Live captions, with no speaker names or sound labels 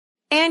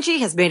Angie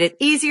has made it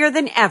easier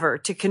than ever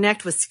to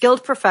connect with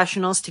skilled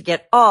professionals to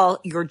get all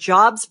your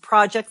jobs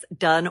projects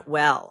done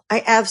well.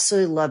 I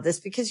absolutely love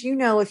this because,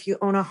 if you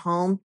own a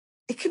home,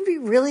 it can be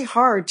really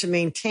hard to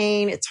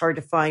maintain. It's hard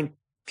to find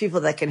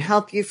people that can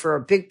help you for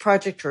a big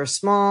project or a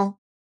small.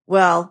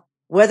 Well,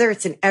 whether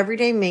it's in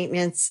everyday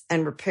maintenance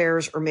and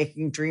repairs or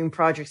making dream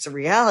projects a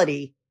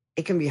reality,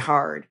 it can be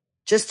hard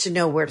just to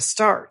know where to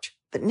start.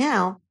 But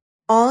now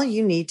all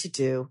you need to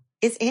do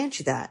is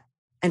Angie that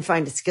and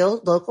find a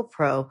skilled local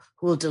pro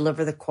who will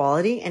deliver the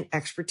quality and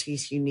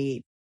expertise you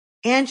need.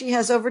 Angie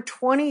has over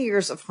 20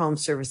 years of home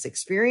service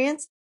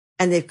experience,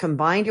 and they've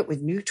combined it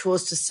with new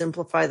tools to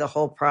simplify the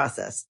whole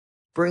process.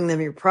 Bring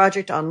them your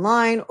project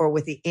online or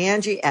with the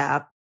Angie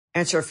app,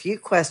 answer a few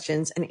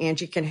questions, and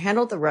Angie can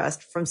handle the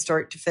rest from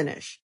start to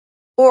finish.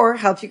 Or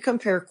help you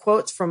compare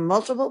quotes from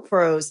multiple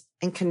pros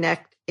and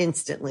connect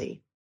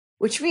instantly,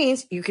 which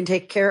means you can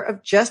take care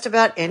of just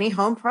about any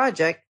home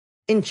project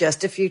in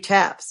just a few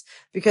taps.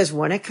 Because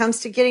when it comes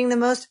to getting the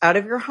most out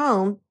of your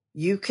home,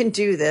 you can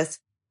do this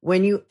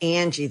when you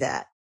Angie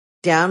that.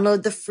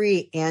 Download the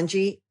free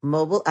Angie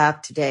mobile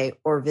app today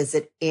or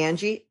visit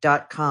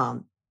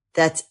Angie.com.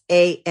 That's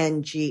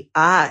ANGI.com.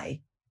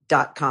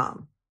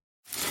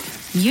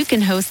 You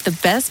can host the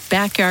best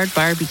backyard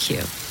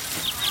barbecue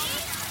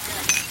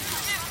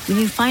when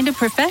you find a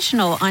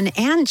professional on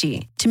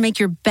Angie to make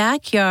your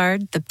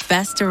backyard the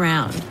best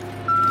around.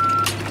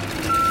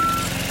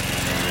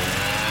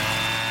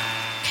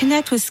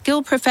 Connect with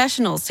skilled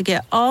professionals to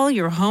get all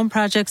your home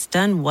projects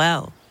done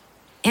well.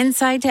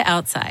 Inside to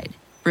outside,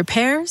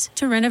 repairs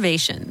to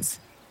renovations.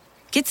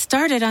 Get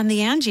started on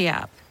the Angie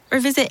app or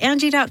visit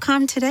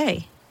Angie.com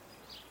today.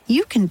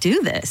 You can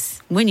do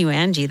this when you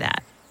Angie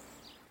that.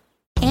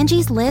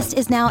 Angie's List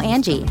is now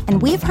Angie,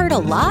 and we've heard a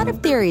lot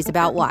of theories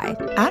about why.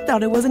 I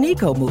thought it was an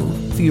eco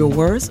move. Fewer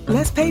words,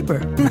 less paper.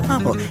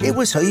 No, it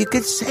was so you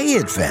could say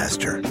it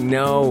faster.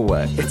 No,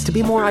 it's to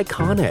be more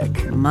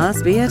iconic.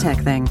 Must be a tech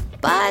thing.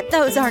 But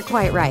those aren't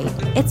quite right.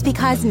 It's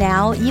because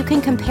now you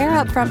can compare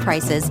upfront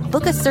prices,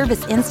 book a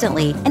service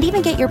instantly, and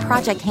even get your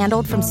project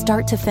handled from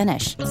start to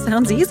finish.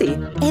 Sounds easy.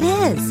 It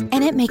is,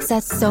 and it makes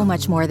us so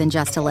much more than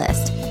just a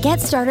list. Get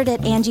started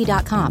at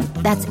Angie.com.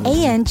 That's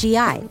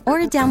ANGI, or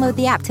download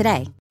the app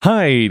today.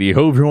 Hi,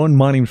 ho everyone.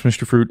 My name is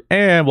Mr. Fruit,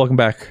 and welcome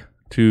back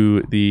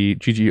to the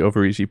GG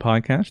Over Easy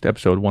podcast,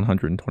 episode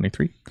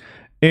 123.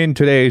 In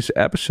today's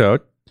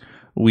episode,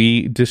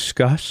 we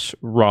discuss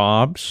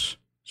Rob's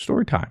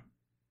story time.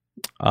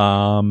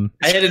 I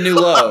hit a new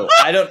low.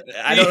 I don't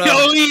know.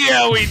 Oh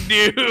yeah, we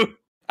do.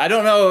 I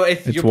don't know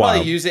if you'll wild.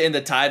 probably use it in the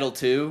title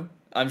too.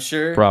 I'm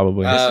sure.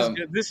 Probably.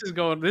 This is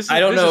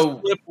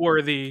clip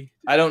worthy.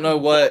 I don't know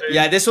what.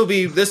 Yeah, this will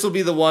be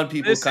the one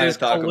people kind of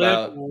talk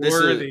about.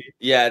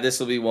 This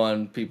will be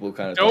one people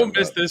kind of. Don't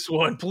miss this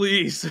one,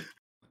 please.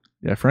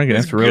 Yeah, Frankie,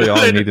 that's really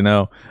all you need to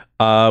know.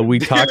 We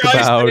talk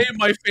about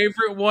my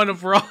favorite one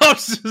of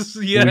Rob's.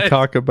 We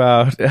talk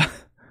about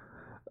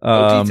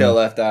no detail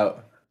left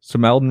out.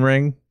 Some Elden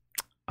Ring,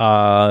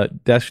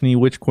 Destiny,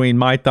 Witch Queen,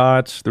 my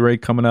thoughts, the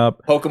raid coming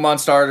up, Pokemon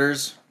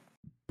starters.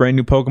 Brand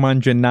new Pokemon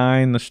Gen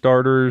 9, the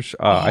starters.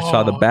 I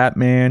saw the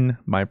Batman,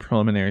 my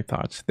preliminary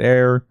thoughts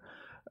there.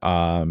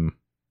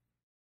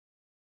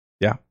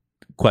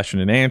 Question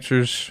and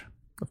answers.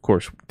 Of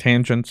course,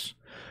 tangents.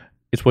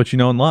 It's what you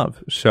know and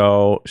love.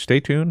 So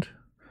stay tuned.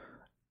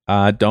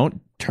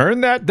 Don't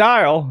turn that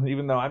dial,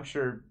 even though I'm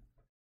sure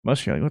most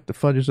of you are like, what the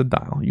fudge is a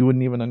dial? You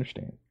wouldn't even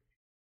understand.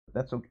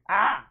 That's okay.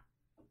 Ah!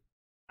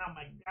 Oh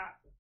my God.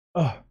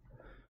 Oh.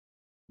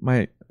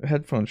 My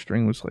headphone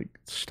string was like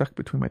stuck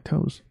between my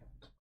toes.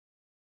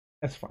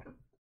 That's fine.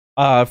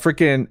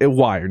 Freaking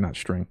wire, not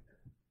string.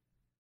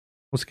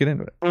 Let's get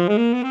into it.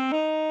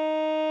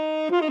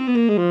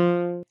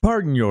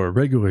 Pardon your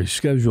regularly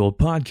scheduled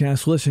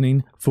podcast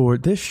listening for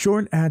this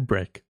short ad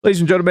break. Ladies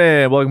and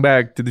gentlemen, welcome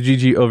back to the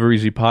GG Over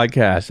Easy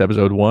podcast,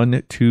 episode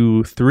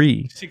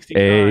 123.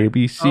 65.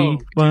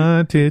 ABC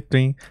 1, 2,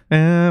 3.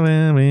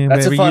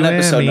 That's a fun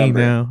episode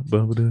number.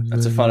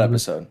 That's a fun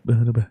episode.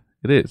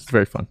 It is. It's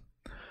very fun.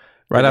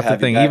 Right off the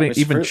thing,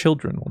 even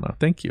children will know.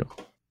 Thank you.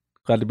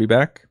 Glad to be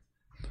back.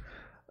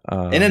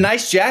 In a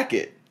nice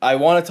jacket. I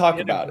want to talk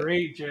about it.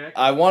 Great jacket.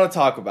 I want to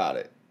talk about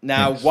it.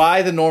 Now, Thanks.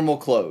 Why the normal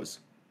clothes?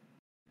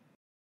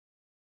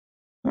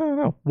 I don't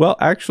know. Well,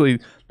 actually,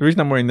 the reason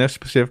I'm wearing this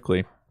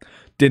specifically,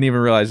 didn't even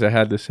realize I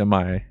had this in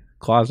my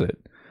closet.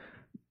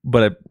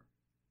 But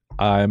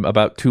I'm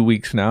about 2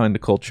 weeks now into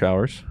cold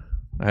showers.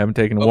 I haven't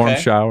taken a warm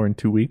shower in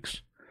 2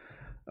 weeks.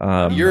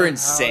 You're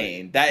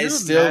insane. That is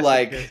still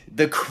like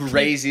the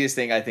craziest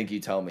thing I think you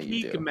tell me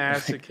you do.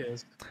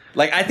 Masochist.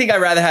 Like, I think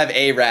I'd rather have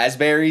a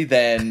raspberry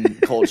than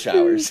cold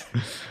showers.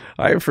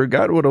 I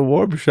forgot what a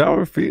warm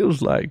shower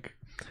feels like.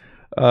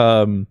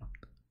 So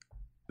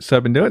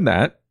I've been doing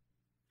that.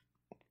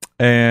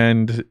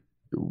 And,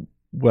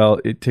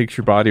 well, it takes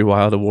your body a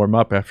while to warm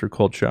up after a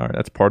cold shower.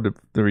 That's part of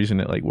the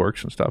reason it like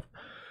works and stuff.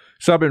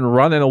 So I've been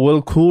running a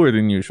little cooler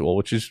than usual,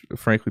 which is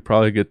frankly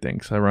probably a good thing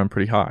because I run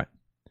pretty hot.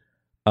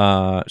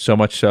 So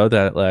much so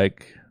that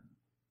like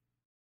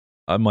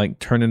I'm like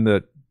turning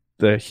the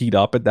the heat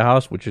up at the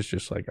house, which is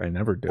just like I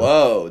never do.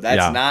 Whoa,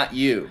 that's not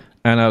you.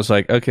 And I was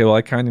like, okay, well,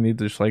 I kind of need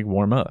to just like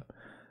warm up.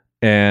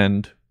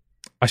 And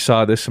I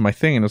saw this in my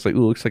thing, and I was like,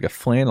 ooh, it looks like a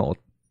flannel.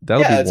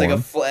 That'll be it's warm.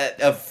 like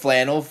a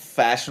flannel,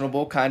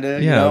 fashionable kind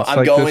of. Yeah, you know, I'm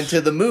like going this,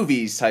 to the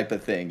movies type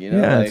of thing. You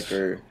know, yeah, like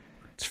or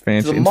it's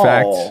fancy. to the In mall.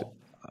 fact,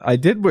 I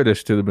did wear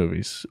this to the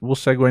movies. We'll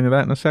segue into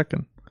that in a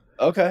second.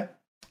 Okay.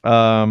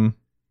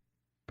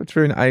 But it's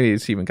very nice.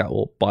 It's even got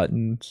little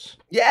buttons.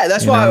 Yeah,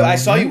 that's why I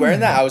saw you wearing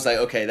that. I was like,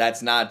 okay,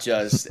 that's not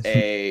just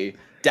a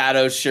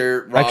Dado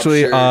shirt. Rob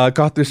Actually, shirt,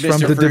 got this Mr.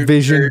 from the Fruit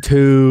Division shirt.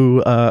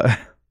 2.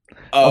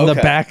 On the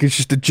okay. back is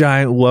just a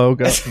giant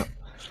logo.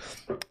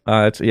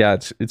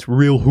 It's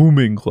real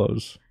Hooming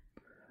clothes.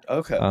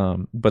 Okay.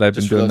 But I've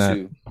Just been for doing those that.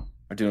 who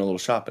are doing a little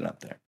shopping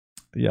up there.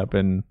 Yeah,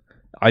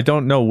 I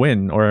don't know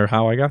when or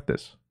how I got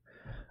this.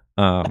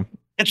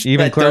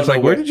 Even Claire's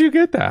like, where did you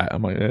get that?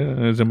 I'm like, it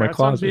was in my That's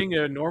closet. not being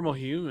a normal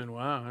human.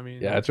 Wow. I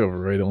mean, Yeah, it's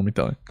overrated. Let me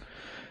tell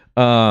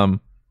you.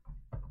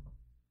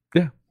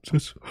 Yeah, so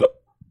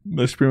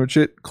that's pretty much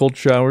it. Cold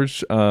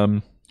showers.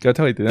 Gotta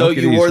tell you, So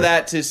you wore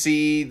that to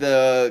see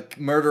the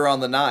Murder on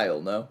the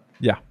Nile, no?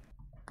 Yeah,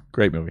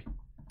 great movie.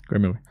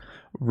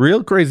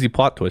 Real crazy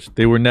plot twist.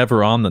 They were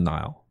never on the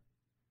Nile.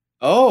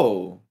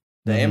 Oh,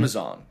 the Mhm.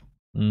 Amazon.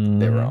 They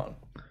Mhm. were on.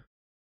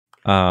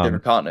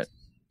 Different continent.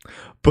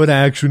 But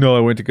actually, no, I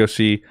went to go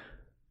see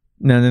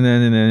Batman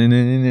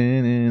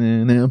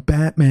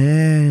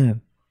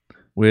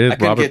with I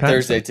couldn't Robert get Pattinson.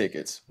 Thursday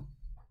tickets.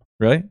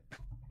 Right?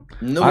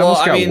 No, I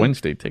almost got mean,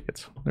 Wednesday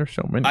tickets. There's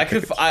so many.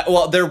 tickets.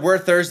 There were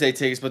Thursday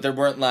tickets, but there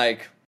weren't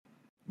like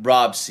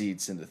Rob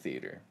seats in the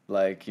theater,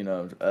 like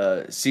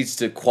seats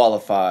to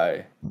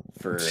qualify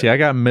for. See, I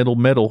got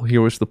middle.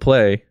 Here was the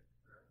play.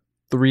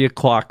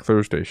 3:00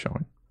 Thursday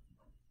showing.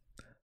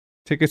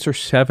 Tickets are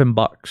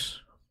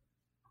 $7.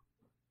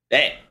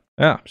 Damn.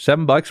 Yeah,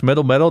 $7.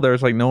 Middle.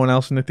 There's like no one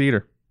else in the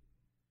theater.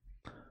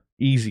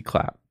 Easy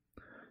clap.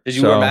 Did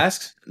you wear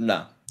masks?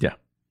 No. Yeah,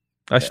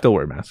 I still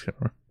wear masks.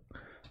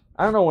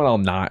 I don't know when I'll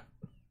not.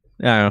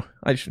 Yeah,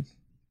 I should.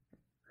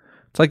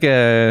 It's like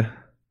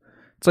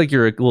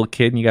you're a little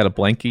kid and you got a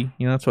blankie.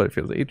 You know, that's what it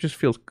feels like. It just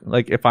feels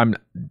like if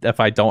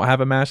I don't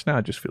have a mask now,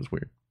 it just feels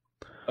weird.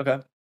 Okay.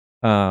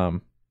 So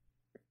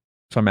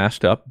I'm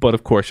masked up, but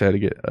of course I had to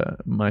get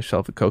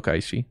myself a Coke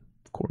Icy.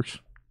 Of course,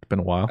 it's been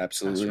a while.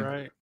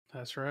 Absolutely.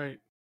 That's right.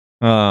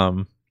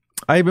 I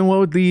even went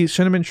with the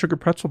cinnamon sugar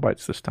pretzel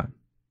bites this time.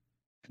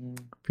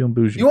 Feeling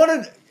bougie. Do you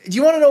want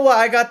to know what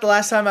I got the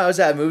last time I was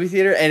at a movie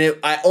theater? And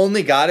I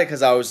only got it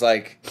because I was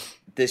like,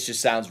 this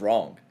just sounds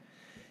wrong.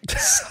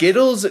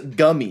 Skittles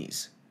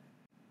gummies.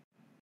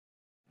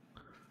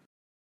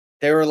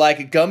 They were like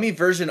a gummy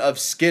version of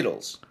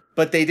Skittles,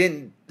 but they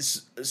didn't.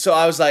 So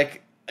I was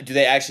like, do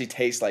they actually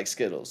taste like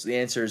Skittles? The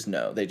answer is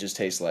no. They just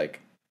taste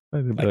like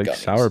like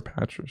Sour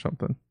Patch or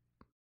something.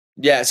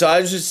 Yeah, so I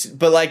was just,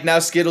 but like now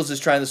Skittles is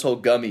trying this whole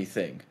gummy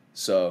thing.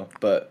 So,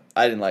 but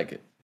I didn't like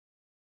it.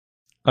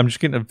 I'm just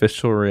getting a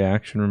visceral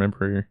reaction.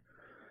 Remember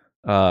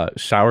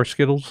sour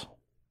Skittles?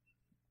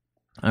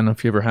 I don't know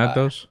if you ever had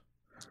those.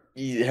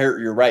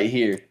 You're right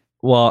here.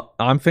 Well,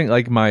 I'm thinking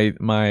like my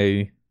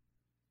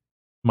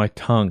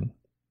tongue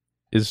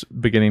is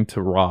beginning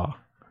to raw.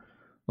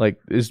 Like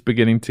is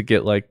beginning to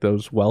get like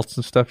those welts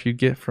and stuff you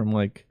get from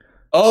like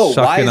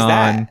why is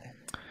that?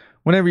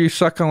 Whenever you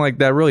suck on like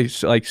that really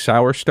like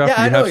sour stuff,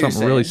 Yeah, you I know have what you're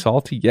something really saying.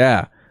 salty.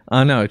 Yeah,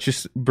 I know. It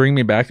just bring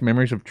me back to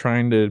memories of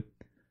trying to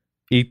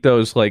eat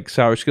those like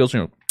sour Skittles.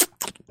 You know.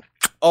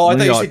 Oh, I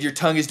thought you like, said your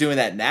tongue is doing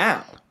that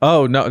now.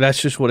 Oh no, that's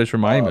just what it's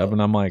reminding me of,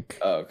 and I'm like,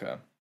 oh, okay.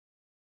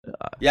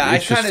 Yeah, I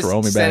it's just kind of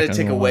throwing me tend back. to I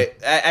take don't know away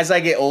as I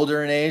get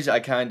older in age. I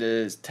kind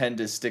of tend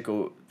to stick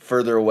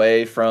further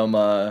away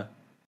from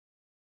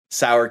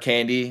sour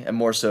candy and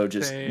more so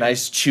just Same.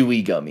 nice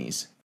chewy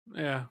gummies.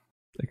 Yeah.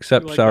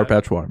 Except like Sour that.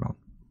 Patch Watermelon.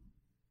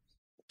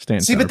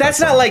 See, but that's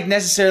not like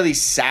necessarily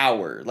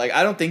sour. Like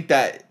I don't think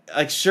that.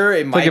 Like sure,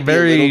 it might like a be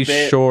very a little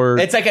bit. short-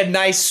 It's like a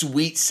nice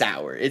sweet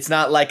sour. It's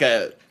not like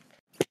a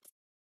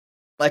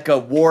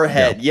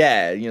warhead.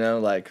 Yeah, you know,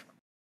 like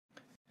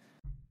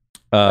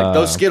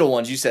those Skittle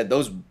ones. You said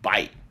those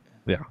bite.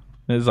 Yeah,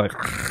 it's like.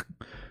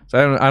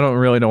 So I don't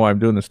really know why I'm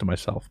doing this to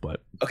myself,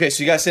 but Okay,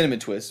 so you got cinnamon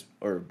twists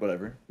or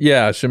whatever.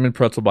 yeah, cinnamon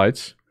pretzel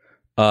bites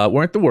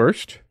weren't the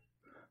worst,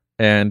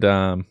 and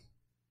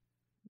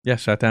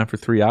sat down for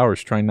 3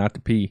 hours trying not to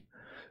pee.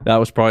 That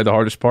was probably the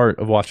hardest part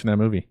of watching that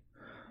movie.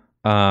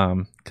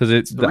 Because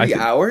it's 3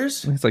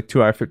 hours. It's like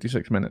 2 hours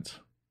 56 minutes.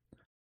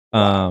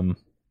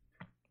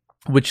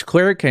 Which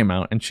Claire came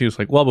out and she was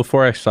like, "Well,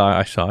 before I saw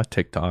a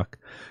TikTok,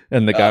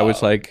 and the guy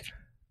was like,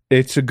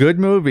 it's a good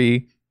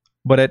movie,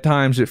 but at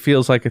times it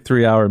feels like a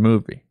 3 hour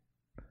movie."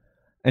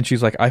 And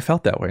she's like, "I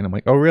felt that way," and I'm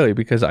like, "Oh, really?"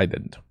 Because I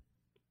didn't.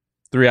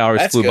 3 hours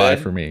That's flew by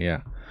good. for me.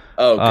 Yeah.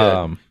 Oh,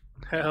 good.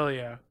 Hell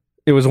yeah.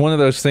 It was one of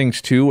those things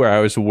too where I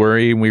was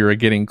worried we were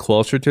getting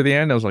closer to the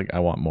end. I was like, I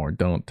want more.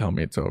 Don't tell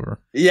me it's over.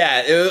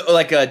 Yeah,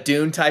 like a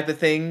Dune type of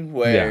thing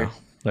where Yeah.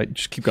 Like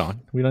just keep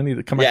going. We don't need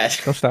to come on. Yeah.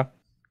 Don't stop.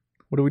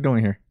 What are we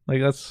doing here? Like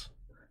that's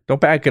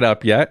Don't back it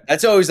up yet.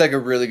 That's always like a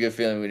really good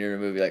feeling when you're in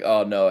a movie. Like,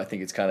 oh no, I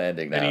think it's kind of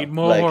ending now. I need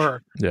more.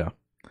 Like, Yeah.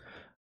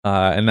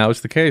 And that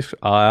was the case.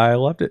 I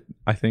loved it.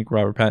 I think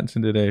Robert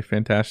Pattinson did a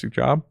fantastic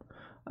job.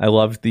 I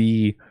loved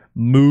the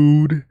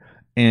mood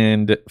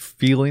and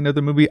feeling of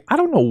the movie. I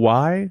don't know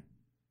why,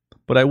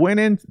 but I went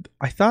in,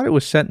 I thought it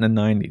was set in the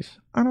 90s.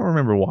 I don't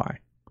remember why.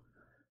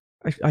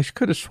 I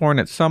could have sworn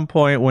at some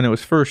point when it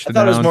was first announced. I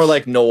thought it was more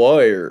like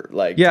noir.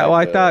 Like, yeah, well,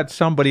 I thought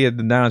somebody had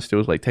announced it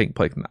was like taking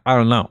place. I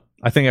don't know.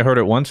 I think I heard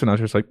it once and I was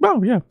just like,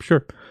 oh, yeah,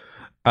 sure.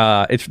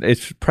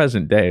 It's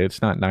present day.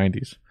 It's not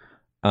 90s.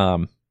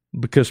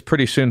 Because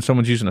pretty soon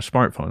someone's using a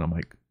smartphone. I'm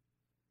like,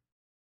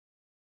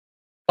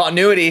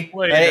 continuity.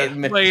 Movie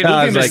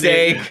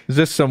mistake. like, is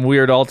this some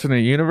weird alternate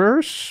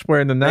universe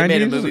where in the 90s? They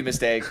made a movie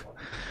mistake.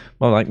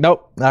 Well, I'm like,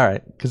 nope. All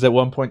right. Because at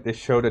one point they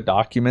showed a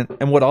document.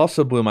 And what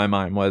also blew my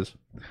mind was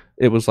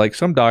it was like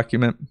some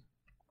document.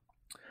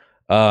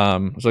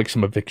 It was like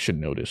some eviction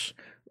notice.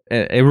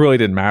 It really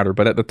didn't matter.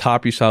 But at the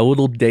top, you saw a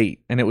little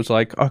date. And it was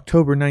like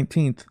October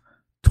 19th,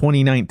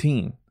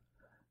 2019.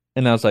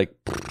 And I was like,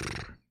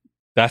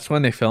 that's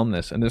when they filmed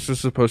this. And this was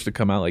supposed to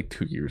come out like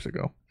 2 years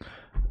ago.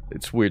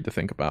 It's weird to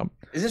think about.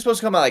 Is this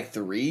supposed to come out like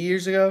 3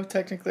 years ago,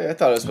 technically? I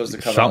thought it was supposed to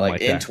come out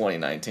like in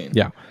 2019.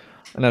 Yeah.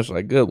 And I was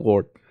like, good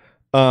Lord.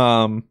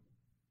 But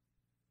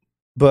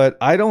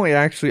I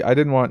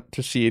didn't want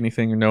to see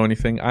anything or know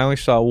anything. I only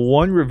saw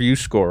one review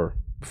score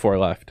before I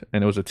left,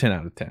 and it was a 10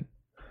 out of 10.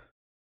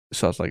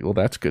 So I was like, well,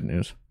 that's good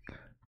news.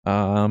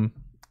 And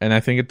I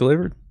think it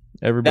delivered.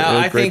 Everybody. Now,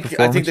 I think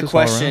the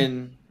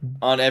question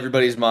on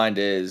everybody's mind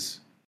is,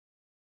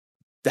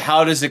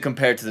 how does it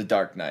compare to The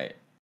Dark Knight?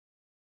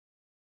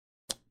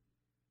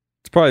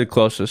 It's probably the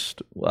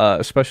closest,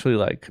 especially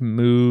like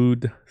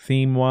mood,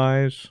 theme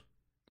wise.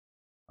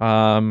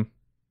 Because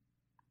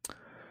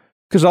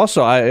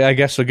also, I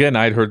guess again,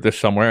 I'd heard this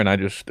somewhere, and I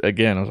was like,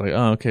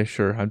 oh, okay,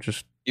 sure.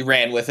 You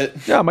ran with it.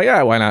 Yeah,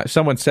 why not?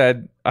 Someone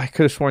said I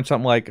could have sworn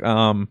something like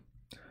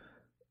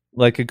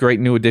a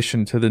great new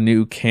addition to the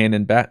new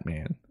canon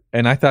Batman,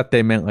 and I thought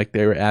they meant like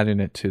they were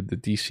adding it to the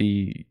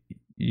DC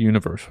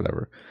universe,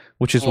 whatever.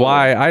 Which is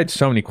why I had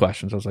so many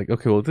questions. I was like,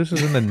 okay, well, this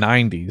is in the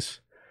 90s.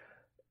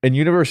 And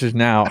universe is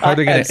now. How are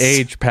they going to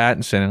age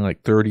Pattinson in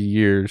like 30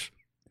 years?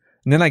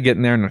 And then I get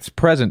in there and it's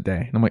present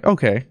day. And I'm like,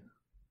 okay.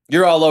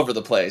 You're all over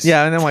the place.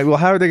 Yeah, and I'm like, well,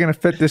 how are they going to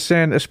fit this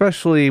in?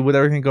 Especially with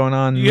everything going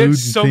on. You had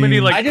so many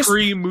like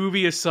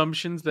pre-movie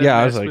assumptions that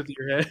mess with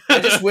your head. I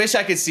just wish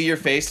I could see your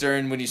face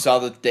during when you saw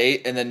the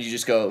date and then you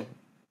just go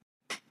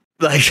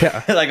like,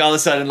 like all of a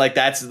sudden, like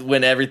that's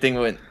when everything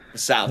went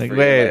south. Like, for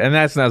wait, you. Like, and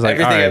that's when I was like,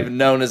 everything all right. I've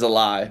known is a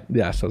lie.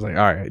 Yeah, so I was like,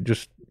 all right,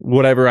 just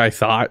whatever I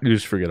thought, you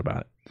just forget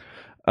about it.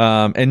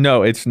 And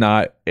no, it's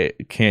not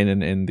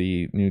canon in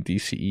the new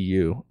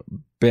DCEU.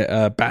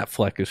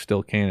 Batfleck is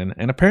still canon,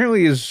 and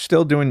apparently is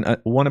still doing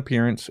one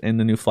appearance in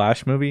the new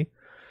Flash movie,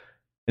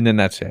 and then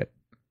that's it.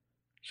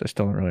 So I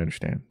still don't really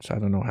understand. So I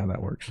don't know how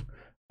that works.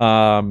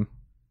 Well,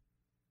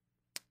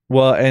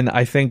 and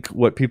I think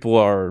what people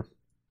are,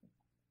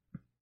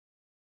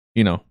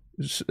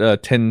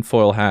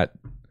 tinfoil hat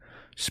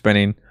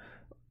spinning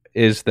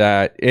is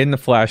that in the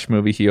Flash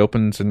movie, he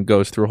opens and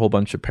goes through a whole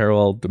bunch of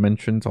parallel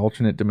dimensions,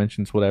 alternate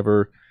dimensions,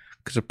 whatever.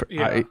 Because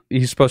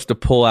he's supposed to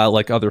pull out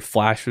like other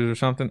flashes or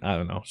something. I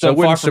don't know. So it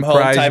wouldn't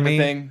surprise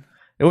me.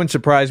 It wouldn't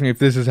surprise me if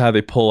this is how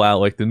they pull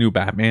out like the new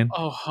Batman.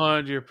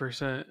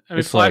 100%. I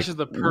mean, Flash is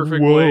the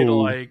perfect way to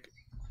like,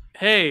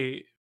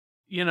 hey,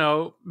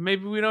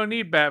 maybe we don't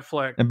need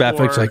Batfleck. And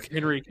Batfleck's like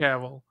Henry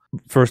Cavill.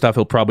 First off,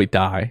 he'll probably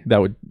die.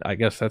 I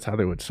guess that's how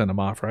they would send him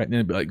off, right? And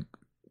it'd be like,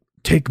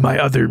 take my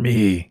other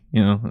me.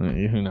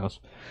 Who knows?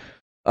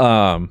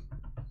 So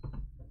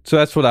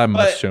that's what I'm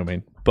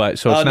assuming. But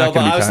so it's not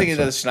going to be. I was thinking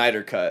of the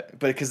Snyder Cut,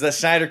 because the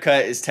Snyder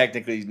Cut is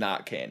technically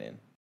not canon.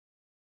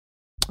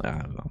 I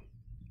don't know.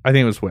 I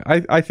think it was.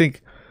 I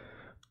think.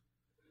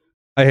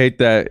 I hate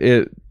that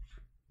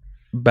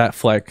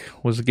Batfleck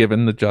was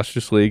given the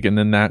Justice League, and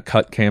then that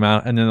cut came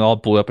out, and then it all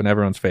blew up in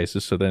everyone's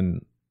faces. So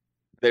then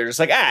they're just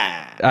like,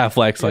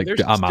 Affleck's like,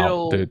 I'm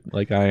out, dude.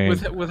 Like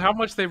with how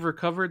much they've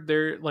recovered,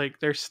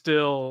 they're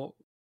still.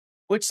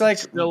 Which like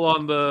still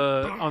on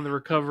the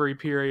recovery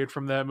period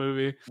from that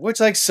movie.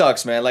 Which like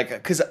sucks, man. Like,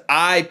 because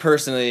I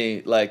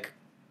personally like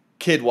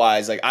kid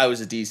wise, like I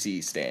was a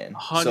DC stan.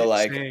 So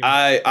like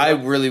I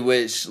really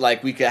wish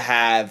like we could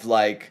have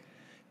like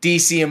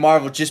DC and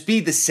Marvel just be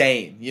the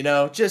same,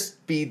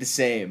 just be the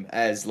same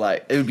as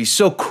like it would be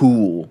so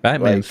cool.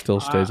 Batman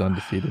still stays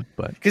undefeated,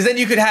 but because then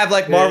you could have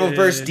like Marvel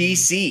versus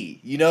DC,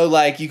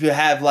 like you could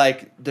have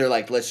like they're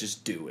like let's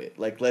just do it,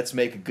 like let's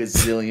make a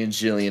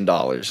gazillion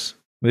dollars.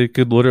 They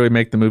could literally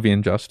make the movie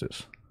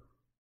Injustice.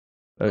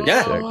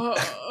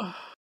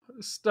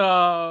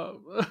 Stop.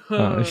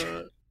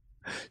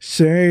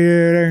 Say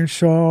it ain't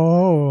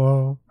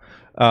so.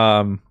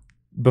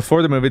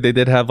 Before the movie, they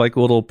did have like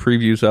little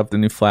previews of the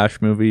new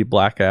Flash movie,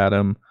 Black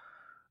Adam.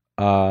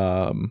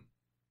 Did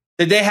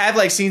they have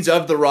like scenes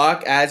of The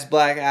Rock as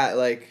Black Adam?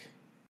 Like,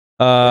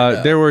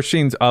 there were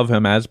scenes of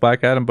him as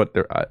Black Adam, but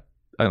I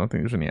don't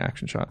think there's any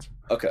action shots.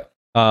 Okay.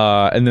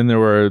 And then there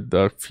were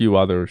a few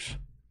others.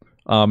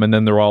 And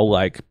then they're all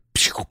like,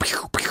 pew,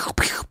 pew, pew,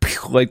 pew,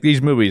 pew. Like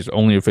these movies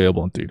only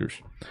available in theaters.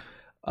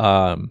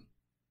 So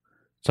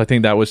I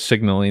think that was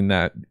signaling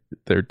that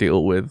their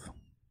deal with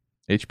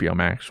HBO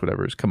Max,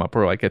 whatever, has come up.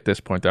 Or like at this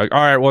point, they're like,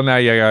 all right, well now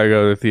you gotta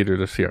go to the theater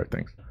to see our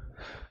things.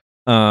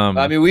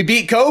 I mean, we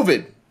beat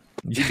COVID.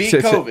 We beat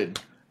COVID.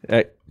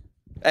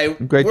 Hey,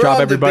 great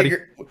job, everybody.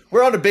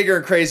 We're on to bigger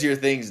and crazier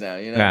things now.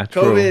 You know, yeah,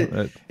 COVID.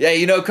 True. Yeah,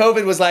 you know,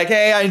 COVID was like,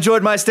 hey, I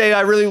enjoyed my stay.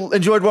 I really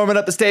enjoyed warming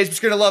up the stage. I'm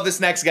just gonna love this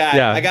next guy.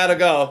 Yeah. I gotta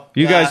go.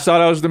 You guys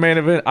thought I was the main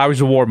event. I was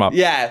the warm up.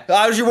 Yeah,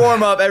 I was your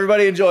warm up.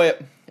 Everybody enjoy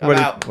it. I'm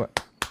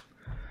out.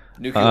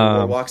 Nuclear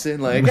War walks in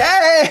like,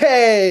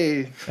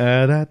 hey!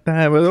 At that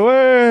time of the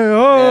way,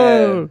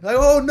 oh! Yeah. Like,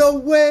 oh, no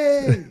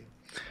way!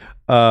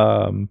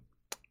 I don't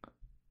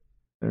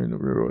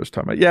remember what I was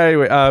talking about. Yeah,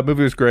 anyway,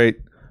 movie was great.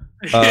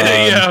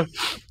 Yeah.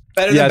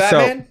 Better than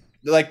Batman?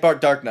 Like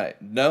Dark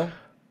Knight? No?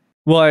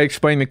 Well, I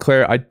explained to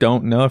Claire, I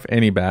don't know if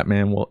any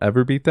Batman will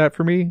ever beat that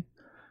for me.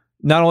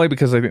 Not only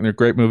because I think they're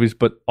great movies,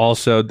 but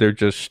also they're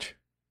just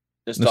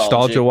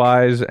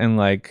nostalgia-wise and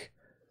like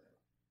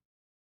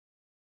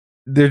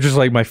they're just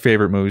like my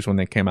favorite movies when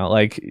they came out.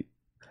 Like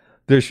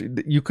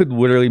you could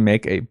literally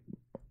make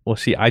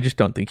I just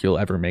don't think you'll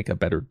ever make a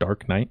better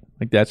Dark Knight.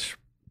 Like that's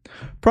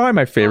probably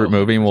my favorite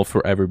movie and will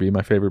forever be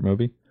my favorite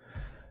movie.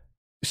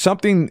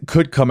 Something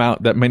could come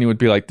out that many would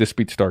be like, this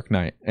beats Dark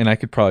Knight. And I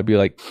could probably be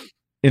like,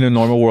 in a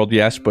normal world,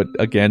 yes, but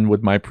again,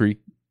 with my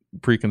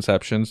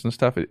preconceptions and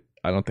stuff,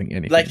 I don't think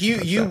anything. Like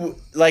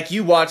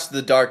you watch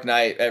The Dark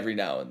Knight every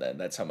now and then.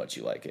 That's how much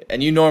you like it.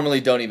 And you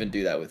normally don't even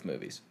do that with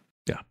movies.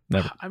 Yeah,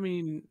 never. I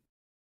mean,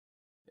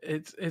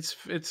 it's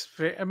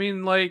I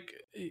mean, like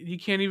you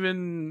can't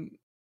even.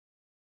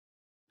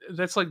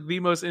 That's like the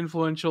most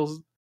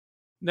influential.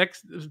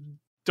 Next,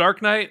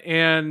 Dark Knight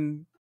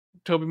and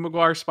Tobey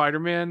Maguire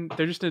Spider-Man,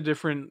 they're just in a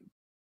different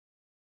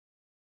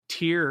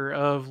tier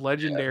of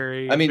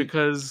legendary. Yeah. I mean,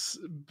 because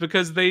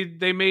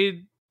they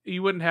made,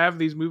 you wouldn't have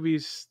these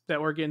movies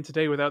that we're getting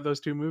today without those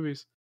two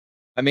movies.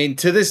 I mean,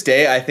 to this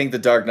day, I think The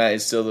Dark Knight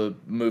is still the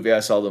movie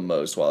I saw the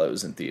most while it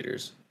was in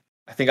theaters.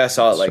 I think I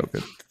saw it like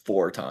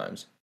 4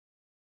 times.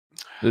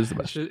 It is the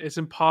best. It's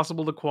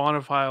impossible to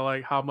quantify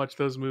like how much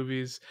those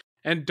movies,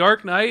 and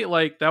Dark Knight,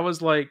 like that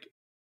was like,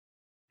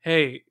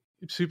 hey,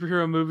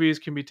 superhero movies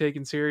can be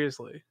taken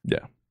seriously.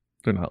 Yeah,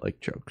 they're not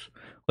like jokes.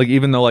 Like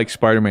even though like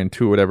Spider-Man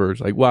 2 or whatever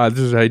is like, wow, this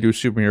is how you do a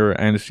superhero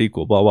and a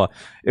sequel, blah blah.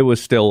 It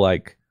was still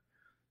like,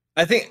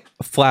 I think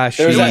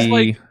flashy,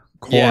 like,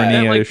 corny,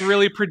 that like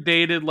really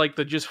predated like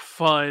the just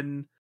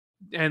fun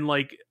and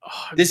like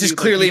this is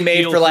clearly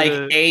made for like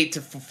 8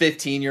 to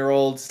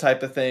 15-year-olds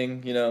type of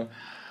thing, you know.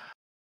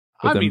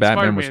 But I mean,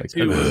 Batman Spider-Man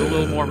 2 was a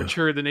little more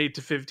mature than 8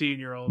 to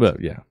 15-year-olds.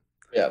 But yeah.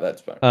 Yeah,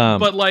 that's fine.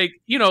 But like,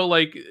 you know,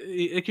 like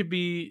it could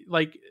be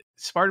like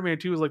Spider-Man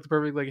 2 is like the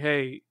perfect like,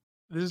 hey,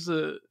 this is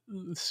a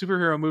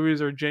superhero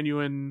movies are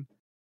genuine,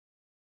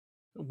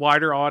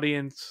 wider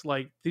audience.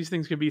 Like these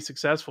things can be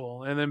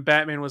successful. And then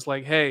Batman was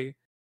like, hey,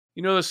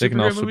 you know the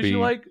superhero movies you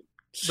like?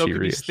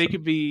 They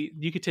could be.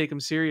 You could take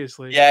them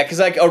seriously. Yeah, because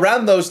like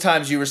around those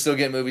times, you were still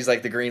getting movies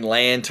like The Green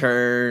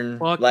Lantern.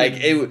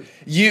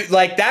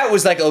 That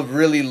was like a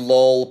really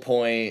lull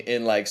point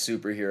in like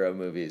superhero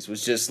movies.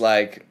 Was just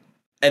like,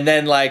 and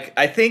then like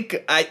I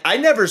think I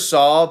never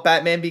saw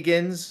Batman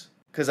Begins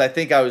because I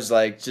think I was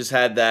like just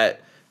had the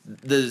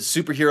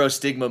superhero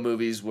stigma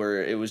movies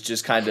where it was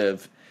just kind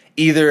of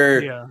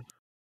either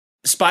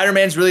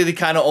Spider-Man's really the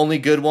kind of only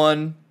good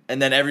one,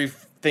 and then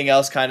everything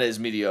else kind of is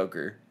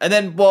mediocre. And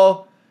then,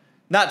 well,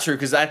 not true,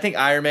 because I think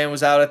Iron Man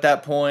was out at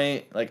that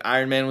point. Like,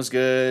 Iron Man was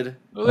good.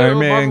 Iron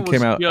Man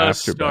came out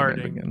after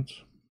Batman Begins.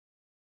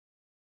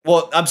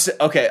 Well, I'm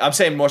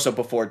saying more so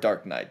before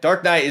Dark Knight.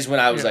 Dark Knight is when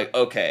I was like,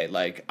 okay,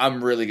 like,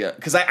 I'm really good.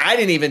 Because I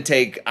didn't even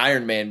take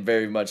Iron Man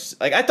very much.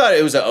 Like, I thought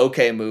it was an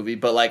okay movie,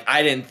 but, like,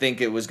 I didn't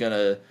think it was going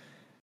to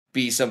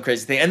be some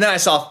crazy thing. And then I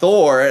saw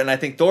Thor, and I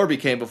think Thor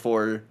became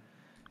before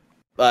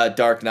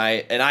Dark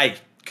Knight, and I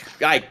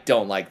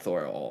don't like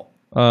Thor at all.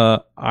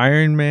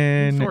 Iron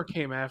Man. Thor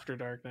came after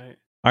Dark Knight.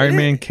 Iron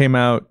Man came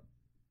out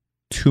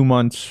 2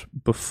 months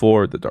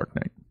before the Dark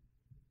Knight.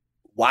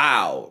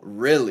 Wow,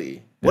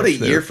 really? What a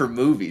year for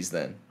movies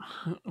then.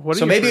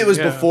 So maybe it was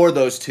before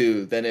those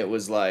two. Then it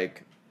was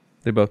like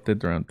they both did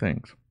their own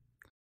things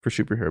for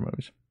superhero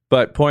movies.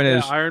 But point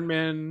is, Iron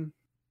Man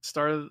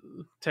started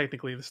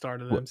technically the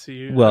start of the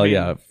MCU.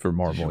 Well, for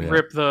Marvel,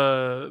 rip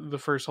the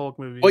first Hulk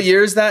movie. What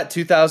year is that?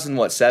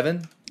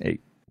 2007?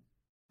 8.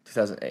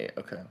 2008.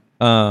 Okay.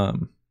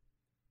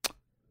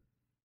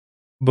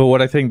 But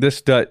what I think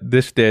this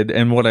did,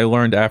 and what I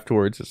learned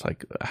afterwards, is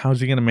like,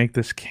 how's he going to make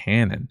this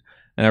canon?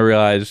 And I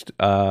realized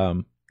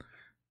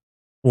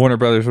Warner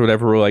Brothers or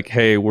whatever were like,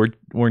 hey, we're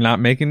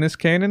not making this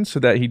canon so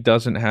that he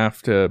doesn't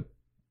have to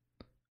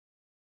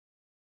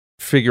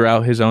figure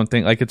out his own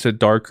thing. Like, it's a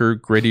darker,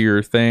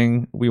 grittier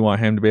thing. We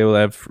want him to be able to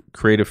have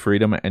creative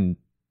freedom and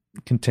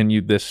continue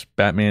this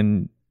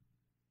Batman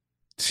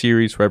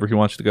series wherever he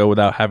wants to go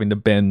without having to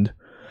bend.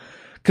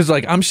 Because,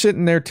 like, I'm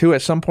sitting there, too,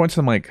 at some points,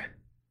 I'm like,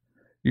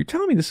 You're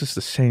telling me this is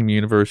the same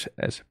universe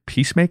as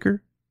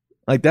Peacemaker?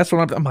 Like, that's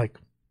what I'm like,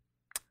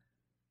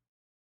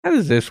 how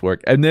does this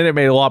work? And then it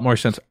made a lot more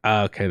sense.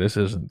 Okay, this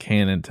isn't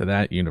canon to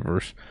that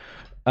universe.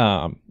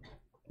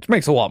 Which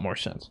makes a lot more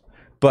sense.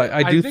 But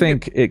I do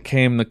think it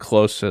came the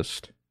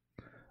closest,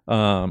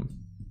 not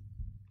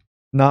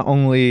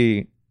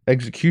only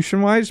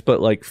execution-wise,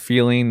 but like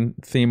feeling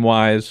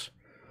theme-wise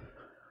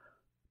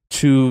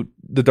to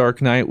The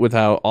Dark Knight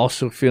without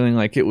also feeling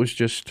like it was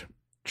just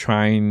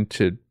trying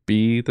to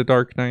be The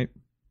Dark Knight.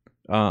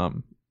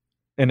 And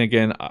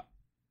again,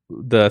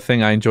 the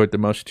thing I enjoyed the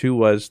most too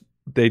was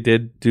they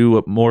did do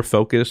a more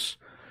focus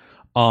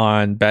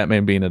on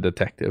Batman being a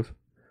detective.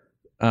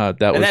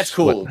 That's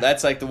cool.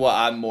 That's like what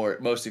I'm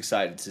most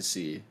excited to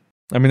see.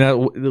 I mean, that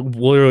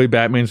literally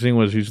Batman's thing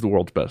was he's the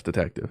world's best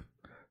detective.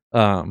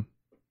 And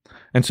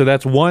so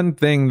that's one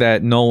thing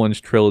that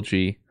Nolan's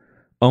trilogy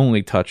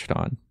only touched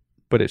on,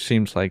 but it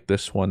seems like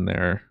this one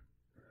they're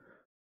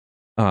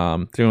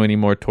doing any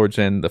more towards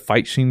the end. The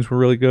fight scenes were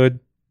really good.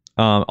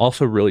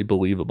 Also really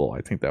believable. I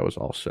think that was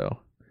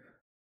also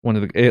one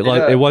of the.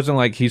 It wasn't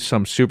like he's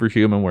some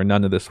superhuman where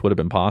none of this would have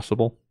been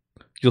possible.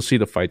 You'll see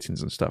the fight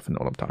scenes and stuff and know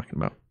what I'm talking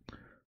about.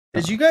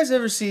 Did you guys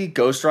ever see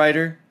Ghost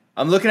Rider?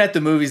 I'm looking at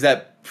the movies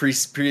that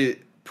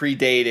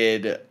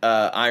predated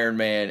Iron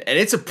Man, and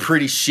it's a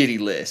pretty shitty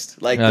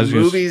list. Like the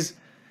movies.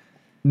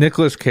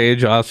 Nicolas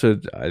Cage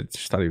also, I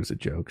just thought he was a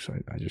joke, so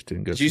I just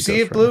didn't go. Did you see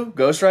it, Blue?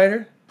 Ghost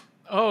Rider?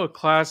 Oh,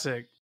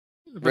 classic.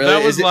 But really?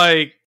 That was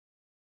like.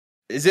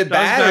 Is it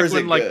bad or is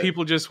it like good?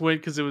 People just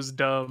went because it was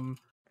dumb.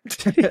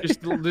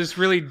 just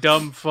really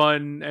dumb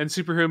fun, and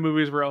superhero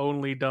movies were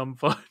only dumb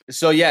fun.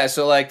 So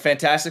like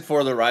Fantastic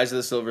Four: The Rise of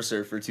the Silver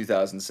Surfer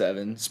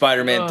 2007,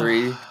 Spider-Man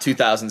 3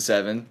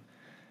 2007,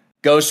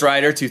 Ghost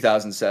Rider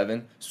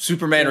 2007,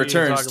 Superman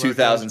Returns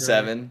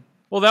 2007.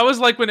 Well, that was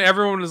like when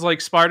everyone was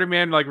like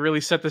Spider-Man like really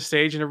set the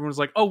stage, and everyone was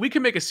like, "Oh, we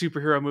can make a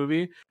superhero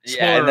movie."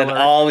 Yeah, and then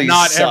all these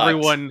not sucked.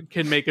 Everyone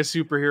can make a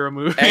superhero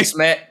movie.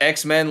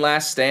 X-Men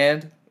Last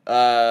Stand.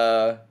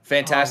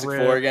 Fantastic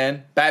Four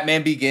again.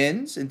 Batman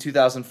Begins in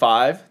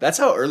 2005. That's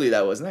how early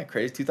that was. Isn't that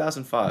crazy?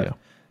 2005.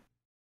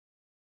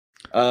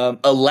 Yeah.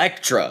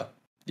 Elektra.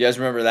 You guys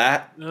remember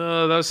that?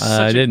 That was such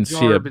I didn't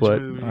see it,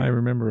 but movie. I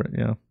remember it.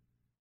 Yeah.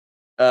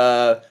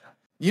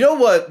 You know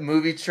what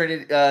movie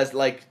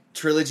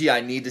trilogy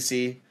I need to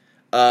see?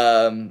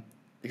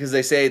 Because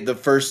they say the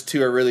first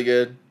two are really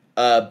good.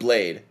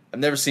 Blade. I've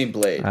never seen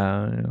Blade.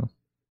 Yeah.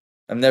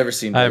 I've never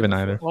seen Blade I haven't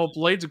before. either. Well,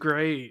 Blade's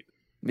great.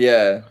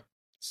 Yeah.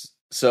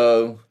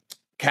 So,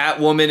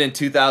 Catwoman in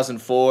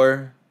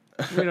 2004.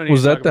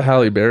 Was that the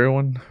Halle Berry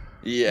one?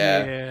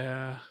 Yeah.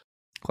 Yeah.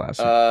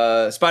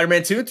 Classic.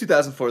 Spider-Man 2 in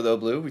 2004, though,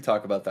 Blue. We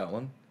talk about that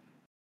one.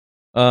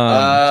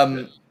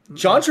 John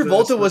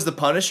Travolta was the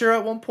Punisher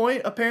at one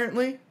point,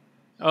 apparently.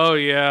 Oh,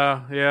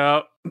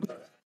 yeah.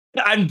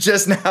 I'm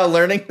just now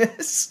learning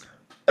this.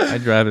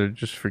 I'd rather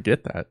just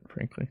forget that,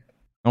 frankly.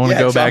 I want to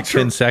go back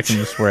 10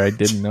 seconds where I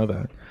didn't know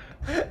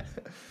that.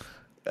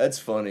 That's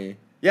funny.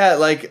 Yeah,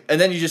 like,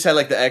 and then you just had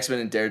like the X-Men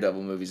and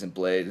Daredevil movies and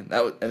Blade,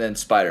 and then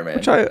Spider-Man.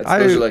 Which those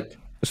are like,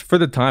 for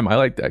the time, I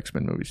like the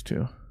X-Men movies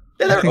too.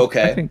 Yeah, they're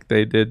okay. I think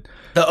they did.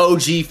 The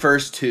OG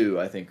first two,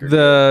 I think.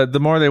 The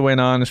more they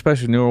went on,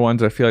 especially newer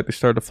ones, I feel like they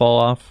started to fall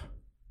off.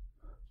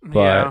 But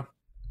yeah.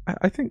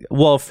 I think,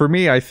 well, for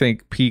me, I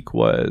think peak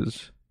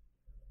was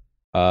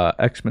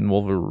X-Men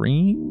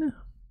Wolverine.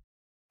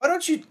 Why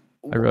don't you?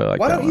 I really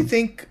like. Why that don't one. you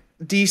think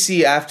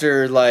DC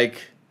after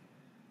like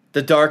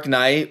The Dark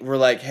Knight were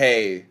like,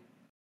 hey,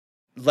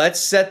 let's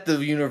set the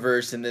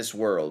universe in this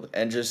world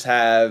and just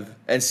have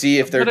and see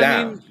if they're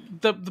down. I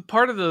mean, the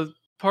part of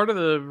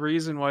the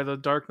reason why the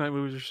Dark Knight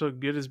movies are so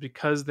good is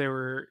because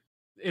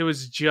it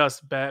was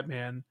just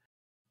Batman.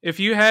 If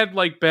you had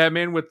like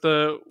Batman with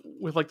the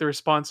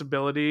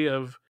responsibility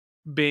of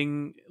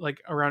being like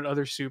around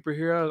other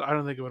superheroes, I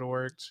don't think it would have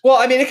worked. Well,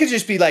 I mean, it could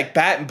just be like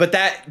Batman, but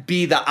that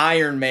be the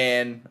Iron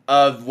Man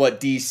of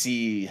what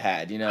DC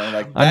had, you know,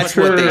 like that's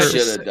what they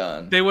should have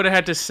done. They would have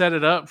had to set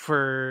it up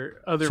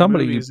for other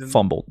Somebody movies.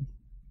 fumbled.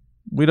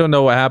 We don't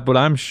know what happened, but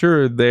I'm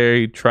sure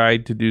they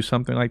tried to do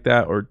something like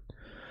that,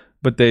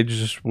 but they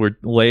just were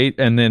late,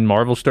 and then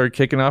Marvel started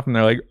kicking off, and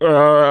they're like,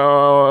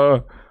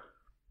 "Ugh."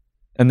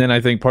 And then I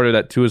think part of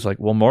that too is like,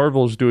 well,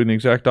 Marvel's doing the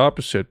exact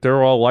opposite.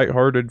 They're all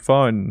lighthearted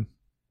fun.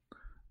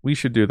 We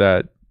should do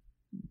that,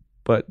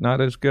 but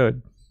not as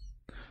good.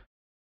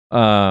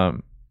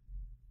 But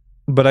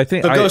I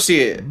think go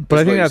see it. But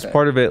I think that's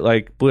part of it.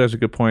 Like Blue has a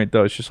good point,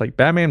 though. It's just like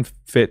Batman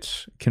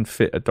can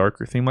fit a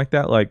darker theme like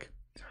that. Like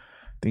I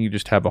think you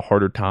just have a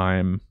harder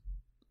time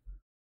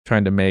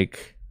trying to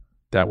make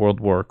that world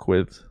work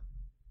with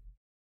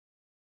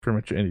pretty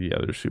much any of the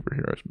other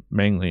superheroes,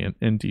 mainly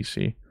in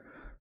DC.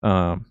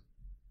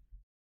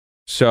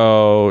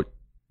 So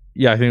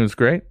yeah, I think it was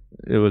great.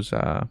 It was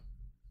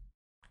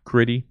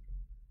gritty,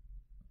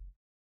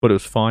 but it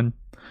was fun.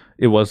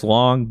 It was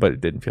long, but it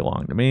didn't feel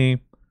long to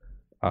me.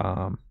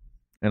 And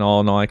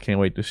all in all, I can't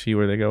wait to see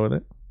where they go with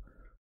it.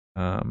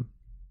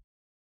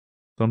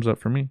 Thumbs up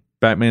for me.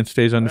 Batman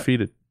stays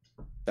undefeated.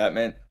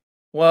 Batman.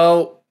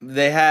 Well,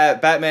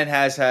 Batman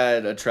has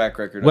had a track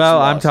record. Well,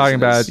 I'm talking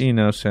about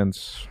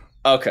since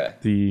okay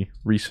the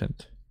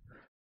recent.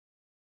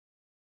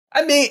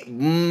 I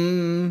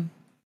mean,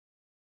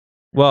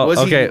 well,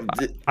 okay.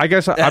 I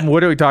guess I'm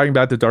literally talking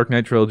about the Dark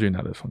Knight trilogy,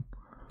 not this one.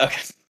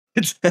 Okay.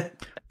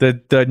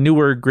 the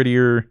newer,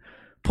 grittier.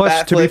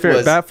 Plus, to be fair,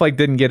 Batfleck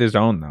didn't get his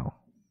own though.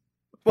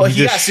 Well,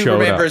 he got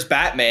Superman versus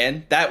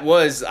Batman. That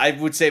was, I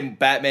would say,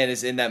 Batman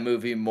is in that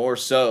movie more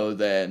so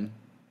than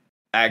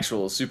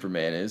actual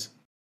Superman is.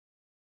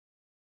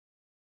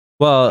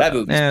 Well, that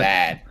movie's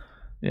bad.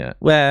 Yeah.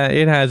 Well,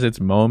 it has its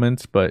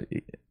moments, but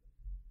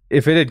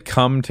if it had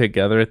come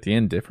together at the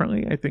end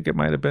differently, I think it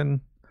might have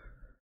been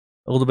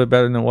a little bit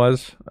better than it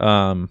was.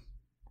 But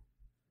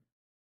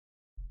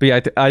yeah,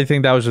 I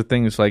think that was the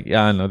thing. It's like,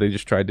 yeah, I know they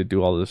just tried to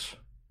do all this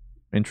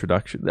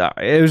introduction.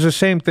 It was the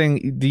same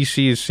thing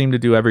DC seem to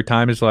do every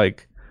time. Is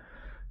like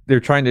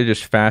they're trying to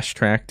just fast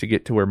track to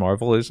get to where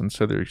Marvel is, and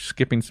so they're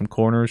skipping some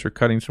corners or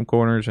cutting some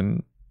corners,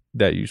 and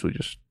that usually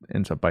just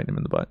ends up biting them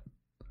in the butt.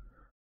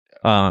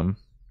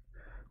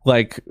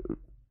 Like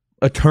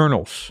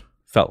Eternals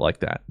felt like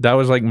that. That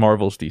was like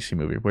Marvel's DC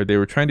movie where they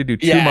were trying to do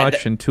too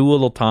much in too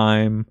little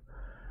time,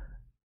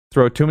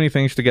 throw too many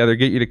things together,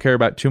 get you to care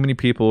about too many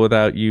people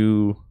without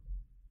you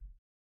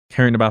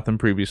caring about them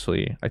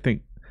previously. I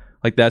think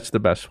like that's the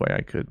best way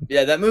I could.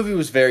 Yeah, that movie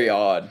was very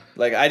odd.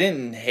 Like I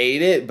didn't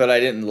hate it, but I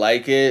didn't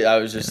like it. I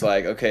was just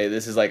like, okay,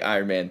 this is like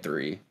Iron Man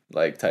 3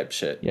 like type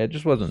shit. Yeah, it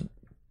just wasn't.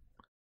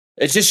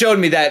 It just showed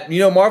me that,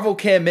 Marvel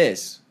can't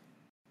miss.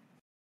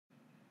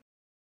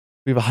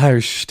 We have a higher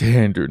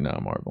standard now,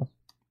 Marvel.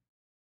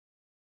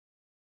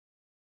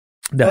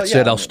 That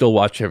said, I'll still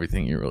watch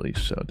everything you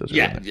release, so it doesn't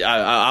really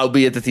I'll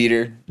be at the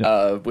theater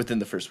within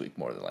the first week,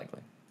 more than likely.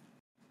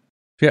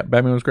 Yeah,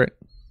 Batman was great.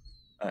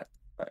 All right,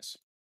 nice.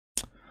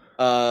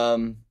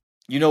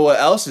 You know what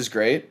else is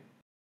great?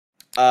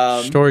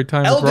 Story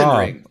time. Elden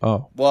Ring.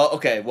 Oh, well,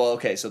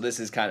 okay. So this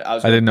is kind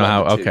of I didn't know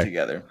how. Okay,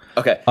 together.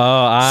 Okay. Oh,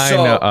 I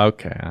know.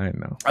 Okay, I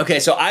know.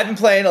 Okay, so I've been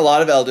playing a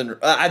lot of Elden.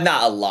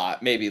 Not a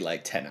lot, maybe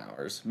like 10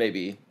 hours,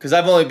 maybe, because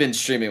I've only been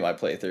streaming my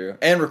playthrough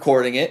and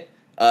recording it.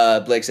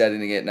 Blake's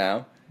editing it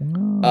now.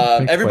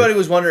 Everybody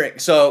was wondering.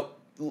 So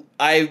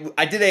I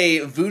did a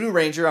Voodoo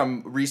Ranger.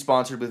 I'm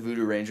re-sponsored with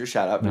Voodoo Ranger.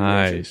 Shout out Voodoo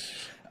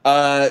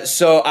Ranger.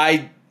 So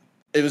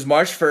it was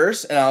March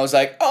 1st, and I was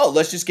like, oh,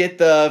 let's just get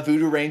the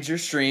Voodoo Ranger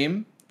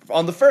stream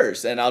on the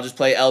 1st, and I'll just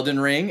play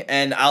Elden Ring,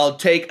 and I'll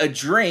take a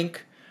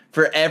drink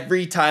for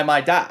every time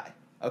I die.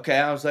 Okay,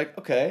 I was like,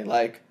 okay,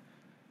 like,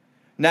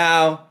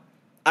 now,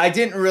 I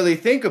didn't really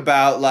think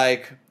about,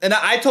 like, and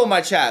I told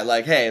my chat,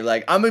 like, hey,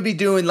 like, I'm gonna be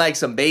doing, like,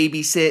 some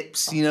baby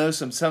sips,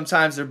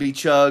 sometimes there'll be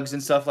chugs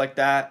and stuff like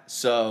that,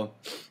 so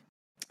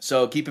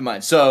keep in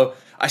mind. So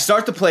I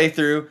start the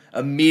playthrough,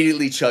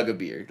 immediately chug a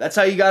beer. That's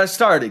how you gotta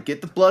start it.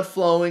 Get the blood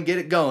flowing, get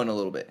it going a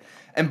little bit.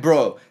 And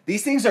bro,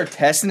 these things are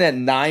testing at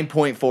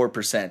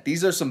 9.4%.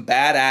 These are some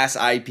badass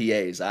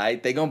IPAs, all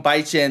right? They gonna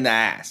bite you in the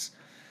ass.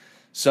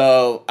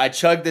 So I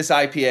chug this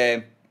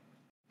IPA,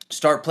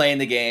 start playing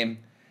the game,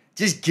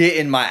 just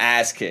getting my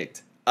ass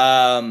kicked.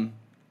 I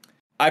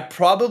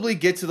probably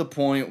get to the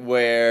point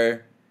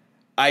where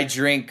I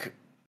drink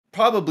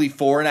probably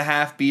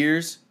 4.5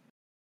 beers.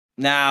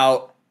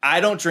 Now, I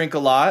don't drink a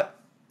lot,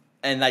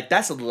 and like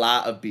that's a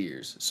lot of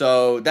beers.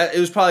 So that it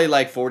was probably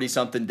like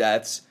 40-something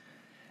deaths.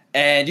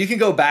 And you can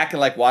go back and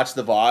like watch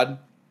the VOD.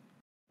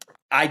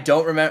 I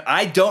don't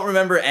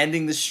remember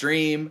ending the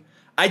stream.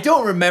 I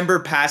don't remember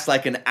past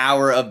like an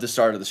hour of the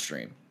start of the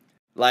stream.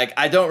 Like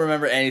I don't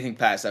remember anything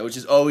past that, which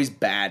is always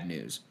bad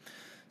news.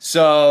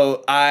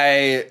 So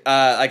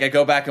I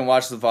go back and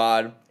watch the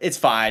VOD. It's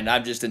fine.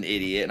 I'm just an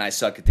idiot and I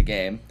suck at the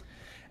game.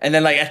 And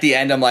then, like, at the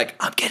end, I'm like,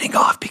 I'm getting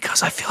off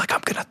because I feel like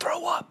I'm going to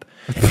throw up.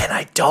 And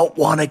I don't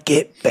want to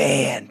get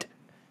banned.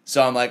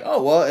 So I'm like,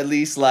 oh, well, at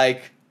least,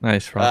 like,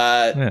 nice,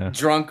 Rob.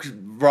 Drunk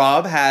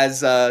Rob has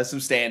some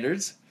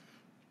standards.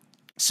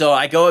 So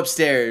I go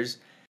upstairs,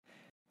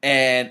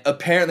 and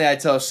apparently I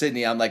tell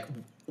Sydney, I'm like,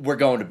 we're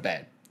going to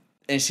bed.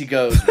 And she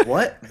goes,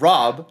 what?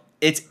 Rob,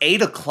 it's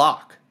 8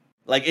 o'clock.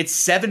 Like, it's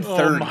 7:30.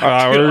 Oh, my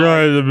God. We're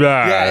going to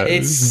bed. Yeah,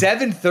 it's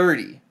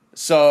 7:30.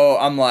 So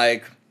I'm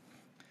like...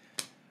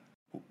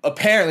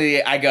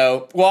 Apparently, I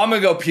go, well, I'm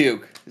going to go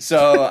puke.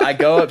 So I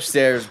go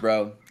upstairs,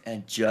 bro,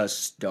 and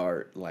just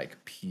start, like,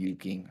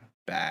 puking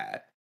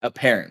bad.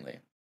 Apparently.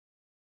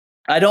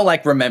 I don't,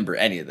 like, remember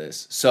any of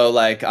this. So,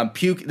 like, I'm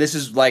puking. This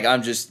is, like,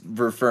 I'm just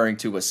referring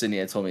to what Sydney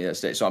had told me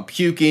yesterday. So I'm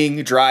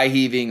puking, dry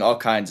heaving, all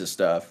kinds of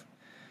stuff.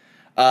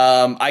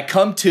 I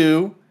come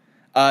to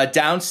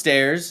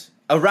downstairs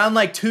around,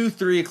 like, 2,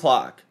 3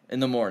 o'clock in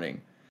the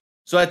morning.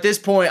 So at this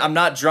point, I'm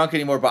not drunk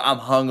anymore, but I'm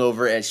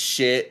hungover as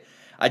shit.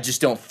 I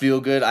just don't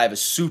feel good. I have a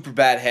super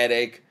bad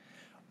headache.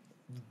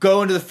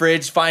 Go into the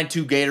fridge, find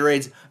 2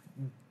 Gatorades,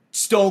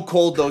 stone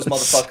cold those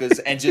motherfuckers,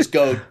 and just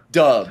go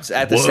dubs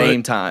at the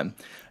same time.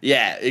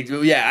 Yeah,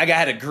 I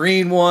had a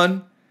green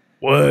one.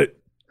 What?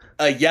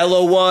 A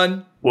yellow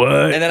one.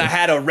 What? And then I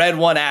had a red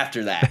one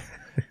after that.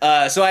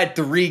 So I had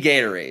 3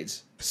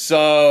 Gatorades.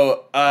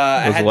 So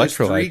I had those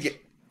 3.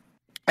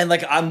 And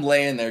like I'm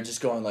laying there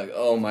just going like,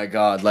 oh my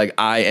God, like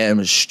I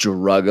am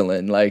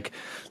struggling. Like,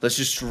 let's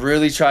just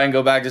really try and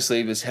go back to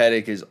sleep. This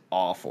headache is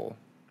awful.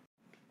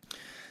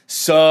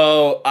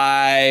 So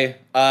I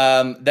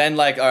then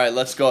like, all right,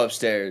 let's go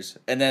upstairs.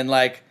 And then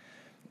like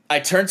I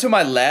turned to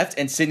my left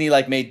and Sydney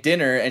like made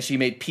dinner and she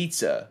made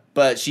pizza,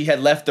 but she had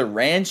left the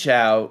ranch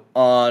out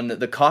on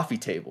the coffee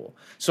table.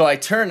 So I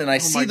turn and I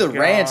see the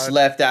ranch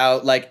left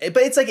out, like, but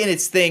it's like in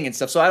its thing and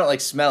stuff, so I don't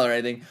like smell or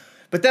anything.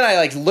 But then I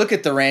like look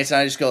at the ranch and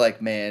I just go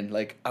like, man,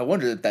 like I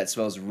wonder if that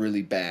smells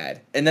really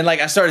bad. And then like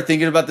I started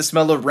thinking about the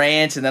smell of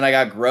ranch and then I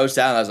got grossed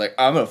out and I was like,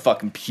 I'm gonna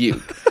fucking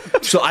puke.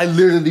 So I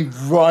literally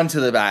run to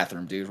the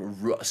bathroom, dude,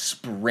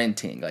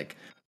 sprinting. Like,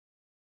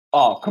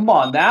 oh, come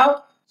on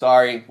now.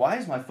 Sorry. Why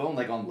is my phone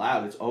like on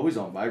loud? It's always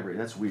on vibrate.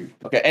 That's weird.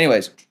 Okay,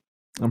 anyways.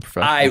 I'm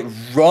professional.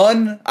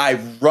 I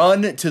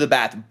run to the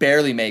bathroom,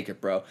 barely make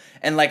it, bro.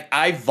 And like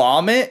I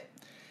vomit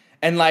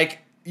and like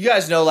you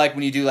guys know, like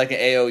when you do like an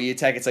AOE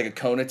attack, it's like a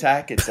cone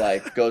attack. It's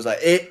like goes like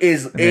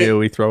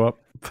AOE throw up.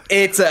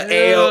 It's a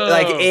AOE,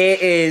 like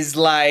it is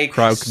like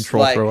crowd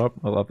control like, throw up.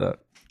 I love that.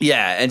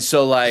 Yeah, and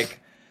so like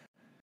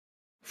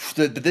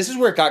this is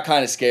where it got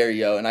kind of scary,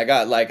 yo. And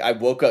I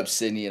woke up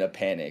Sydney in a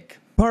panic.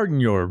 Pardon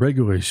your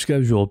regularly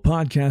scheduled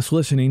podcast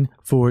listening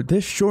for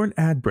this short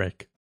ad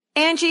break.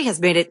 Angie has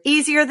made it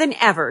easier than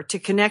ever to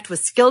connect with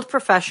skilled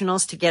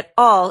professionals to get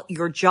all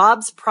your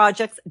jobs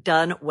projects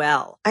done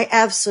well. I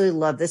absolutely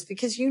love this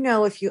because, you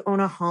know, if you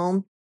own a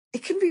home,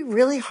 it can be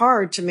really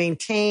hard to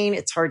maintain.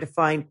 It's hard to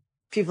find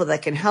people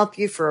that can help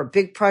you for a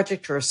big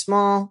project or a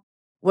small.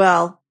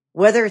 Well,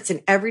 whether it's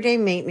in everyday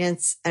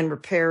maintenance and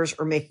repairs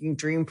or making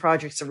dream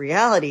projects a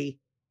reality,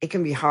 it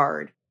can be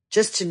hard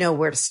just to know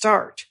where to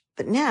start.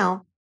 But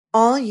now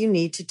all you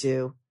need to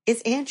do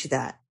is Angie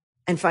that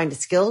and find a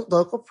skilled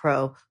local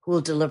pro who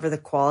will deliver the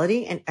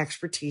quality and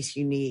expertise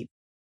you need.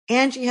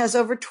 Angie has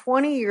over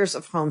 20 years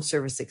of home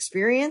service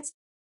experience,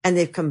 and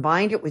they've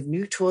combined it with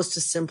new tools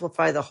to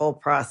simplify the whole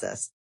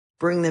process.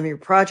 Bring them your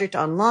project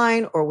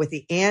online or with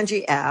the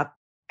Angie app,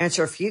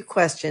 answer a few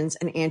questions,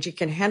 and Angie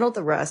can handle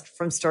the rest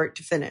from start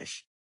to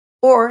finish.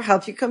 Or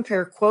help you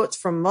compare quotes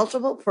from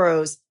multiple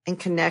pros and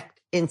connect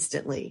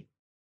instantly,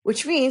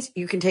 which means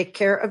you can take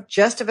care of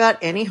just about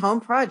any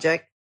home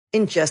project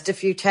in just a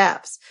few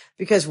taps.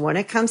 Because when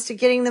it comes to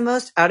getting the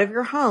most out of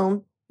your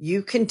home,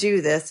 you can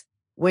do this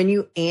when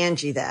you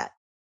Angie that.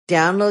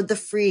 Download the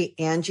free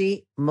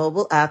Angie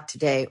mobile app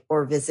today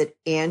or visit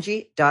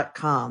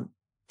Angie.com.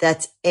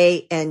 That's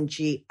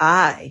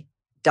ANGI.com.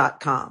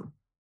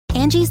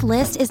 Angie's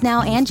List is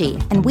now Angie,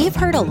 and we've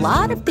heard a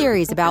lot of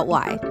theories about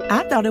why.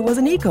 I thought it was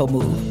an eco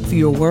move.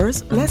 Fewer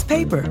words, less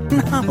paper.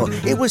 No,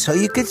 it was so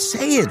you could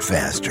say it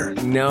faster.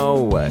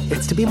 No,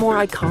 it's to be more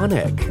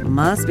iconic.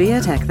 Must be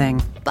a tech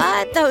thing.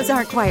 But those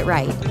aren't quite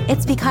right.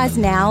 It's because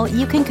now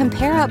you can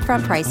compare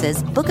upfront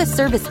prices, book a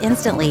service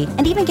instantly,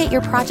 and even get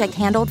your project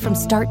handled from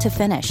start to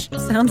finish.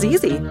 Sounds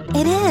easy.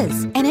 It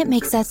is, and it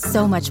makes us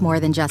so much more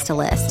than just a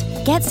list.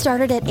 Get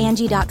started at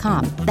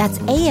Angie.com. That's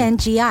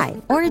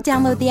ANGI, or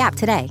download the app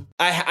today.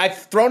 I've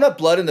thrown up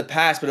blood in the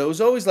past, but it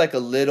was always like a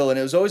little, and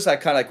it was always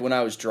like kind of like when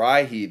I was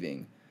dry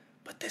heaving.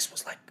 But this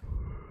was like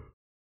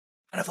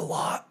kind of a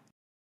lot.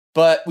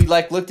 But we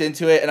like looked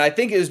into it, and I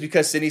think it was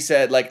because Sydney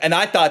said like, and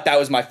I thought that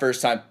was my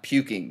first time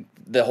puking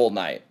the whole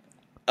night.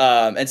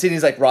 And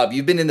Sydney's like, Rob,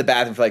 you've been in the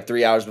bathroom for like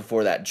 3 hours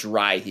before that,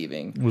 dry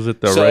heaving. Was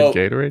it the red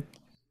Gatorade?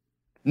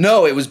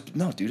 No,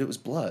 dude, it was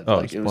blood. Oh,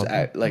 like it was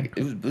blood.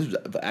 it was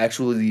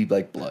actually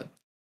like blood.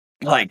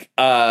 Like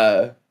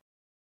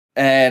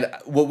and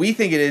what we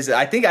think it is,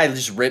 I think I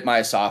just ripped my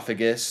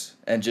esophagus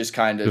and just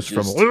kind of like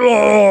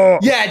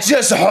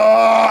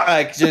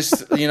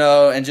just you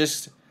know, and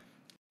just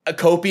a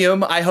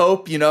copium. I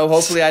hope, you know,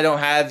 hopefully I don't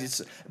have,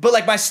 but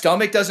like my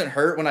stomach doesn't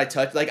hurt when I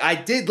touch. Like I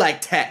did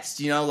like test,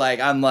 you know, like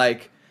I'm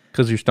like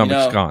because your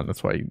stomach's gone.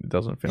 That's why it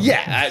doesn't feel.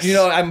 Yeah, you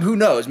know, who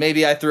knows?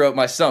 Maybe I threw out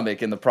my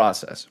stomach in the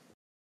process.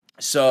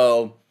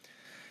 So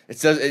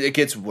it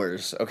gets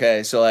worse.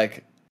 Okay, so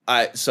like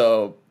I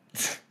throw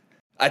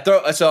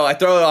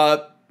it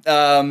up.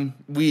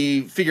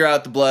 We figure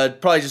out the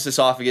blood, probably just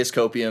esophagus,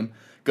 copium.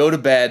 Go to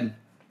bed.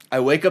 I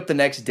wake up the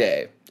next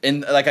day,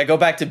 and like I go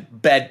back to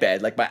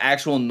bed, like my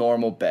actual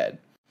normal bed.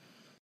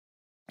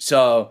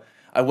 So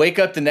I wake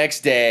up the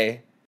next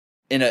day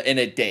in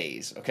a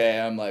daze. Okay,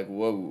 I'm like,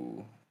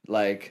 whoa.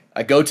 Like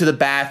I go to the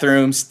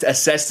bathroom,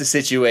 assess the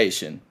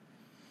situation.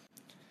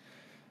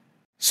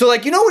 So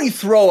like, you know when you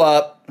throw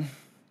up,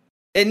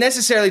 it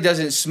necessarily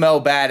doesn't smell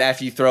bad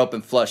after you throw up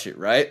and flush it,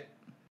 right?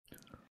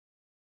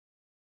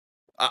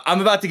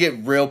 I'm about to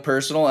get real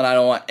personal, and I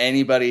don't want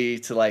anybody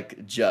to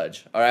like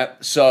judge. All right,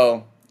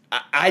 so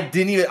I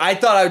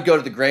thought I would go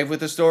to the grave with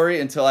the story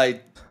until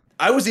I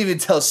wasn't even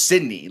tell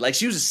Sydney. Like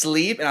she was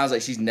asleep, and I was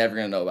like, she's never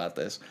gonna know about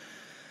this.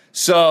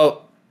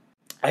 So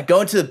I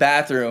go into the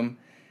bathroom,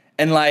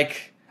 and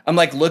like I'm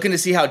like looking to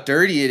see how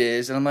dirty it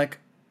is, and I'm like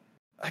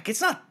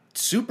it's not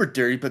super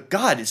dirty, but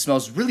God, it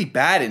smells really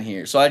bad in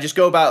here. So I just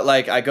go about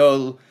like I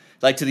go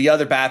like to the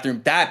other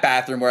bathroom, that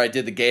bathroom where I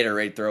did the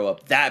Gatorade throw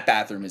up. That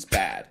bathroom is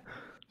bad.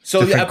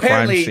 So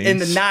apparently in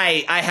the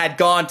night I had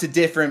gone to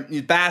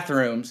different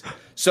bathrooms.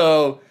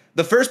 So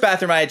the first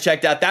bathroom I had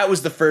checked out, that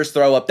was the first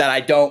throw up that I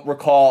don't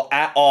recall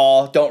at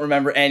all. Don't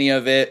remember any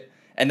of it.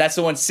 And that's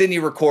the one Sydney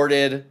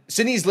recorded.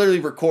 Sydney's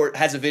literally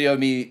has a video of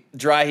me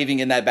dry heaving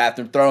in that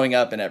bathroom, throwing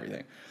up and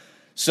everything.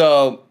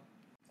 So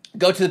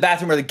go to the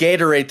bathroom where the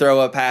Gatorade throw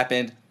up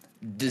happened.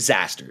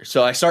 Disaster.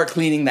 So I start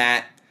cleaning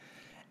that.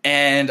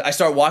 And I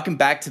start walking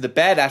back to the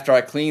bed after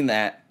I clean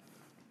that.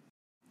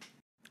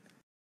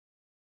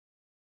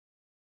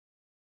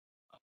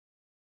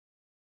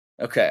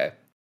 Okay.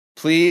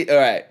 Please. All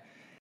right.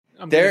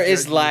 There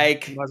is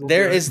like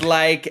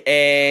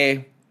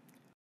a,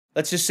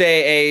 let's just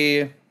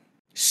say a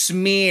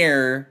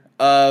smear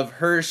of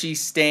Hershey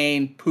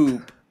stain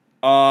poop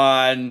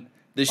on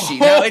the sheet.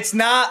 Now it's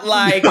not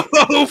like I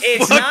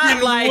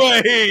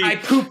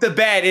poop the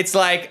bed. It's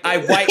like I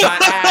wipe my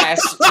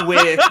ass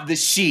with the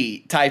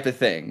sheet type of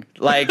thing.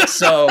 Like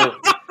so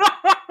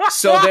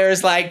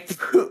there's like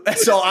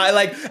so I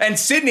like and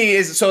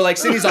Sydney's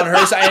on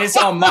her side and it's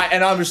on my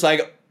and I'm just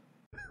like.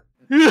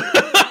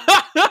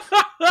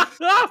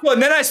 Well,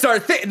 and then I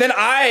start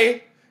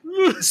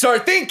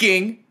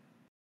thinking.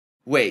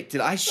 Wait, did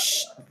I?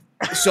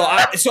 So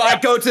I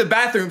go to the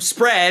bathroom,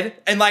 spread,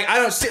 and like I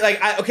don't see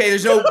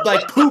there's no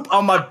like poop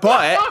on my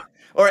butt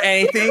or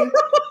anything.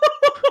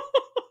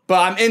 But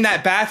I'm in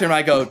that bathroom.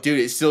 I go, dude,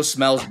 it still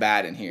smells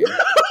bad in here.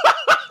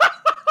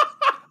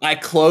 I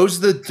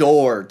close the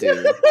door,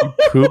 dude. You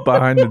poop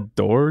behind the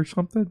door or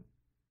something,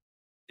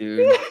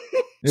 dude.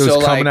 It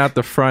was coming out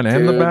the front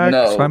and the back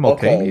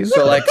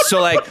simultaneously. Okay.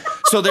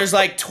 So there's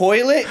like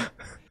toilet.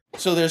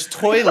 So there's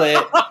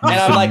toilet, and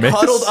I'm like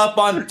huddled up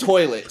on the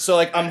toilet. So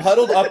like I'm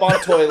huddled up on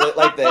toilet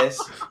like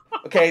this.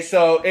 Okay,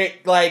 so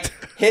it like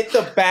hit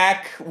the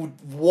back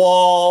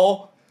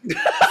wall.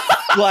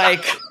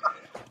 Like,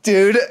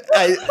 dude,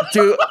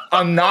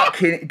 I'm not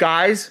kidding,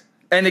 guys.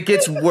 And it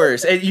gets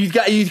worse. And you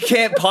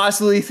can't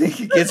possibly think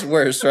it gets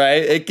worse,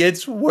 right? It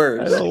gets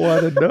worse. I don't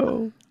want to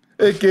know.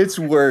 It gets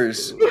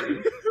worse.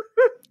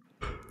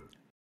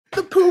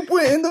 The poop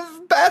went in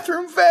the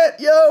bathroom vent,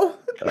 yo.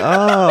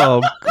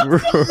 Oh,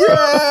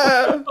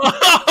 yeah.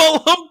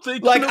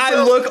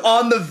 I look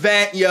on the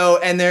vent, yo,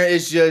 and there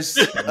is just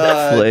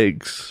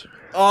flakes.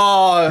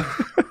 Oh.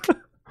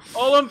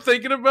 All I'm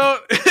thinking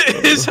about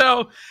is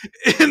how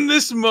in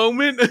this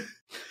moment,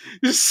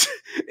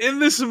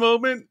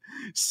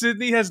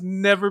 Sydney has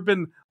never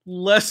been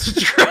less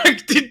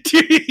attracted to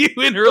you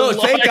in her life.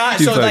 Thank God.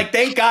 So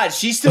thank God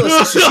she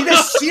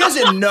she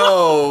doesn't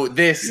know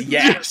this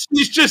yet. Yeah,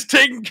 she's just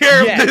taking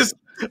care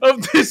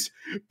of this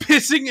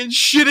pissing and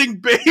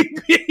shitting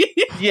baby.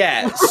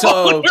 Yeah.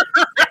 So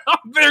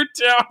their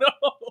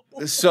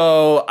townhome.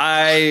 So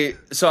I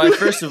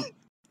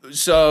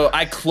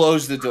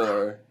close the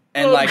door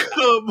and I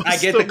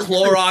get the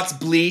Clorox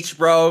bleach,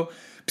 bro.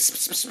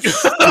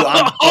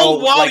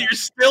 While you're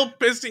still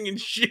pissing and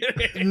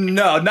shitting.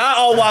 No, not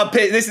all while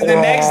pissing. This is the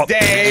next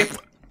day.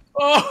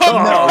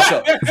 No,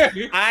 so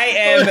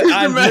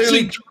I'm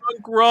literally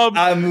drunk Rob.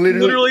 I'm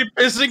literally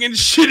pissing and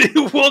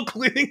shitting while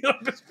cleaning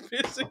up his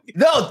pissing.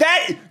 No,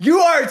 that you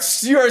are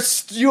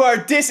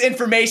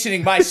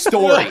disinformationing my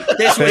story.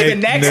 This was the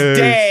next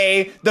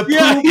day. The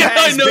poop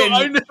has been.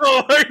 I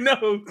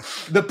know.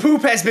 The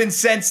poop has been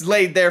since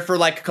laid there for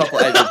like a couple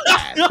of days.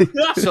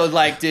 So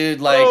like,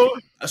 dude, like.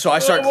 So I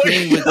start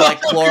cleaning with like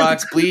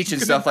Clorox bleach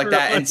and stuff like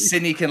that, and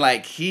Sydney can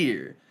like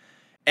hear,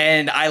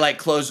 and I like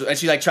close, and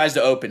she like tries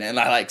to open it, and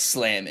I like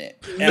slam it,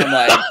 and I'm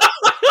like,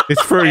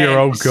 "It's for your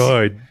own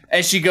good."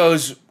 And she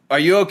goes, "Are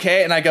you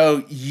okay?" And I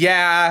go,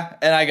 "Yeah,"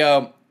 and I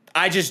go,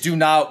 "I just do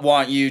not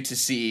want you to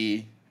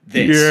see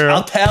this. Yeah.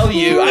 I'll tell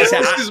you." I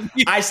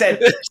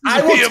said,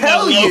 I will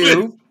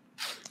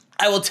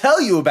tell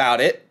you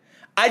about it.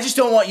 I just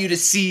don't want you to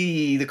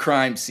see the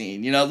crime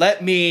scene. You know,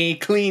 let me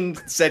clean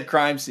said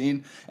crime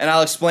scene, and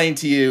I'll explain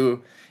to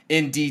you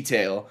in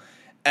detail.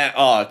 And,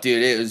 oh,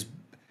 dude, it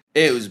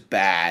was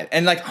bad.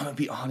 And like, I'm gonna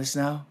be honest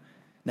now.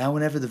 Now,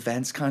 whenever the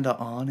vent's kind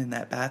of on in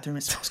that bathroom,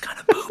 it smells kind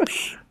of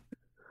poopy.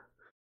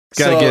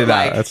 Gotta get it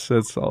out.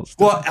 That's all.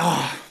 Well,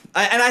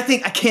 and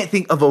I can't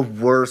think of a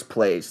worse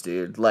place,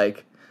 dude.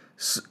 Like,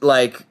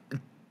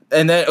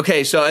 and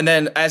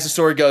then as the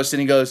story goes,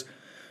 Sydney goes,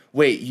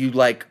 "Wait, you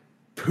like."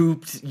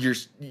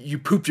 You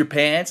pooped your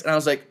pants?" And I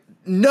was like,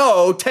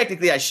 "No,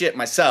 technically I shit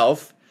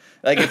myself.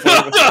 Like if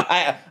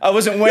I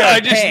wasn't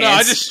wearing pants. No,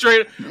 I just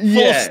straight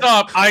full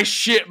stop. I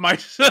shit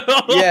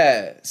myself."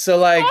 Yeah. So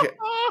like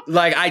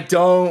I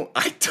don't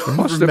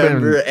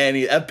remember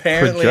any.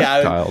 Apparently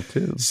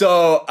too.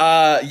 So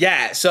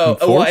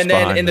and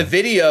then in the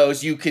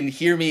videos you can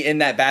hear me in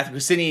that bathroom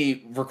because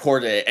Sydney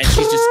recorded it and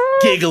she's just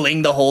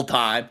giggling the whole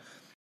time.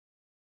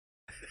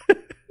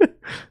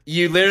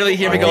 You literally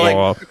hear me go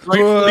like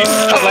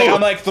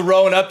I'm like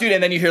throwing up, dude,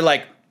 and then you hear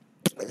like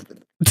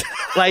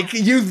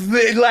you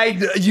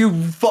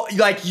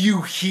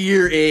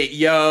hear it,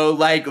 yo,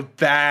 like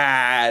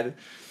bad.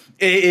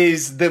 It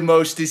is the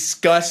most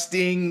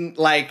disgusting.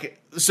 Like,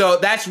 so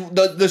that's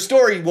the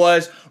story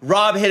was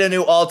Rob hit a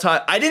new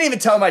all-time. I didn't even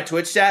tell my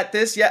Twitch chat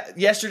this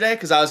yesterday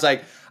because I was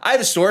like, I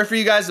have a story for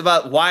you guys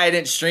about why I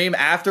didn't stream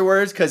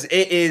afterwards, because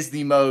it is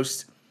the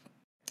most,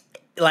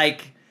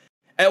 like,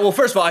 well,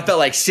 first of all, I felt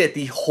like shit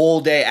the whole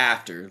day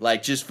after.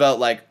 Like, just felt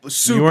like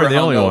super You weren't the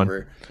only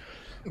hungover.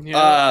 one.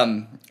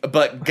 Yeah.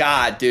 But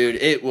God, dude,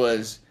 it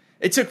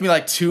took me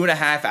like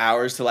 2.5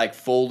 hours to like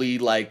fully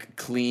like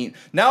clean.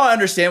 Now I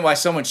understand why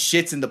someone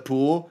shits in the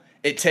pool.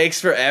 It takes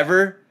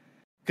forever,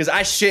 because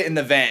I shit in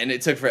the vent and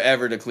it took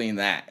forever to clean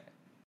that.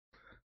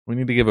 We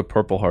need to give a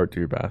Purple Heart to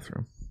your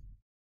bathroom.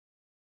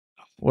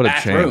 What a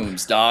champ.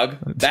 Bathrooms, dog.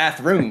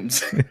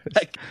 Bathrooms.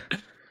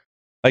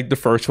 Like the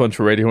first one's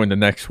radio and the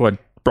next one,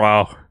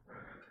 bro,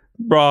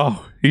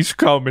 he's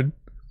coming.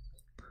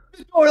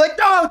 We're like,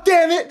 oh,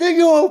 damn it. Then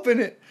you open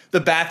it. The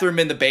bathroom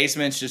in the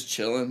basement's just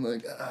chilling.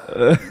 Like,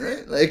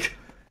 right? Like,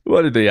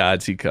 what are the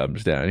odds he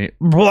comes down here?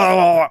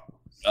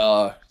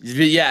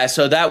 Yeah,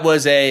 so that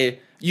was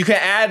you can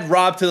add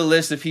Rob to the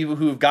list of people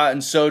who have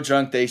gotten so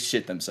drunk they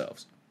shit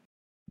themselves.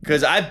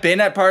 Because I've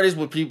been at parties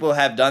where people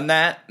have done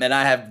that, and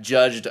I have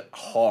judged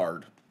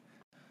hard.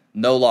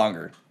 No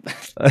longer.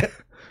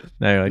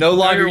 No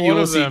longer you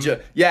will see.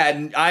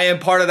 Yeah, I am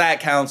part of that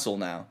council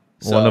now.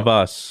 So. One of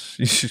us.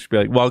 You should be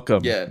like,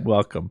 welcome. Yeah.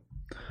 Welcome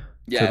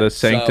to the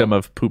sanctum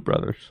of Poop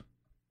Brothers.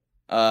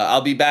 I'll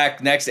be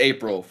back next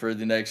April for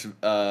the next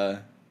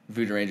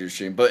Voodoo Rangers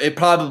stream, but it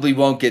probably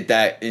won't get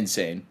that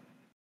insane.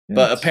 Yes.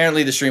 But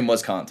apparently the stream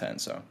was content,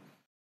 so.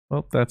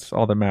 Well, that's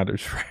all that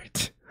matters,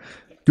 right?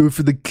 Go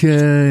for the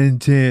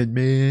content,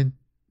 man.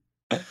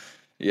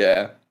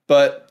 Yeah,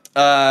 but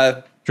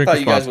thought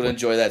you guys would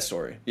enjoy that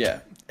story. Yeah.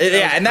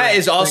 And that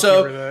is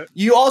also,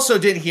 you also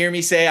didn't hear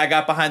me say I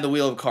got behind the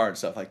wheel of a car and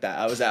stuff like that.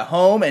 I was at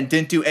home and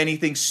didn't do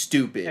anything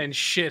stupid. And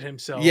shit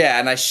himself. Yeah,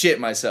 and I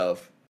shit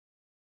myself.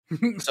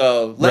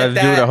 So rather do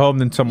it at home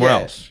than somewhere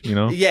else, you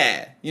know?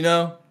 Yeah, you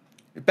know?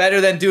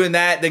 Better than doing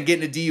that than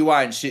getting a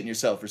DUI and shitting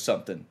yourself or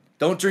something.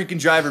 Don't drink and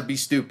drive or be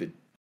stupid.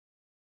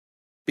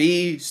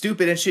 Be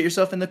stupid and shit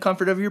yourself in the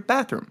comfort of your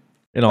bathroom.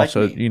 And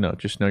also,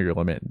 just know your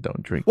limit and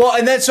don't drink. Well,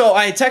 and then so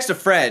I text a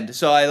friend.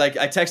 So I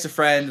text a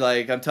friend,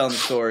 like I'm telling the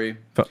story.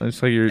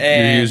 So you're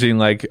using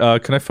like,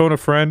 can I phone a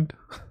friend?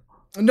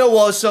 No,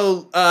 well,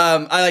 so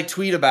I like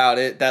tweet about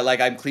it that like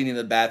I'm cleaning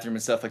the bathroom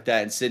and stuff like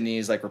that, and Sydney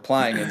is like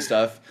replying and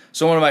stuff.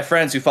 So one of my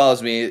friends who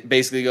follows me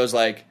basically goes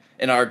like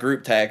in our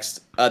group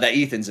text that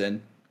Ethan's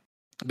in,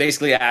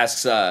 basically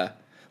asks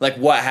like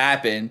what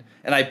happened,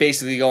 and I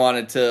basically go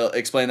on to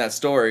explain that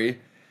story.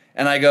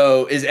 And I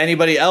go, is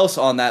anybody else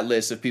on that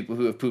list of people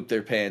who have pooped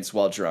their pants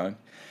while drunk?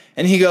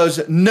 And he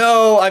goes,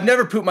 no, I've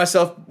never pooped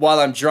myself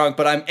while I'm drunk,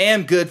 but I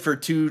am good for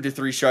 2 to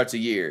 3 shots a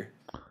year.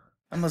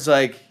 I was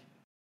like,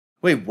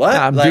 wait, what?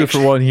 I'm due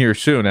for one here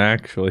soon,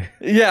 actually.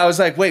 Yeah, I was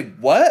like, wait,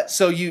 what?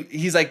 So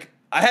he's like,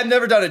 I have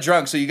never done it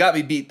drunk, so you got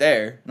me beat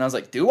there. And I was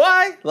like, do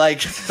I?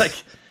 Like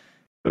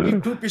you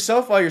poop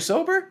yourself while you're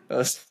sober?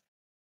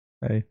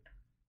 Hey,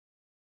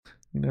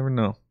 you never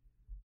know.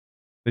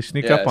 They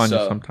sneak up on you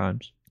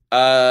sometimes.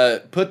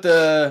 It's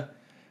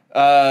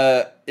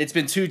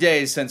been 2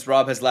 days since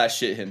Rob has last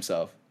shit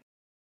himself.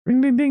 Ding,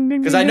 ding, ding,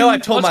 ding. Because I know I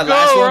told my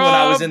last one when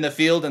I was in the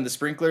field and the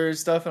sprinkler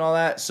stuff and all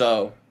that.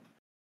 So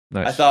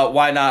nice. I thought,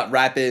 why not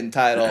wrap it and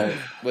tie it all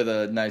with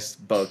a nice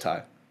bow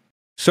tie?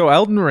 So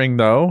Elden Ring,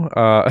 though,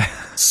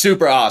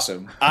 super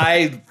awesome.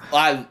 I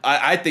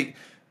think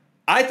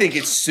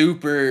it's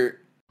super.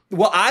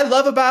 What I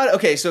love about it,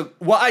 okay, so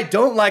what I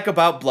don't like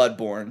about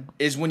Bloodborne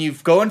is when you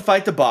go and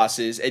fight the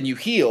bosses and you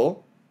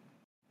heal,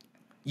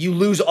 you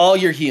lose all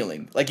your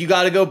healing. Like, you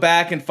got to go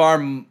back and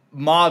farm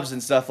mobs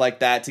and stuff like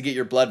that to get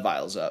your blood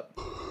vials up.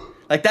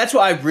 Like, that's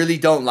what I really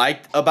don't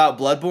like about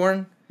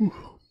Bloodborne.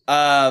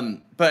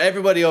 But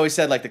everybody always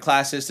said, like, the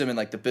class system and,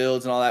 like, the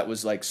builds and all that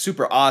was, like,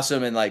 super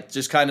awesome, and, like,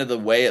 just kind of the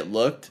way it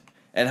looked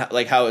and,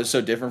 like, how it was so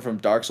different from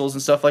Dark Souls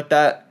and stuff like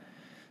that.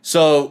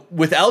 So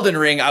with Elden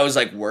Ring, I was,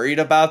 like, worried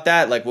about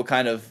that, like, what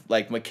kind of,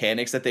 like,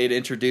 mechanics that they'd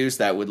introduced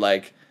that would,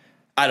 like,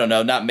 I don't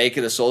know, not make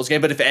it a Souls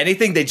game. But if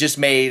anything, they just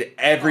made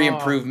every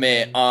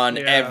improvement on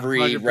every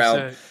 100%.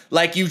 Realm.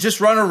 Like, you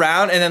just run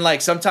around, and then, like,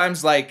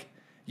 sometimes, like,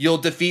 you'll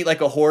defeat, like,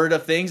 a horde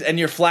of things, and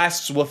your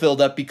flasks will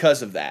fill up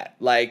because of that.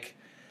 Like,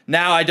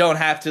 now I don't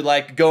have to,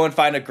 like, go and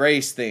find a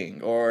grace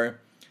thing,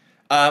 or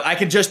I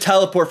can just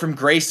teleport from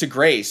grace to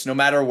grace no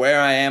matter where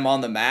I am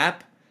on the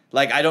map.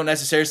 Like, I don't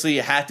necessarily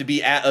have to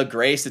be at a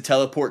grace to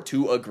teleport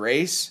to a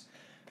grace.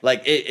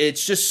 Like,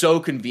 it's just so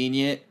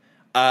convenient.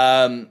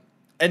 And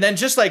then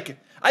just, like,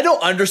 I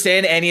don't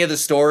understand any of the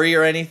story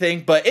or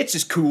anything, but it's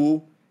just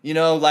cool. You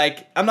know,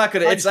 like, I'm not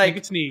going to, it's like, think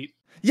it's neat.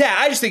 Yeah,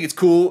 I just think it's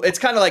cool. It's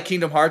kind of like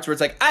Kingdom Hearts, where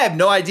it's like, I have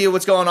no idea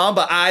what's going on,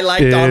 but I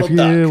like Donald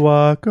Duck.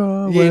 Walk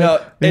away, you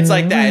know, it's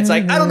like that. It's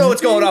like, I don't know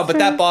what's going on, but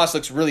that boss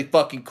looks really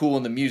fucking cool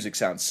and the music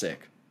sounds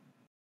sick.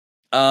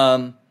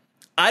 I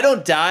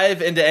don't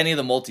dive into any of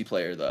the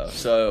multiplayer, though,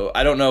 so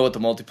I don't know what the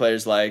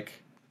multiplayer's like.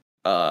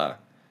 I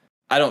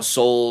don't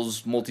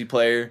Souls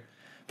multiplayer.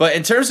 But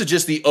in terms of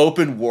just the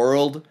open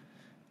world,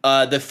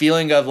 the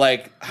feeling of,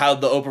 like, how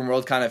the open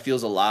world kind of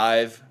feels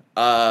alive,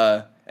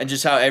 and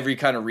just how every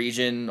kind of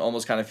region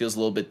almost kind of feels a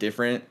little bit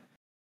different.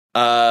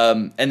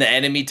 And the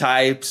enemy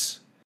types.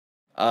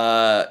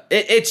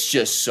 It's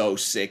just so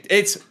sick.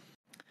 It's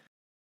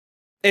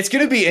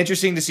going to be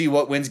interesting to see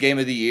what wins Game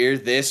of the Year,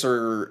 this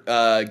or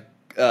God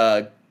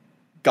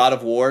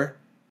of War.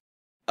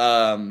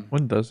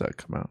 When does that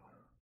come out?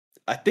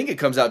 I think it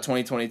comes out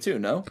 2022,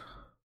 no?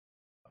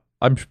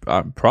 I'm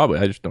probably,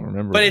 I just don't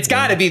remember. But it's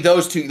got to be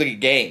those two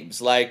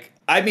games. Like,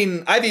 I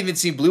mean, I've even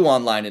seen Blue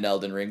online in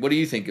Elden Ring. What are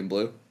you thinking,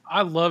 Blue?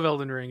 I love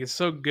Elden Ring. It's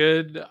so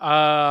good.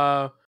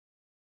 I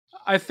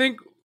think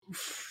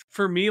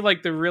for me,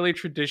 like the really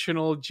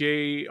traditional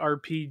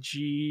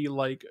JRPG,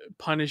 like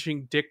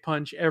punishing dick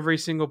punch every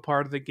single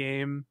part of the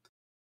game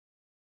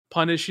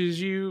punishes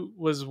you,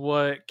 was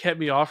what kept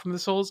me off from the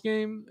Souls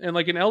game. And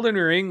like in Elden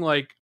Ring,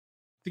 like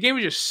the game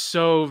is just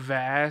so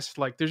vast.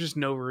 Like there's just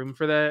no room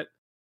for that.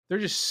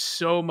 There's just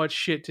so much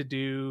shit to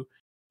do.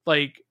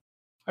 Like,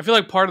 I feel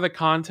like part of the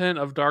content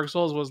of Dark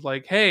Souls was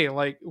like, hey,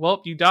 like, well,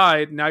 you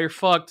died, now you're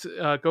fucked,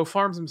 go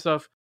farm some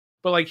stuff.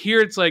 But like here,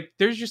 it's like,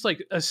 there's just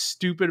like a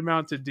stupid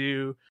amount to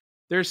do.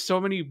 There's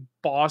so many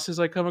bosses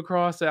I come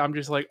across that I'm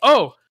just like,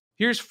 oh,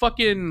 here's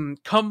fucking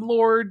Cum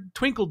Lord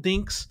Twinkle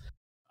Dinks.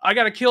 I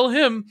gotta kill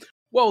him.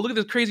 Whoa, look at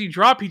this crazy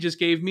drop he just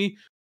gave me.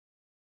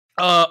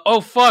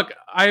 Oh fuck,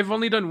 I've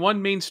only done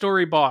one main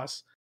story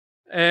boss.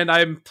 And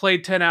I've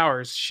played 10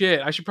 hours.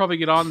 Shit, I should probably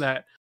get on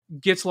that.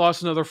 Gets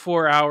lost another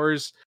 4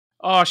 hours.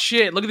 Oh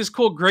shit, look at this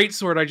cool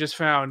greatsword I just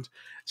found.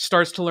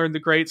 Starts to learn the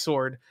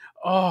greatsword.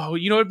 Oh,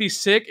 you know what'd be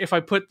sick? If I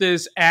put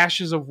this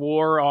Ashes of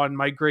War on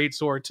my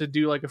greatsword to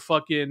do like a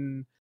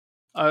fucking...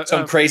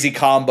 some crazy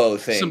combo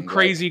thing. Some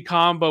crazy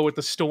combo with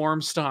the Storm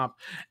Stomp.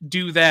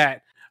 Do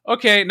that.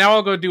 Okay, now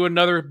I'll go do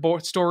another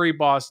story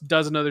boss.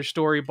 Does another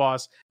story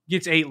boss.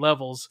 Gets 8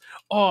 levels.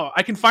 Oh,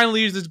 I can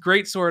finally use this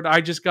greatsword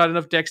I just got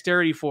enough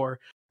dexterity for.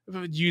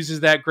 Uses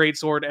that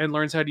greatsword and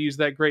learns how to use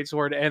that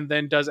greatsword, and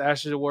then does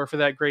Ashes of War for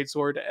that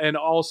greatsword. And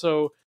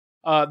also,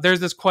 there's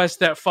this quest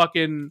that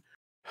fucking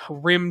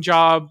rim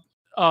job.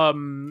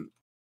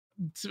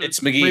 It's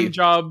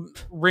McGee.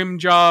 Rim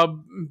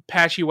job.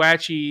 Patchy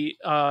Watchy.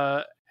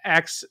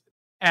 Axe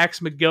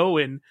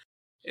McGowan.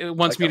 It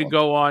wants me to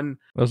go on.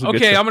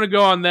 Okay, I'm gonna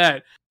go on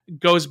that.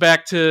 Goes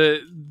back to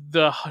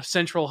the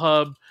central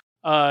hub.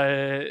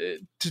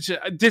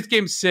 This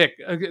game's sick.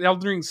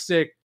 Elden Ring's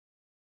sick.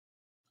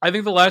 I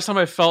think the last time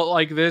I felt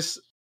like this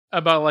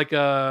about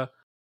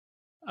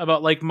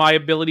my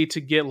ability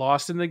to get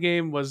lost in the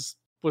game was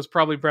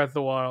probably Breath of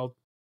the Wild.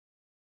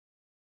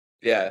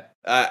 Yeah,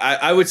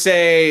 I would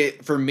say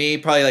for me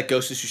probably like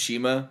Ghost of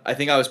Tsushima. I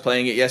think I was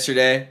playing it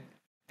yesterday,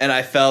 and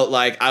I felt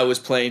like I was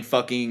playing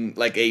fucking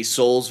like a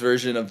Souls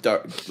version of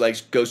Ghost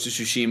of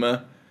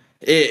Tsushima.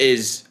 It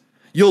is.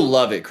 You'll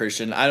love it,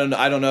 Christian. I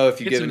don't know if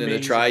you've given it a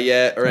try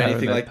yet or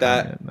anything like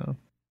that. Yet, no.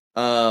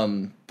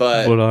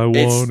 But I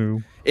want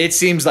to. It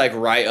seems like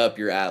right up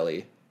your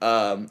alley.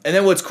 And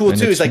then what's cool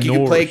too is like you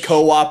can play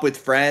co-op with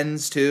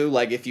friends too.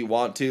 Like if you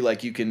want to,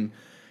 like you can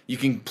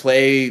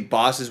play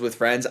bosses with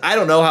friends. I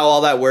don't know how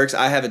all that works.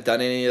 I haven't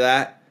done any of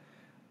that.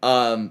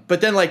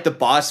 But then like the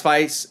boss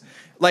fights,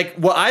 like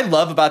what I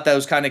love about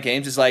those kind of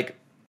games is like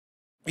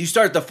you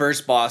start the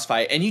first boss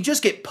fight and you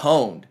just get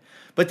pwned.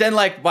 But then,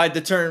 like, by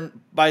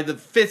the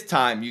fifth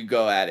time you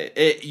go at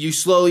it, you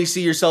slowly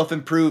see yourself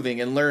improving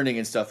and learning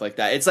and stuff like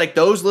that. It's like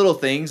those little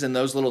things and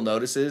those little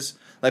notices,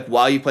 like,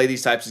 while you play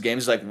these types of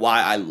games, is like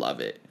why I love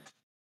it.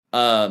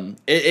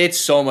 It's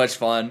so much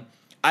fun.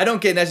 I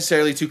don't get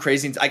necessarily too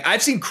crazy. Like,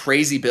 I've seen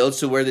crazy builds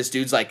to where this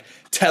dude's, like,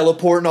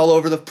 teleporting all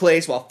over the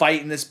place while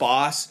fighting this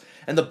boss,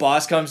 and the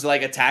boss comes to,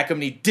 like, attack him,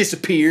 and he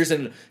disappears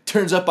and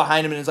turns up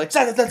behind him, and it's like,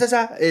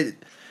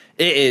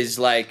 It is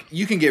like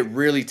you can get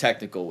really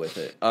technical with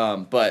it,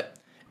 but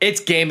it's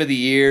Game of the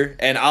Year,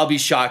 and I'll be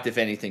shocked if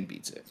anything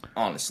beats it.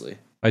 Honestly,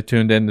 I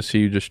tuned in to see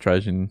you just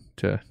trying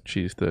to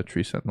cheese the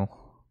Tree Sentinel.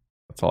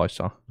 That's all I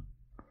saw.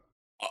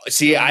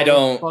 See, I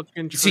don't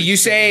see. You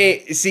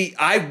say, see,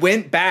 I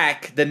went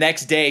back the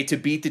next day to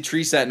beat the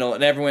Tree Sentinel,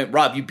 and everyone went,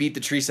 "Rob, you beat the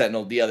Tree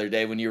Sentinel the other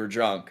day when you were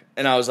drunk,"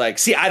 and I was like,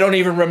 "See, I don't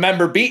even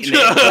remember beating it."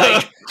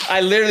 Like,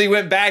 I literally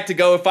went back to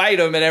go fight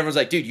him, and everyone's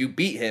like, "Dude, you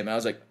beat him," and I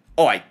was like,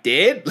 "Oh, I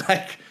did."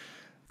 Like.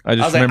 I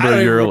just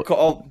remember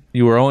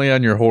you were only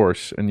on your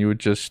horse and you would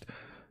just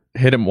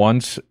hit him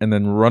once and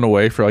then run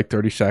away for like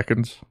 30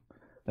 seconds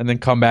and then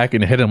come back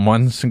and hit him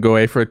once and go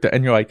away for it.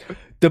 And you're like,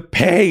 the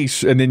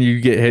pace. And then you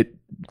get hit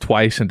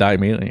twice and die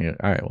immediately.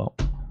 All right, well.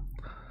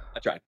 I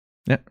tried.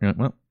 Yeah,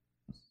 well.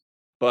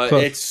 But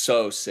close. It's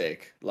so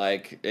sick.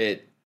 Like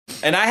it.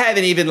 And I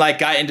haven't even like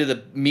got into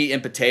the meat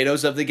and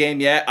potatoes of the game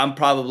yet. I'm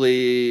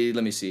probably,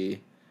 let me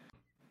see.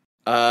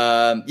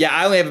 I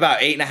only have about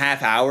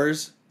 8.5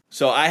 hours.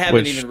 So I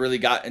haven't even really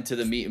got into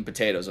the meat and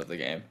potatoes of the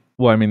game.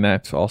 Well, I mean,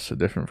 that's also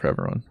different for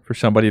everyone. For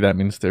somebody, that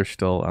means they're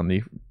still on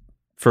the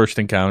first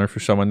encounter. For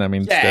someone, that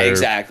means they're...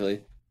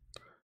 exactly.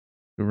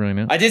 Really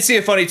know. I did see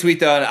a funny tweet,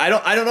 though. And I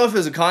don't know if it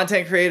was a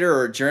content creator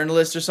or a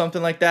journalist or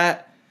something like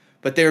that.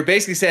 But they were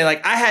basically saying,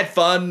 like, I had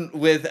fun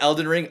with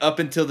Elden Ring up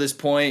until this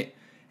point.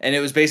 And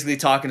it was basically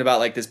talking about,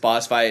 like, this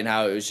boss fight and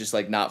how it was just,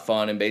 like, not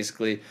fun and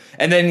basically...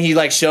 And then he,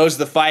 like, shows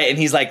the fight and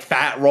he's, like,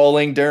 fat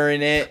rolling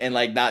during it and,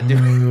 like, not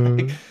doing...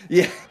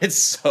 Yeah, it's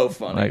so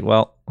funny. Like,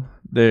 well,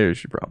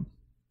 there's your problem.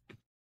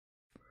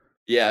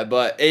 Yeah,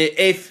 but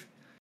if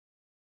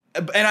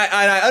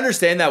I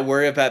understand that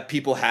worry that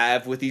people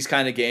have with these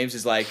kind of games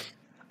is like,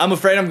 I'm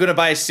afraid I'm gonna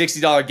buy a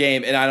 $60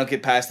 game and I don't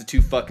get past the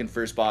 2 fucking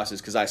first bosses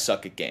because I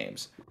suck at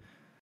games.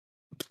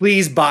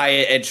 Please buy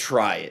it and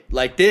try it.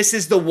 Like, this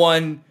is the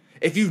one.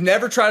 If you've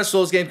never tried a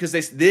Souls game, because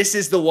this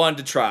is the one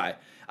to try.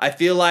 I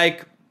feel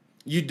like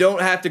you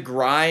don't have to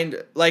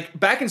grind. Like,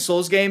 back in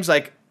Souls games,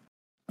 like,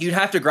 you'd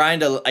have to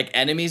grind like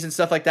enemies and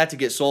stuff like that to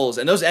get souls,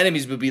 and those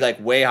enemies would be like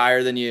way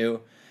higher than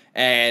you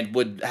and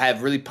would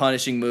have really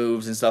punishing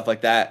moves and stuff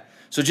like that.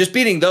 So just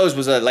beating those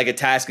was like a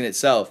task in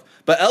itself.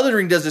 But Elden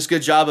Ring does this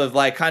good job of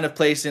like kind of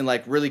placing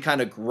like really kind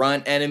of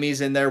grunt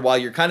enemies in there while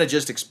you're kind of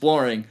just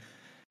exploring,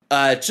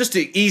 just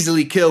to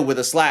easily kill with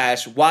a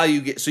slash while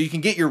so you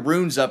can get your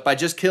runes up by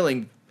just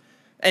killing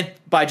and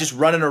by just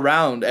running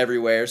around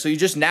everywhere. So you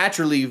just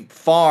naturally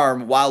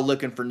farm while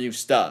looking for new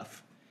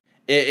stuff.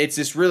 It's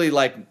this really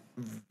like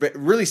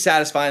really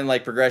satisfying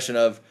like progression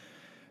of,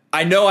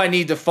 I know I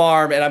need to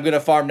farm and I'm going to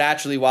farm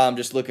naturally while I'm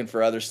just looking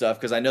for other stuff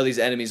because I know these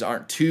enemies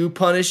aren't too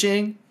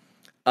punishing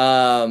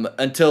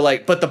until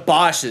like, but the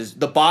bosses,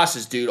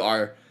 dude,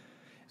 are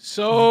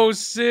so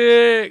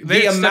sick.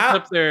 They stepped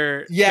up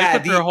their, yeah,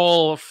 they put their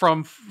whole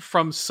from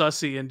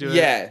sussy into it.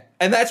 Yeah,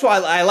 and that's why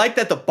I like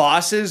that the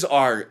bosses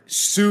are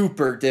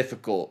super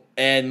difficult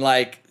and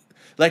like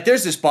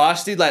there's this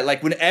boss dude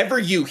like whenever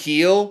you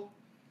heal,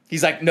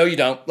 he's like, no, you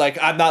don't. Like,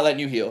 I'm not letting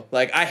you heal.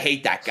 Like, I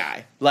hate that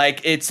guy.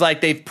 Like, it's like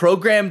they've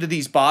programmed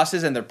these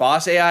bosses and their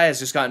boss AI has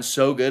just gotten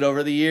so good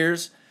over the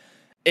years.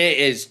 It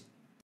is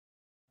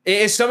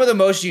some of the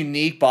most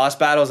unique boss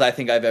battles I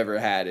think I've ever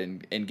had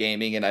in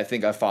gaming, and I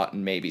think I fought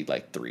in maybe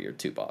like 3 or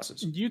 2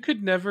 bosses. You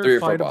could never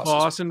fight a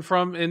boss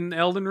in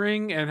Elden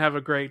Ring and have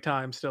a great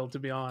time still, to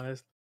be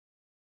honest.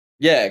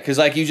 Yeah, because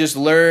like you just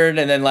learn,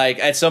 and then like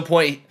at some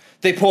point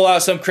they pull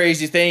out some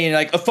crazy thing, and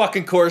like, a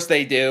fucking course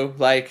they do.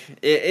 Like,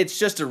 it's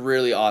just a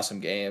really awesome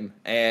game.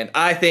 And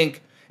I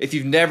think if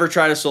you've never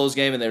tried a Souls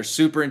game and they're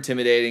super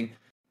intimidating,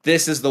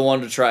 this is the one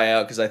to try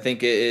out because I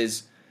think it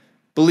is,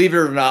 believe it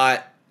or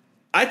not,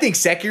 I think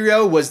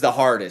Sekiro was the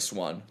hardest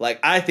one. Like,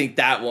 I think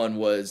that one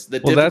was the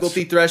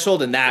difficulty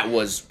threshold, and that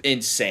was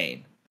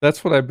insane.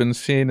 That's what I've been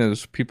seeing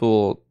is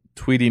people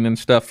tweeting and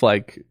stuff,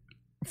 like,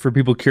 for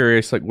people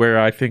curious, like, where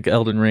I think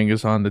Elden Ring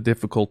is on the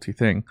difficulty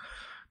thing.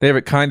 They have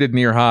it kind of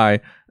near high,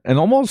 and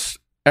almost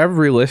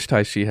every list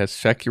I see has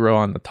Sekiro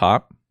on the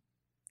top.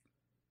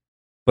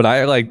 But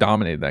I like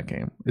dominated that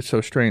game. It's so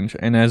strange.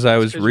 And as I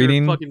was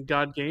reading, you're a fucking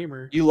god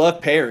gamer. You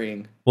love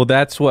parrying. Well,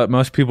 that's what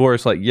most people are.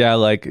 It's like, yeah,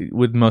 like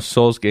with most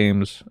Souls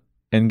games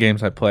and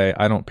games I play,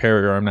 I don't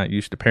parry or I'm not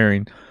used to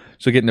parrying.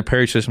 So getting the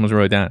parry system was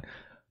really down.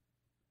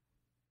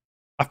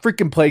 I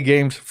freaking play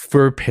games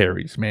for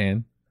parries,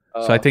 man.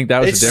 So I think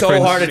that was the difference.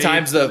 It's so hard at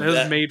times. It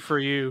was made for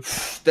you.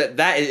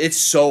 That it's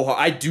so hard.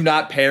 I do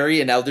not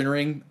parry in Elden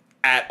Ring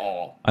at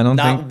all. I don't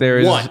think there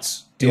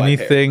is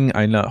anything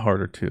I nut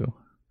harder to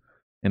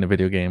in a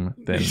video game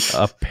than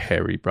a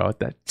parry, bro.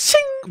 That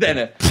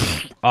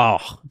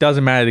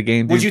doesn't matter the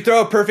game. Dude. Would you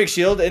throw a perfect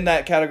shield in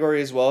that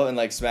category as well in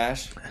like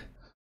Smash?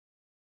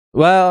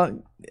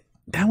 Well,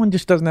 that one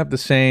just doesn't have the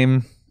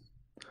same.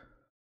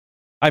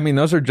 I mean,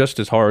 those are just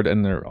as hard,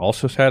 and they're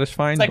also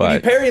satisfying. It's like when you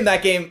parry in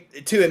that game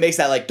too, it makes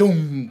that like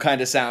doom kind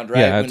of sound, right?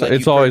 Yeah,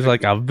 it's always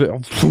like a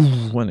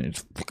when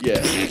it's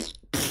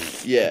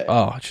yeah.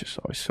 Oh, it's just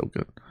always so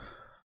good.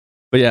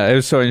 But yeah, it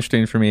was so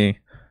interesting for me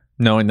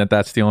knowing that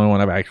that's the only one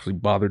I've actually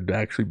bothered to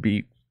actually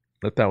beat.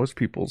 That was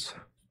people's.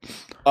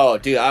 Oh,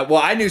 dude!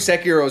 I knew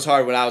Sekiro was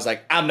hard when I was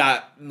like, I'm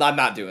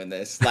not doing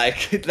this.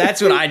 Like,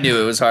 that's when I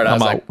knew it was hard. I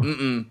was like,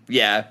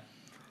 yeah.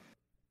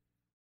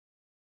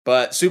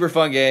 But super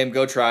fun game.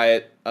 Go try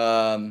it.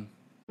 The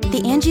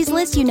Angie's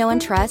List you know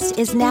and trust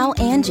is now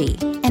Angie,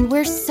 and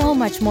we're so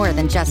much more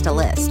than just a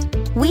list.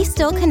 We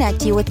still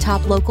connect you with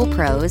top local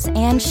pros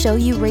and show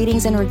you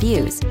ratings and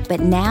reviews, but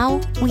now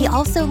we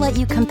also let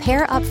you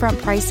compare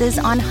upfront prices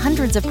on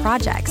hundreds of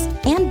projects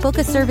and book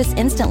a service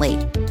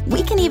instantly.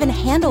 We can even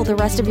handle the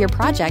rest of your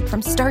project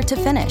from start to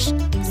finish.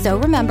 So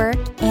remember,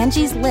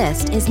 Angie's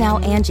List is now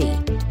Angie,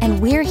 and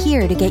we're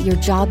here to get your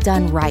job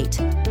done right.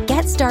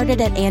 Get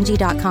started at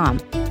Angie.com.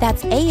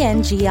 That's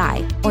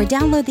ANGI, or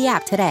download the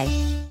app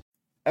today.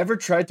 Ever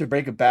tried to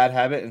break a bad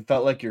habit and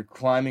felt like you're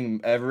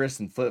climbing Everest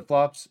in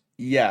flip-flops?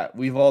 Yeah,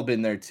 we've all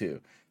been there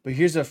too. But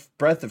here's a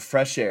breath of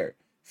fresh air.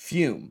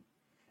 Fume.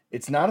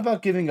 It's not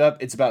about giving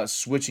up, it's about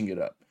switching it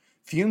up.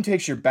 Fume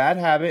takes your bad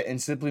habit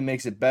and simply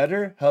makes it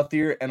better,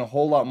 healthier, and a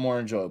whole lot more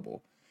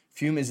enjoyable.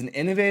 Fume is an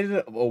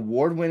innovative,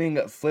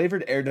 award-winning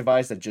flavored air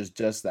device that does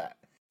just that.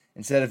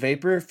 Instead of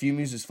vapor, Fume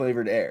uses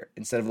flavored air.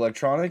 Instead of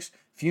electronics,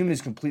 Fume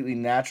is completely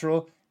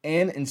natural.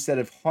 And instead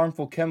of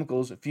harmful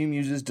chemicals, Fume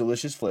uses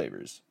delicious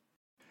flavors.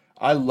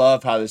 I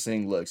love how this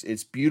thing looks.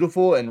 It's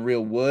beautiful and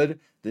real wood.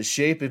 The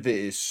shape of it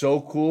is so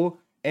cool,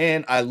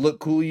 and I look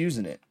cool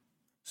using it.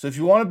 So if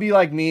you want to be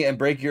like me and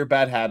break your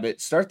bad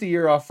habit, start the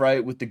year off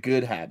right with the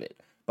good habit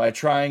by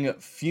trying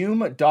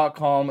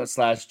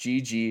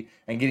fume.com/GG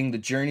and getting the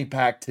journey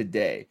pack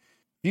today.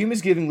 Fume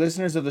is giving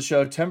listeners of the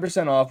show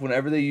 10% off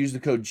whenever they use the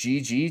code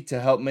GG to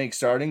help make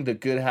starting the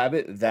good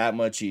habit that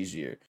much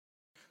easier.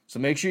 So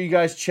make sure you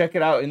guys check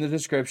it out in the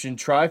description.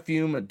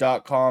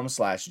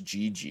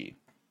 Tryfume.com/GG.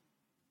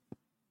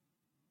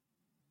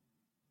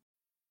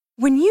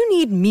 When you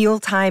need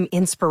mealtime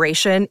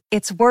inspiration,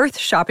 it's worth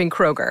shopping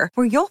Kroger,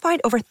 where you'll find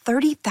over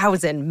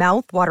 30,000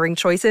 mouth-watering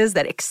choices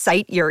that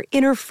excite your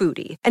inner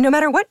foodie. And no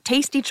matter what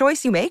tasty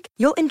choice you make,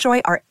 you'll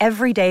enjoy our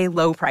everyday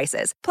low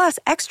prices, plus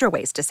extra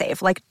ways to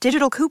save, like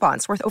digital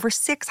coupons worth over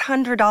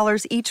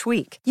 $600 each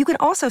week. You can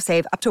also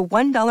save up to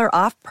 $1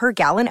 off per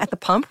gallon at the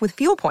pump with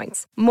fuel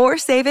points. More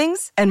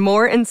savings and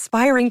more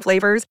inspiring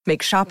flavors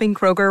make shopping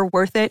Kroger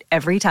worth it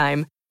every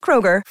time.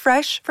 Kroger,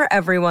 fresh for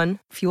everyone.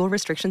 Fuel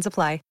restrictions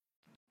apply.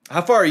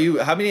 How far are you?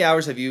 How many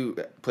hours have you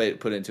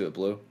put into it,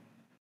 Blue?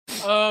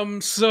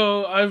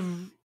 So I've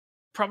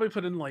probably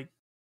put in like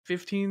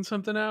 15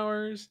 something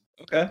hours.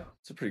 Okay,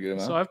 that's a pretty good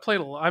amount. So I've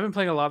been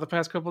playing a lot the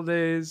past couple of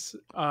days.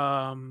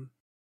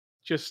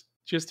 Just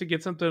to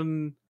get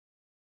something.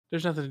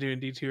 There's nothing to do in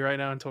D2 right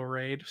now until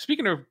raid.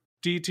 Speaking of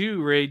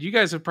D2 raid, you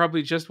guys have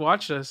probably just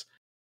watched us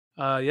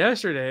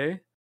yesterday.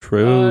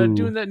 True.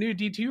 Doing that new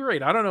D2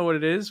 raid. I don't know what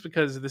it is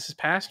because this is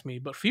past me,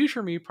 but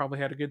future me probably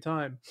had a good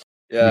time.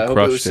 Yeah, I hope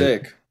it was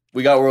sick.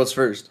 We got worlds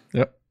first.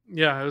 Yep.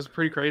 Yeah, it was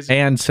pretty crazy.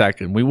 And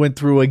second, we went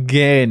through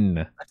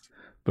again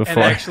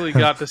before. And actually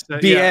got this.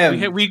 BM.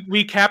 Yeah,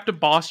 we capped a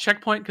boss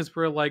checkpoint because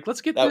we're like,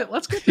 let's get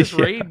this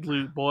raid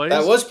loot, boys.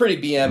 That was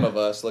pretty BM of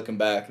us looking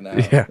back now.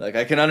 Yeah. Like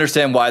I can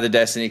understand why the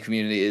Destiny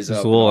community is a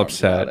little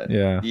upset.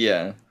 Yeah.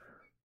 Yeah.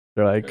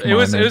 They're like, it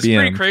was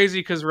pretty crazy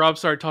because Rob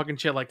started talking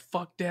shit like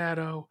 "fuck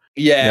Dado."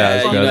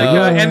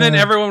 Yeah, and then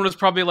everyone was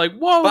probably like,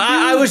 "Whoa!" But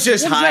I was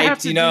just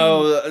hyped,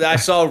 I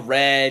saw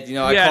red,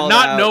 I called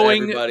not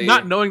knowing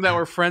everybody. that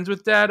we're friends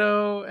with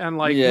Dado, and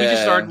like we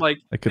just started like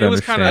it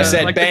was kind of. I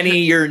said, like,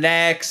 "Benny, you're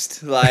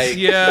next." Like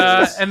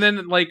and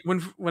then like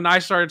when I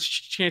started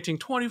chanting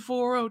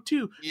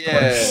 2402,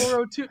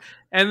 2402,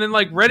 and then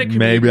like Reddit community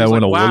maybe was I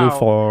went like, a little wow.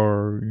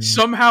 far.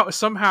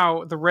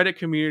 Somehow the Reddit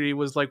community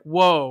was like,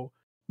 "Whoa."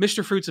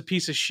 Mr. Fruit's a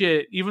piece of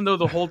shit, even though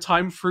the whole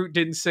time Fruit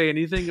didn't say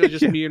anything. It was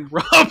just me and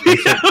Rob.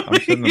 Yeah.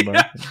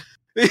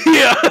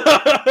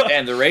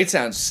 And the raid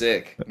sounds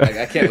sick. Like,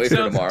 I can't wait for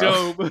tomorrow.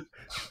 Dope.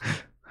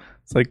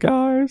 It's like,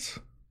 guys,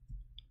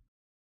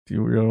 do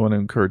you really want to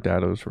incur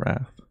Dado's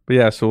wrath? But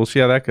yeah, so we'll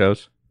see how that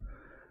goes.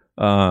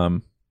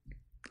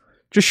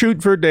 Just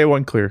shoot for day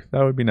one clear.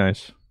 That would be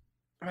nice.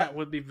 That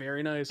would be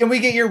very nice. Can we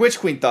get your Witch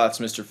Queen thoughts,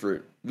 Mr.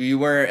 Fruit? You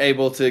weren't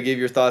able to give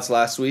your thoughts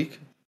last week.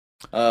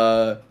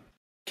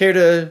 Care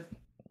to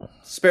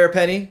spare a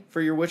penny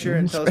for your Witcher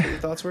and tell us what your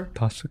thoughts were?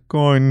 Toss a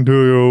coin to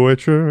your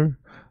Witcher.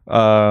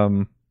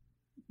 No,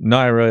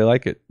 I really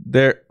like it.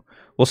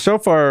 So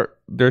far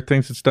there are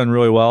things it's done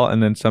really well,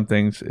 and then some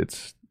things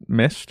it's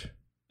missed.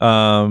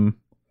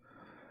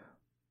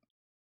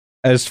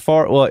 It's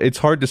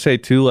hard to say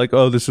too. Like,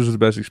 oh, this was the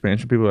best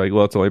expansion. People are like,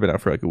 well, it's only been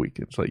out for like a week.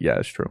 It's like, yeah,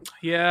 it's true.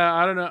 Yeah,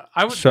 I don't know.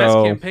 Best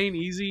campaign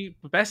easy,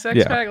 best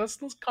X pack. Let's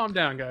calm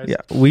down, guys.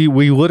 Yeah, we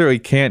literally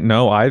can't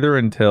know either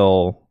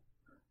until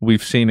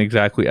we've seen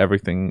exactly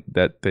everything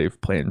that they've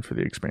planned for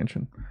the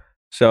expansion.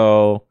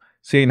 So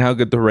seeing how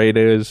good the raid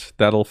is,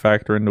 that'll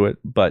factor into it.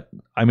 But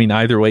I mean,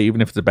 either way,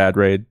 even if it's a bad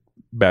raids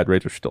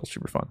are still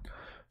super fun.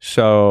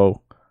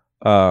 So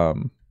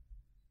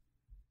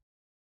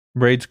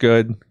raid's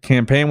good.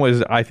 Campaign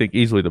was, I think,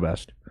 easily the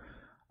best.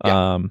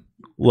 Yeah.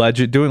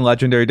 Doing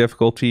legendary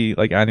difficulty,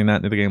 like adding that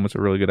into the game was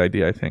a really good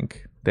idea. I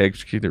think they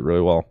executed it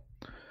really well.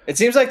 It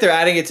seems like they're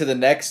adding it to the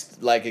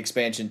next like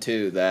expansion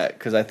too. That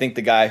because I think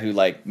the guy who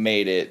like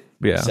made it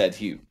said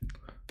he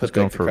put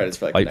the credits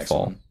for like the next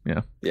one.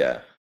 Yeah.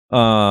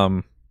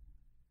 So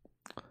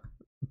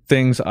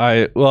there's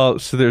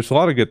a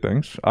lot of good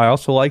things. I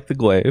also like the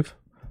glaive.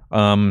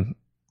 I'm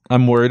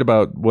worried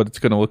about what it's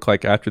going to look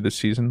like after this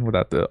season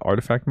without the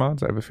artifact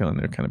mods. I have a feeling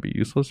they're kind of be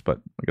useless, but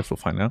I guess we'll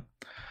find out.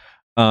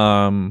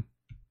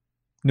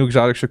 New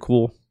exotics are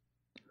cool,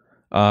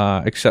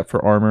 except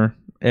for armor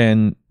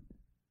and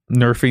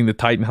nerfing the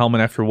Titan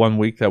helmet after 1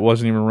 week. That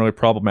wasn't even really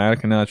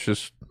problematic, and now it's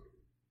just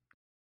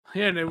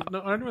I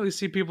don't really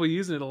see people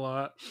using it a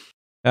lot.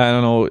 I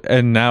don't know,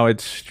 and now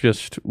it's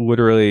just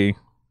literally,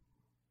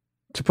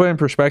 to put it in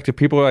perspective,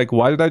 people are like,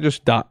 why did I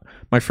just die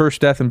my first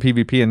death in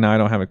PvP and now I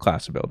don't have a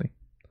class ability?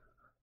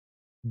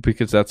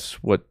 Because that's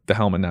what the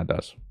helmet now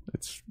does.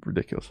 It's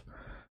ridiculous.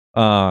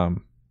 But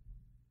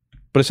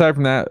aside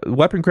from that,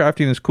 weapon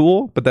crafting is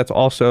cool, but that's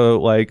also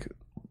like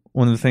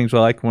one of the things I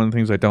like, one of the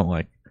things I don't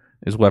like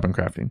is weapon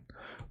crafting.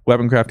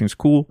 Weapon crafting is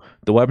cool.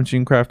 The weapons you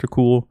can craft are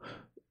cool.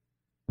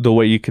 The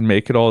way you can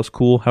make it all is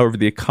cool. However,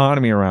 the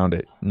economy around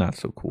it, not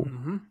so cool.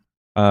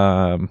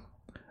 Mm-hmm.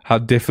 How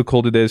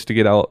difficult it is to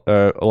get out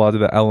a lot of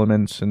the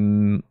elements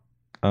and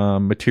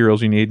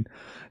materials you need.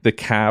 The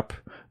cap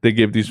they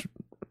give these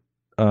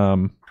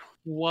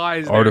Why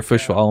is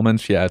artificial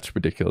elements. Yeah, it's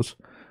ridiculous.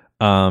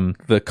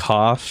 The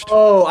cost.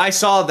 Oh, I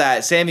saw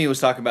that. Sammy was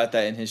talking about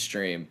that in his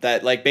stream.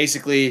 That like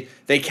basically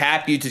they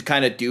cap you to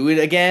kind of do it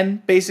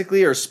again,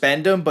 basically, or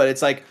spend them. But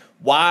it's like,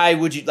 why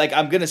would you like?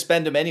 I'm gonna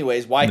spend them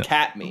anyways. Why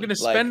cap me? I'm gonna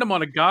spend them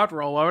on a god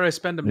roll. Why would I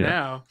spend them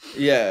now?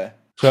 Yeah.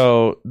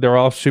 So they're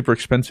all super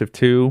expensive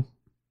too,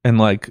 and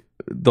like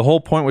the whole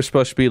point was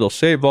supposed to be they'll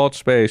save vault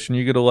space and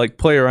you get to like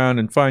play around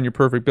and find your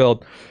perfect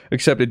build,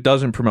 except it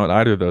doesn't promote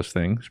either of those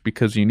things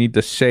because you need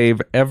to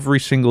save every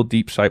single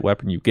deep sight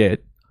weapon you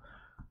get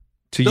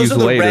to those use are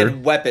the later.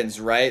 red weapons,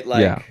 right?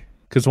 Like, yeah,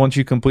 because once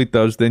you complete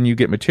those, then you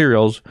get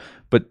materials,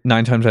 but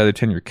 9 times out of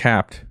 10 you're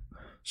capped,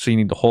 so you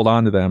need to hold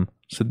on to them.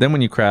 So then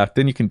when you craft,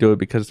 then you can do it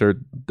because they're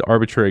the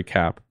arbitrary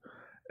cap,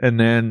 and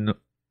then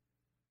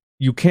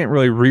you can't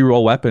really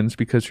re-roll weapons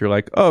because you're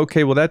like, oh,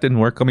 okay, well that didn't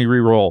work. Let me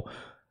re-roll.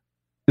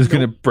 Is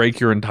going to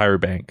break your entire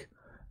bank.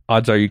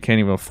 Odds are you can't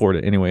even afford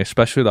it anyway,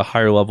 especially the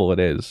higher level it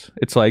is.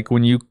 It's like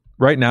when you,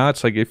 right now,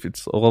 it's like if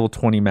it's a level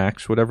 20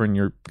 max, whatever, and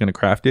you're going to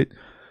craft it,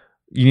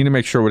 you need to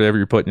make sure whatever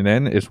you're putting it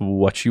in is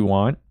what you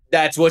want.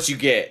 That's what you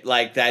get.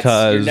 Like,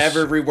 you're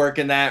never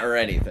reworking that or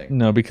anything.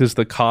 No, because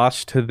the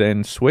cost to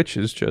then switch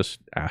is just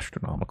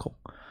astronomical.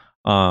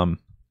 And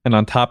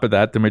on top of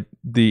that,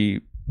 the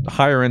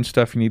higher end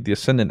stuff, you need the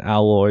Ascendant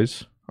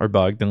alloys are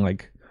bugged and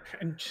like,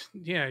 where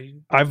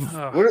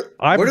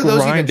do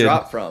those even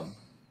drop from?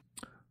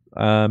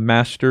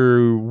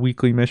 Master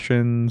weekly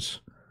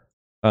missions.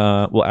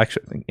 Well,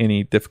 actually, I think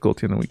any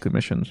difficulty in the weekly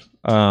missions.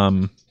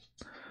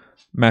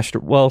 Master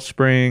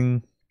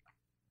Wellspring.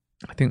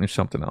 I think there's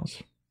something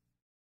else.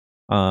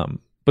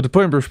 But to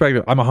put in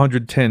perspective, I'm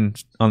 110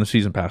 on the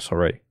season pass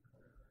already.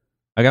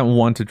 I got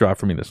 1 to drop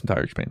for me this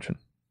entire expansion.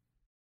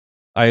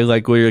 I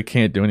like literally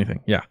can't do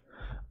anything. Yeah.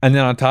 And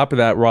then on top of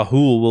that,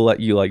 Rahul will let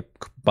you like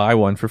buy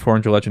one for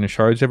 400 Legendary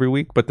Shards every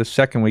week, but the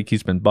second week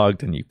he's been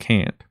bugged and you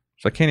can't.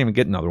 So I can't even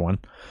get another one.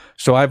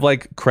 So I've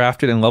like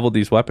crafted and leveled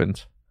these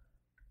weapons.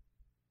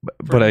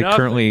 But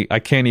I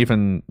can't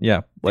even,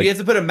 like, you have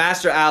to put a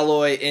master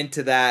alloy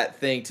into that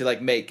thing to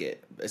like make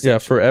it. Yeah,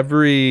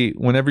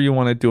 whenever you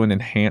want to do an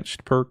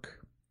enhanced perk,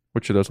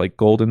 which are those like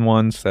golden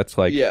ones, that's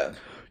like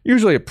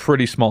usually a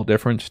pretty small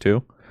difference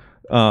too.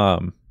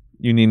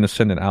 You need to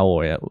send an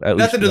alloy at least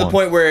nothing to the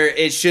point where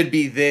it should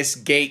be this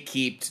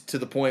gatekeeped to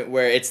the point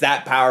where it's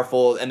that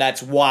powerful, and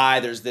that's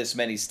why there's this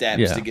many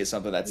steps to get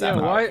something that's that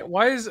powerful.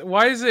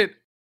 Why is it?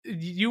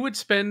 You would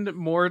spend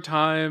more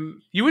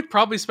time. You would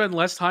probably spend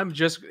less time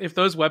just if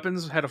those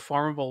weapons had a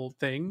farmable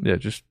thing. Yeah,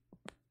 just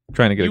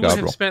trying to get a god roll.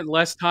 You would have spent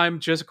less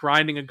time just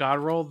grinding a god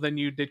roll than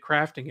you did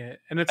crafting it,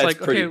 and it's that's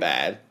like pretty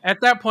bad.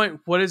 At that point,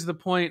 what is the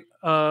point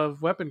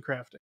of weapon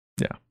crafting?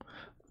 Yeah.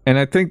 And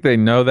I think they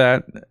know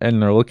that,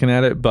 and they're looking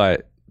at it,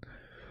 but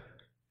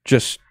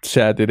just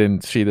sad they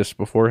didn't see this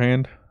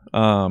beforehand.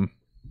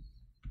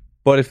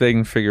 But if they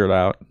can figure it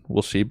out,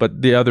 we'll see.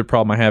 But the other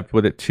problem I have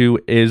with it, too,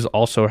 is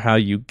also how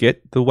you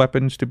get the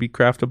weapons to be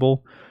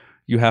craftable.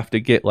 You have to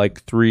get,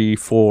 like, 3,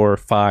 4,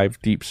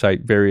 5 deep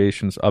sight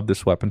variations of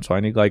this weapon. So I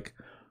need, like...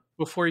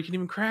 Before you can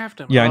even craft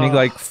them. Yeah, I need,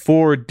 like,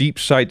 4 deep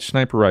sight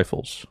sniper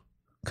rifles.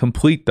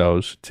 Complete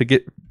those to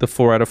get the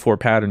 4 out of 4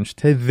 patterns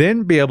to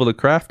then be able to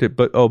craft it.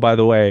 But oh, by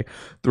the way,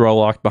 they're all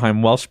locked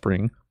behind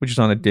Wellspring, which is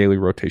on a daily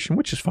rotation,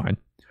 which is fine.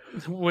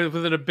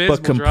 With an abysmal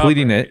but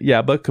completing drop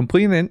rate. But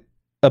completing it,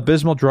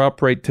 abysmal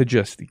drop rate to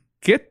just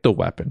get the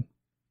weapon,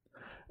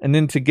 and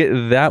then to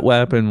get that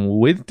weapon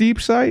with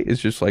deep sight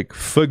is just like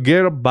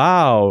forget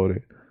about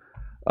it.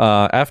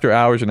 After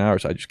hours and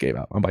hours, I just gave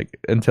up. I'm like,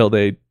 until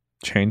they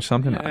change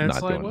something, I'm not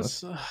doing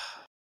this.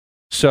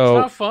 So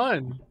it's not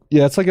fun.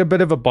 Yeah, it's like a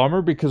bit of a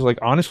bummer because, like,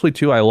 honestly,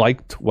 too, I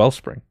liked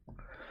Wellspring.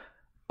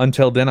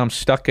 Until then, I'm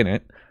stuck in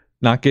it,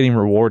 not getting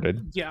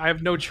rewarded. Yeah, I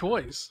have no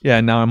choice. Yeah,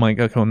 now I'm like,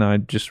 okay, well, now I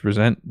just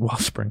resent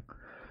Wellspring.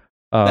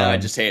 Now I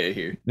just hate it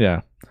here.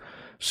 Yeah.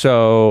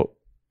 So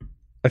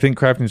I think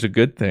crafting is a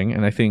good thing,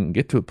 and I think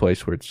get to a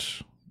place where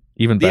it's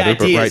even better.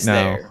 But right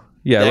now,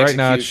 right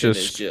now it's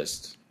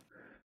just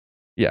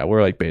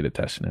we're like beta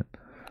testing it.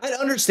 I'd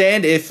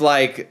understand if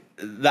like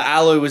the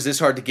alloy was this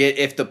hard to get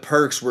if the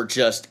perks were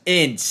just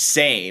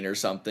insane or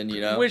something, you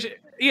know? And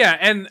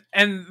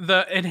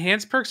the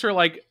enhanced perks are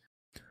like,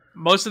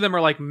 most of them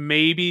are like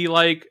maybe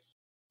like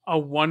a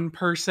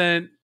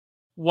 1%,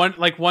 one's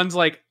like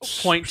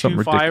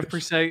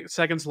 0.25%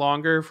 seconds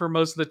longer for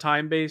most of the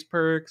time-based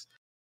perks.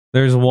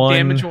 There's one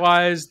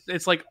damage-wise,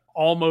 it's like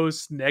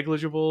almost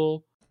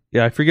negligible.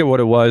 Yeah, I forget what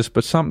it was,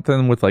 but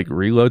something with like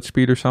reload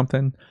speed or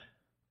something.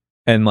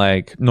 And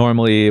like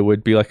normally it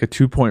would be like a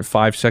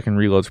 2.5 second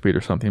reload speed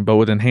or something, but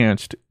with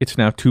enhanced, it's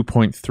now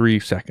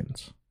 2.3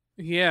 seconds.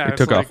 Yeah, it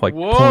took off like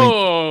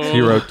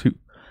 0.02.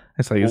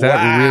 It's like, is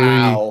that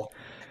really?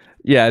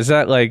 Yeah, is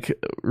that like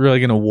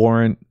really going to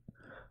warrant?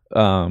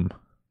 So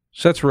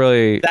that's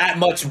really that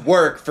much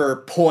work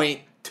for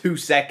 0.2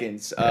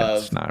 seconds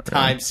of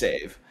time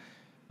save.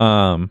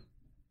 And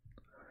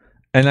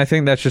I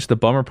think that's just the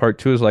bummer part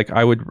too. Is like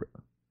I would.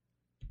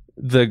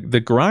 The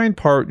grind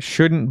part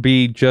shouldn't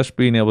be just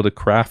being able to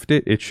craft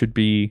it. It should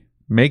be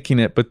making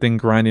it, but then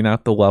grinding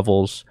out the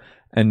levels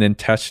and then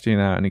testing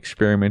out and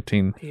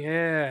experimenting.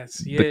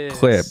 The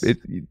clip.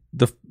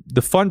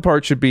 The fun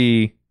part should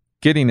be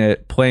getting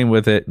it, playing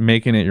with it,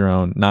 making it your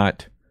own,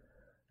 not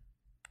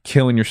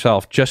killing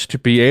yourself just to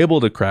be able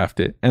to craft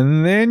it,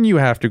 and then you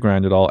have to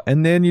grind it all,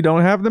 and then you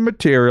don't have the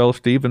materials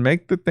to even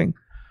make the thing.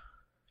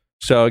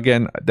 So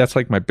again, that's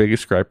like my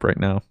biggest gripe right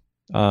now.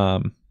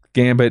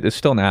 Gambit is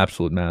still an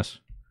absolute mess.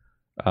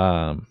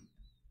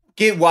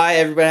 Get why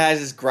everybody has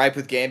this gripe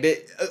with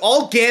Gambit.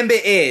 All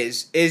Gambit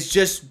is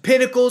just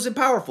pinnacles and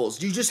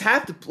powerfuls. You just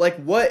have to, like,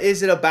 what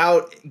is it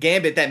about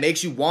Gambit that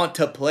makes you want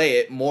to play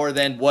it more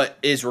than what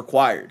is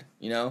required?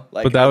 You know,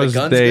 like, but that was the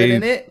guns good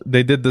in it?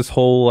 They did this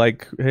whole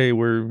like, hey,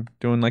 we're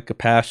doing like a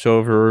patch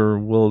over,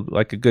 we'll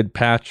like a good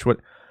patch. What?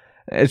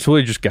 It's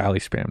really just galley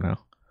spam now.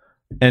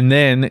 And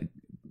then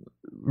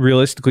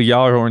realistically,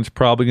 Yalorhorn's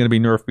probably going to be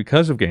nerfed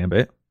because of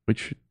Gambit,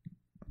 which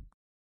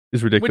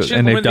is ridiculous.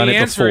 And they've done it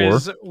before.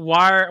 Is,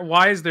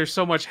 why is there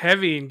so much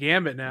heavy in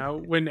Gambit now?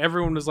 When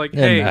everyone was like,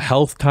 hey, and the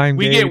health time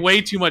we gauge. get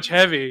way too much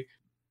heavy.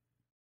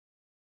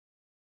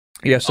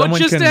 Yeah, someone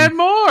just can add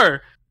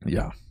more.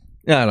 Yeah,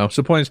 I don't know.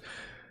 So the point is,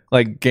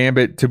 like,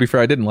 Gambit, to be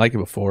fair, I didn't like it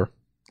before.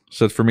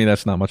 So for me,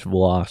 that's not much of a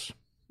loss.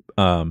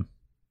 But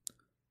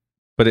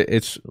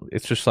it's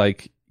just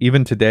like,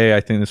 even today,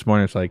 I think this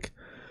morning, it's like,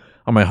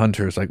 on my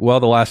hunter, it's like,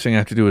 well, the last thing I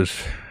have to do is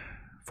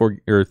 4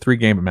 or 3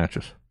 Gambit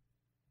matches.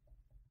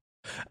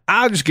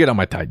 I'll just get on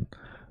my Titan.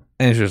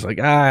 And it's just like,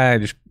 I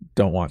just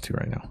don't want to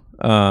right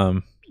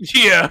now.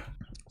 Yeah.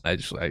 I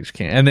just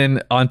can't. And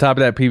then on top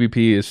of that,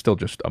 PvP is still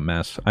just a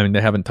mess. I mean,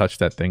 they haven't touched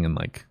that thing in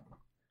like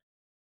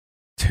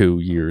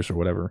 2 years or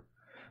whatever.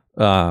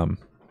 But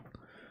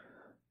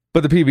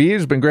the PvE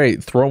has been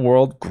great. Throne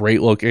World,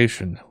 great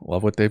location.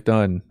 Love what they've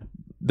done.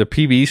 The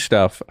PvE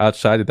stuff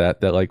outside of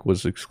that like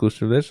was exclusive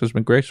to this has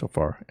been great so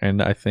far.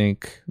 And I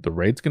think the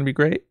raid's going to be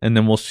great. And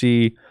then we'll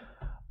see.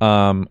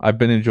 I've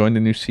been enjoying the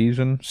new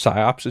season.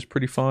 PsyOps is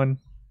pretty fun.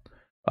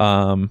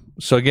 So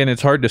again,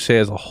 it's hard to say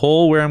as a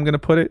whole where I'm going to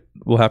put it.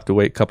 We'll have to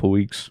wait a couple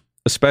weeks,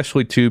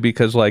 especially too,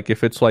 because like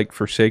if it's like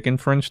Forsaken,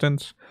 for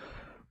instance,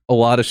 a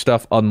lot of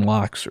stuff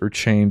unlocks or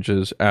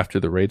changes after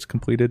the raid's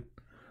completed.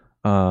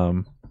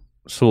 So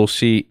we'll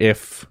see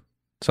if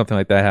something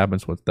like that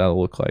happens, what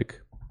that'll look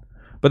like.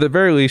 But at the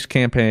very least,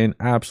 campaign,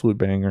 absolute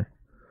banger.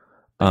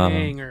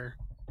 Banger.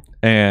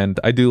 And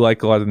I do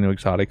like a lot of the new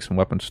exotics and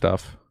weapon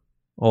stuff.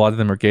 A lot of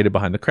them are gated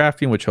behind the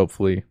crafting, which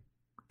hopefully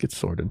gets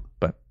sorted.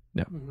 But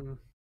yeah. Mm-hmm.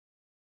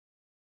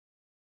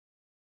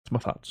 That's my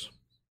thoughts.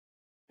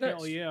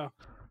 Hell yeah.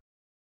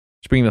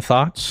 Speaking of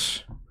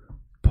thoughts,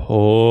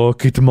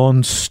 Pocket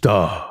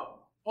Monster.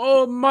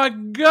 Oh my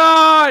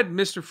god,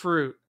 Mr.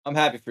 Fruit. I'm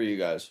happy for you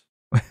guys.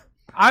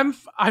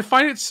 I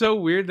find it so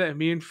weird that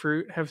me and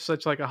Fruit have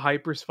such like a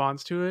hype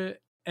response to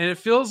it. And it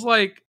feels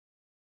like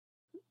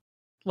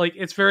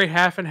it's very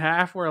half and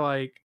half, where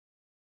like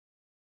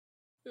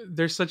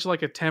there's such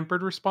like a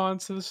tempered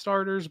response to the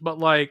starters, but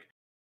like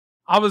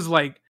I was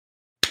like,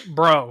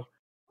 bro,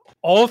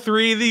 all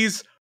 3 of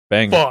these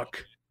Bang.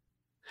 fuck.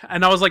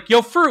 And I was like,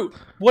 yo, Fruit,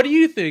 what do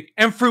you think?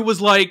 And Fruit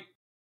was like,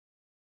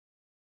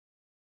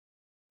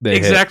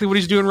 exactly what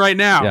he's doing right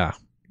now. Yeah.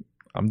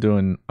 I'm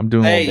doing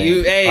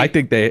I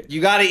think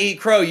you gotta eat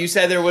crow. You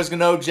said there was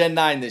no Gen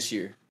 9 this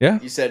year. Yeah.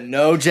 You said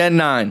no Gen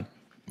 9.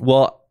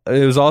 Well,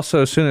 it was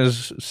also as soon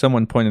as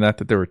someone pointed out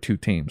that there were 2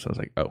 teams, I was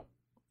like, oh,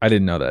 I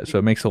didn't know that. So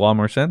it makes a lot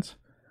more sense.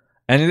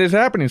 And it is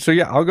happening. So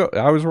yeah, I'll go.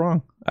 I was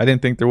wrong. I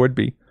didn't think there would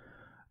be.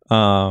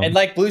 And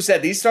like Blue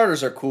said, these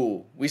starters are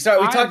cool. We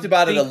talked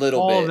about it a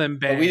little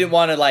bit, but we didn't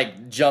want to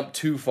like jump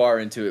too far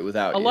into it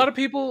without a lot of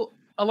people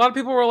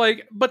were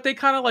like, but they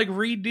kind of like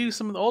redo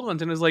some of the old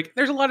ones, and it's like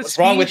there's a lot of What's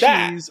species. wrong with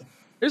that?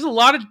 There's a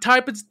lot of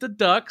types of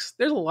ducks.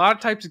 There's a lot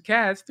of types of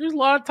cats. There's a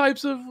lot of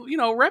types of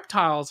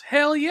reptiles.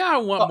 Hell yeah, I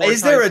want more.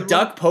 Is there a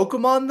duck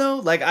Pokemon though?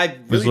 Like I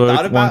really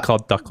thought about one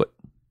called Ducklet.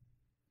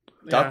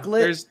 Yeah,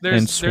 Ducklet.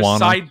 And there's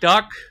Side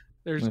Duck.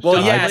 There's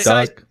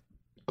Duck,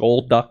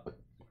 Gold Duck.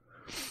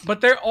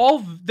 But they're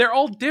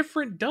all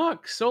different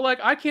ducks, so like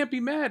I can't be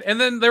mad. And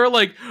then they were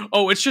like,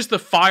 "Oh, it's just the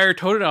fire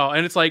Totodile,"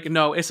 and it's like,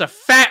 no, it's a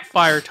fat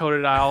fire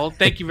Totodile.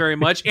 Thank you very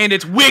much, and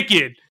it's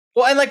wicked.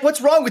 Well, and like, what's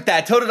wrong with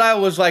that?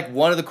 Totodile was like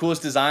one of the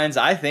coolest designs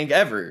I think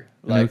ever.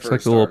 Like, it's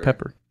like a little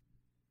pepper.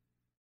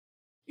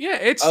 Yeah,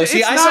 it's. Oh, see,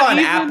 it's I not saw an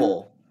even,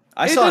 apple.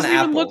 It doesn't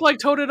even look like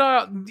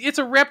Totodile. It's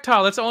a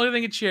reptile. That's the only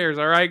thing it shares.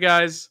 All right,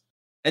 guys.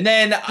 And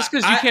then just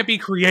because you can't be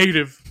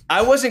creative.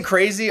 I wasn't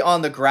crazy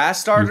on the grass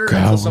starter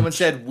until someone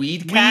said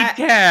weed cat.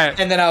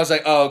 And then I was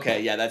like, oh,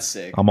 okay, yeah, that's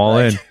sick. I'm all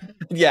in.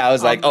 Yeah, I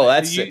was like, oh,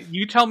 that's sick.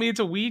 You tell me it's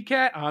a weed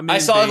cat? I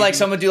saw like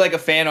someone do like a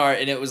fan art,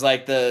 and it was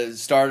like the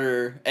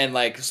starter and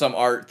like some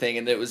art thing,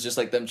 and it was just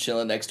like them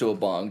chilling next to a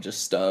bong,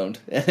 just stoned.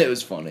 And it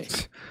was funny.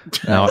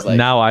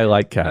 Now I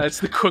like cats. That's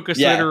the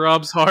quickest way to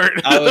Rob's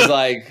heart. I was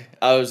like,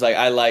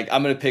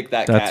 I'm gonna pick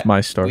that cat. That's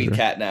my starter. Weed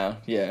cat now.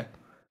 Yeah.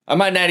 I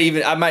might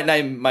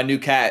name my new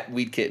cat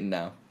Weed Kitten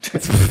now.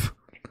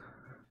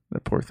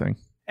 That poor thing.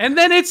 And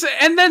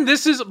then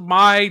this is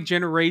my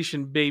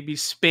generation, baby.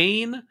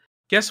 Spain.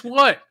 Guess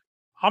what?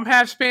 I'm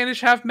half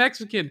Spanish, half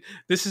Mexican.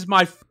 This is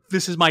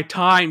my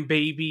time,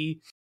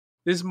 baby.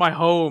 This is my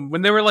home.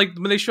 When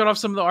they showed off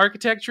some of the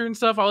architecture and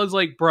stuff, I was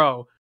like,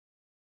 bro,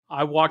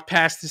 I walk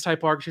past this type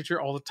of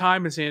architecture all the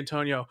time in San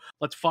Antonio.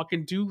 Let's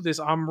fucking do this.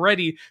 I'm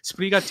ready.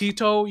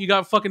 Sprigatito, you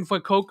got fucking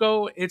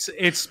Fuecoco.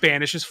 It's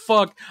Spanish as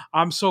fuck.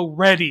 I'm so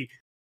ready.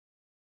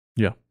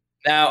 Yeah.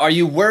 Now, are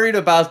you worried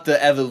about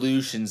the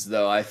evolutions,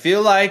 though? I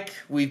feel like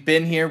we've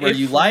been here where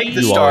you like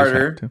the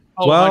starter.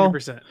 Oh, well,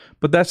 100%.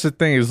 But that's the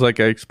thing is, like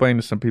I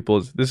explained to some people,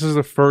 is this is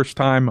the first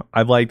time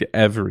I've liked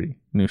every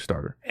new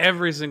starter.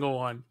 Every single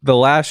one. The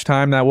last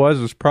time that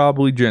was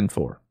probably Gen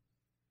 4,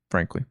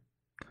 frankly.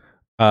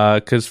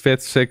 Because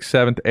 5th, 6th,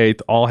 7th,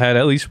 8th all had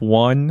at least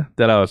one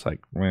that I was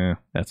like,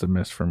 that's a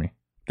miss for me.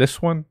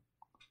 This one,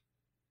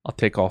 I'll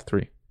take all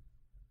three.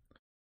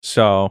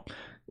 So,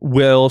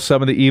 will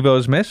some of the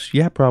Evos miss?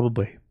 Yeah,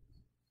 probably.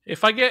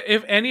 If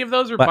any of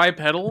those are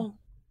bipedal,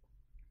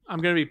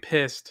 I'm gonna be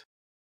pissed.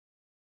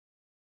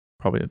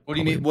 Probably. What do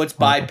you mean? What's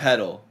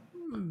bipedal?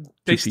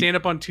 They stand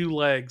up on two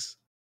legs.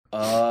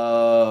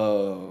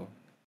 Oh.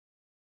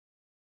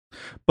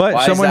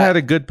 But someone had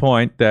a good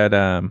point that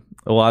a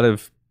lot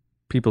of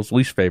people's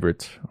least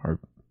favorites are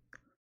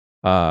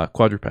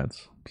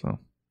quadrupeds. So.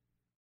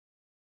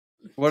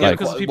 What are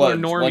because people are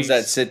normies. Ones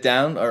that sit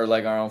down or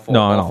like are on fours?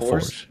 No, on all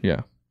fours.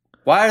 Yeah.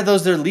 Why are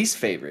those their least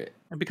favorite?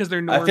 Because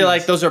they're normies. I feel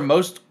like those are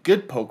most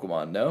good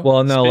Pokemon, no?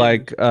 Well, no,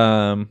 like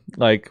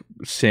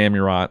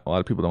Samurott. A lot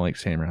of people don't like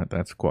Samurott.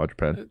 That's a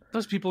quadruped.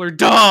 Those people are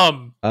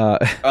dumb.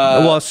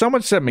 Well,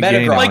 someone said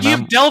Meganium. Like you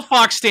have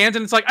Delphox stands,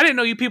 and it's like, I didn't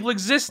know you people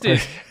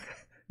existed.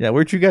 Yeah,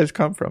 where'd you guys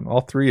come from?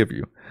 All three of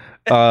you.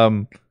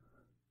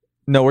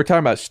 No, we're talking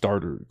about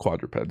starter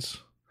quadrupeds.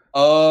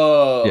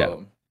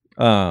 Oh.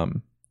 Yeah.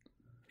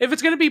 If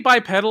it's going to be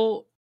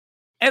bipedal,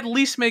 at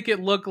least make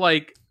it look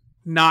like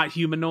not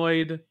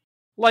humanoid.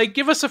 Like,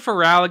 give us a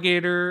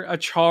Feraligatr, a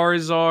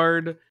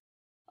Charizard,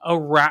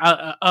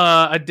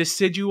 a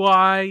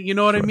Decidueye. You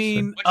know what I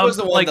mean? Which was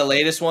the one, the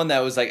latest one that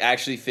was like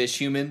actually fish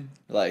human?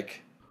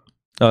 Like,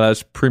 oh,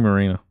 that's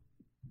Primarina.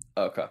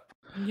 Okay.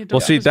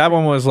 Well, see, that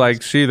one was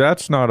like, see,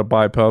 that's not a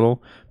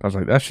bipedal. I was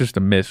like, that's just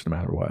a miss no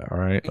matter what. All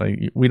right,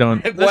 like we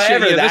don't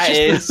whatever that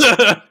is.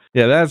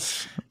 Yeah,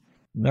 that's.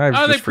 I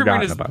don't think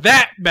Primarina's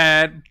that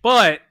bad,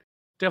 but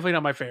definitely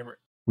not my favorite.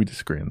 We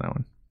disagree on that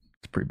one.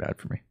 It's pretty bad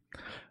for me.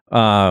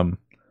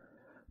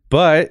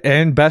 But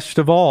and best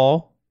of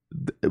all,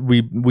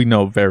 we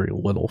know very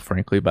little,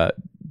 frankly, about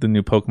the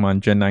new Pokemon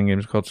Gen 9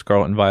 games called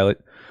Scarlet and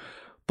Violet.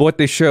 But what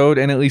they showed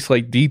and at least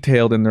like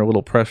detailed in their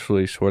little press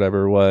release or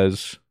whatever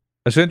was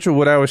essentially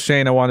what I was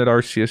saying I wanted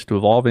Arceus to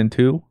evolve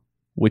into,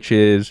 which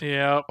is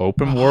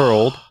open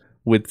world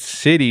with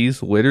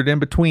cities littered in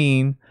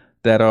between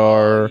that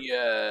are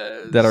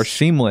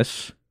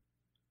seamless.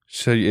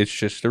 So it's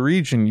just a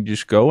region. You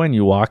just go in,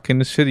 you walk in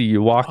the city,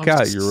 you walk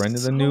out, you're into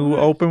the new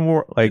open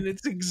world. Like, and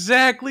it's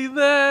exactly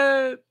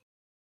that.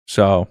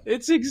 So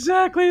it's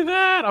exactly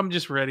that. I'm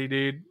just ready,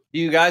 dude.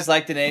 You guys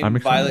like the name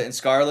Violet and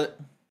Scarlet?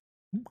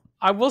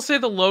 I will say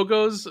the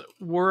logos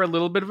were a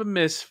little bit of a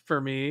miss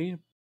for me.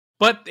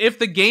 But if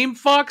the game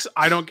fucks,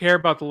 I don't care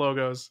about the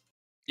logos.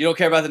 You don't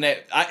care about the name.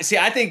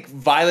 I think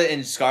Violet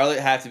and Scarlet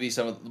have to be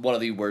one of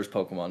the worst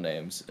Pokemon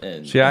names.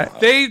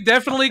 They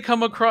definitely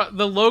come across,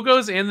 the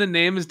logos and the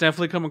names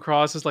definitely come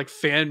across as like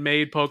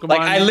fan-made Pokemon.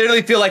 Like, I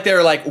literally feel like they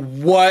were like,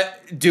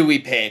 what do we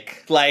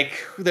pick?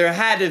 Like, there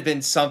had to have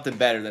been something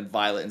better than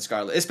Violet and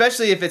Scarlet,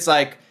 especially if it's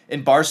like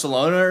in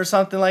Barcelona or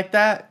something like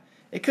that.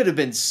 It could have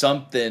been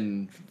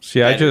something.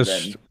 See, I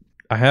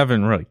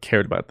haven't really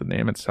cared about the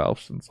name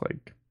itself since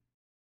like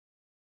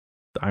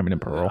Diamond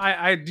and Pearl.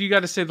 You got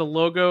to say the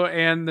logo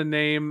and the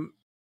name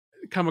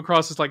come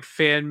across as like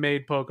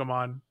fan-made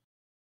Pokemon.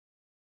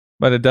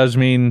 But it does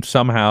mean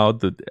somehow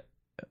that,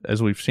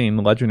 as we've seen,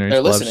 the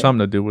legendaries will have something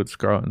to do with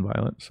Scarlet and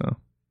Violet. So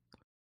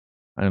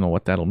I don't know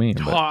what that'll mean.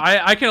 But.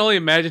 I can only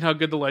imagine how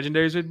good the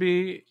legendaries would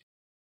be.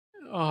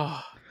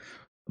 Oh.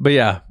 But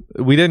yeah,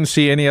 we didn't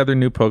see any other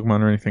new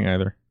Pokemon or anything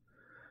either.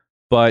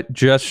 But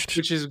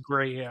which is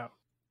great. Yeah,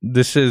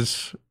 this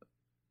is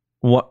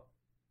what.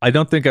 I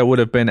don't think I would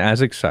have been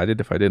as excited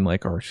if I didn't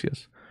like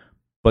Arceus.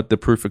 But the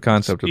proof of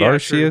concept of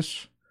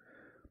Arceus,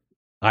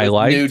 I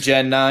liked. New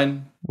Gen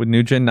 9. With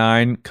New Gen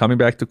 9, coming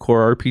back to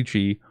core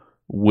RPG,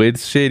 with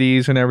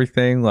cities and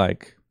everything,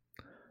 like,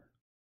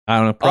 I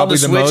don't know, probably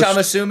on the Switch, I'm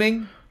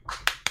assuming?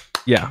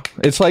 Yeah.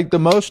 It's like the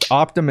most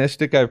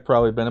optimistic I've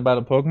probably been about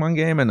a Pokemon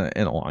game in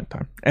a long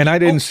time. And I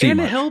didn't see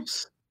much.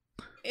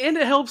 And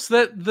it helps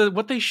that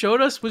what they showed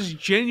us was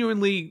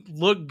genuinely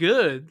look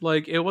good.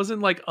 Like, it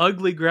wasn't like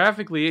ugly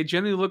graphically. It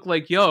genuinely looked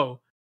like, yo,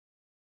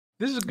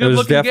 this is a good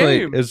looking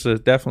game. It's a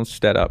definite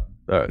step up.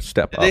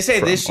 Did they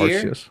say this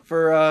Arceus. Year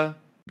for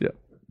yeah,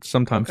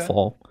 sometime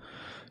fall.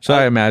 So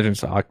I imagine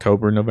it's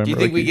October, November. Do you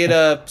think we get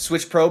a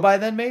Switch Pro by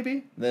then?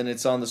 Maybe then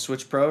it's on the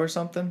Switch Pro or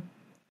something.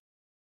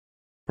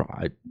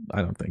 I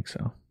don't think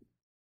so.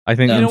 I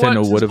think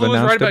Nintendo would have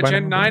announced right it about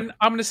Gen 9.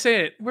 I'm gonna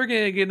say it. We're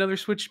gonna get another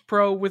Switch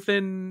Pro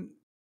within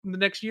the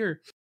next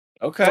year.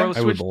 Okay, I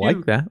would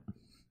like that,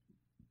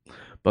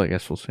 but I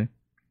guess we'll see.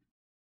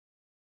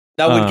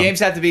 Now, would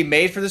games have to be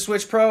made for the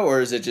Switch Pro, or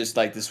is it just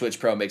like the Switch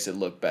Pro makes it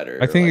look better?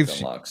 I think it's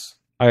unlocks?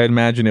 I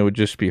imagine it would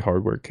just be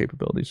hardware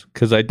capabilities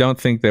because I don't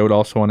think they would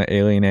also want to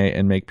alienate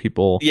and make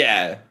people.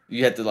 Yeah,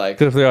 you have to like.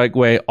 Because if they're like,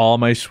 wait, all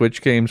my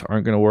Switch games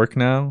aren't going to work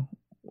now.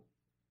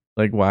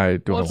 Like, why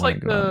do I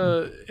want to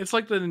go? It's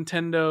like the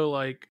Nintendo.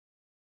 Like,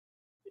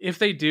 if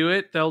they do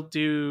it, they'll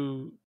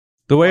do.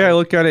 The way I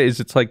look at it is,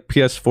 it's like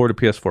PS4 to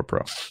PS4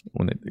 Pro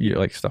when you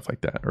like stuff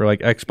like that, or like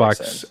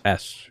Xbox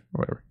S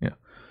or whatever.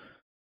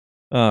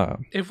 Yeah.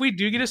 If we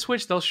do get a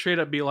Switch, they'll straight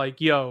up be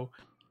like, "Yo,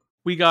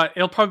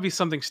 it'll probably be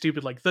something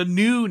stupid like the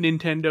new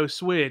Nintendo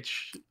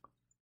Switch."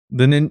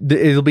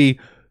 It'll be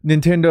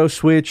Nintendo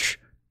Switch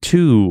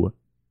 2.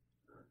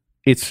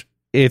 It's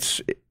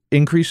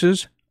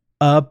increases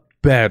a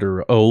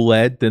better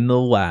OLED than the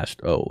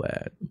last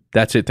OLED.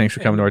 That's it. Thanks for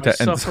coming to our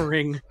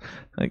suffering.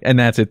 And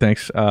that's it.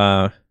 Thanks.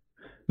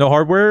 No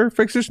hardware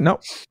fixes. No,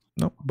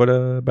 but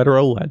a better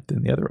OLED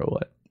than the other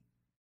OLED.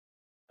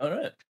 All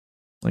right.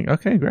 Like,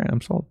 okay, great.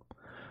 I'm sold.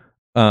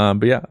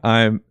 But yeah,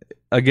 I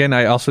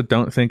also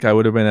don't think I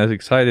would have been as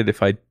excited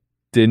if I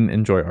didn't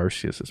enjoy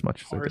Arceus as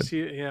much as I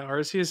did. Yeah,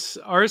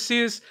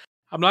 Arceus.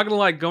 I'm not gonna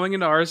lie. Going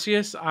into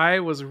Arceus,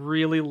 I was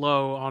really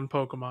low on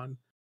Pokemon,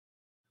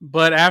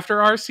 but after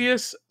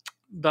Arceus,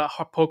 the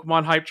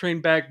Pokemon hype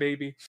train back,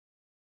 baby.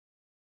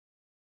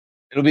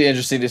 It'll be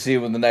interesting to see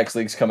when the next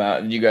leagues come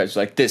out and you guys are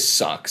like, this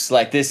sucks.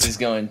 Like, this is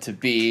going to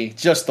be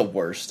just the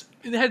worst.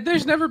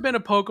 There's never been a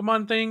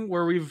Pokemon thing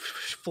where we've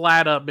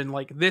flat up been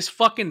like, this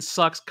fucking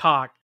sucks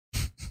cock.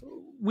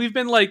 We've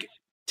been like,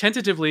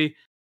 tentatively,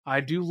 I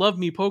do love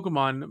me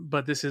Pokemon,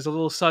 but this is a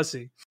little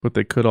sussy. But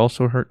they could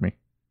also hurt me.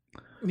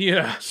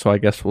 Yeah. So I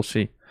guess we'll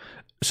see.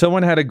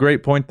 Someone had a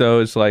great point, though,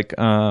 is like,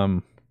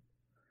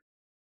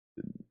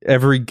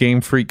 every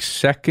Game Freak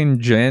second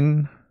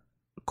gen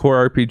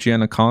core RPG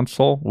on a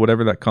console,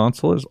 whatever that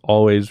console is,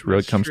 always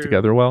really comes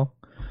together well.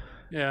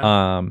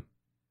 Yeah.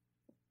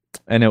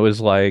 And it was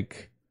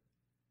like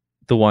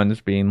the ones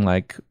being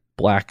like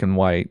Black and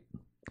White,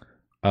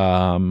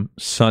 Sun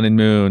and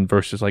Moon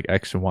versus like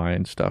X and Y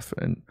and stuff.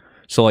 And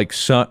so like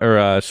Sword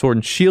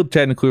and Shield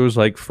technically was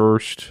like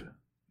first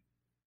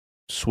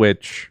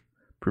Switch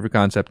proof of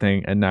concept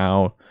thing, and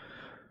now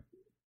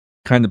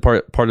kind of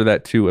part of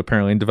that too,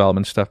 apparently in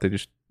development stuff, they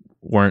just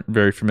weren't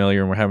very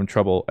familiar and were having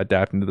trouble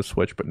adapting to the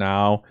Switch, but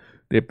now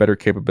they have better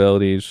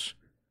capabilities.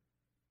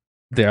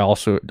 They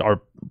also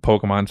are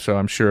Pokemon, so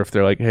I'm sure if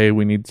they're like, hey,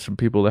 we need some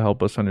people to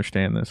help us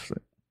understand this,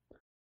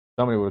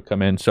 somebody would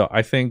come in. So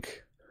I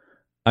think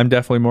I'm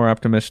definitely more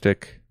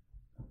optimistic.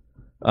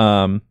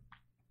 And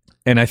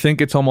I think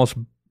it's almost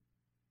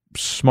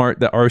smart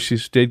that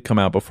Arceus did come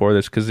out before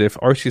this, because if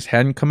Arceus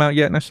hadn't come out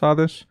yet and I saw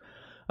this,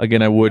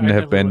 again, I wouldn't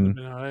have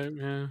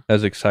been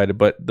as excited.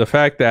 But the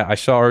fact that I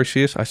saw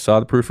Arceus, I saw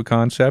the proof of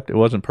concept, it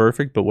wasn't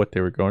perfect, but what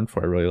they were going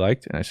for, I really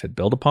liked. And I said,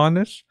 build upon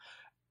this.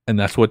 And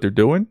that's what they're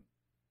doing.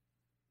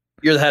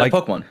 You're the head of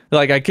Pokemon.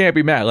 Like, I can't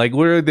be mad. Like,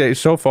 literally, they,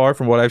 so far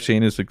from what I've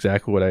seen, is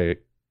exactly what I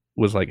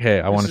was like,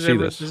 hey, I want to see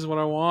this. This is what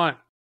I want.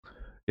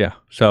 Yeah.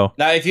 So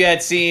now, if you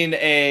had seen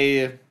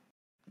a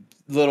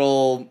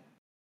little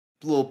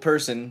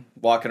person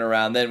walking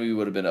around, then we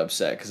would have been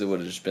upset because it would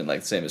have just been like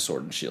the same as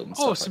Sword and Shield and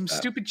stuff. Oh, some like that.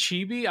 Stupid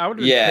chibi? I would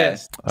have been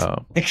pissed. Oh.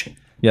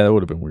 Yeah, that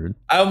would have been weird.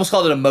 I almost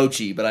called it a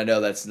mochi, but I know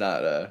that's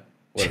not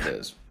what it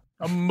is.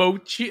 A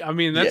mochi? I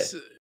mean, that's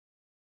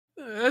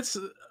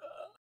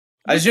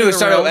I just knew it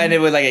started ended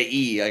with like an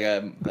E,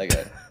 like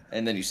a,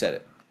 and then you said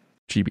it.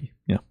 Chibi,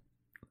 yeah.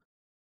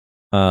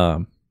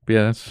 But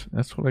yeah,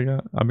 that's what I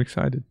got. I'm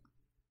excited.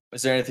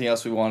 Is there anything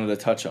else we wanted to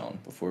touch on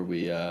before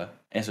we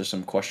answer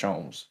some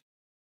questions?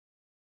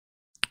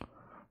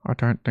 I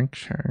don't think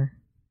so. All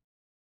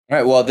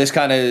right. Well, this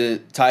kind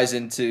of ties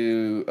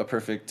into a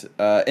perfect.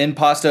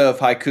 Impasta of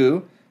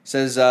Haiku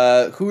says,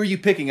 "Who are you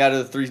picking out of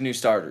the 3 new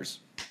starters?"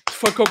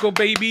 Fuecoco,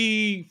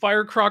 baby,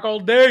 Fire Croc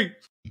all day.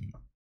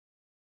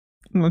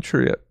 I'm not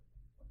sure yet.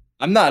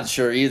 I'm not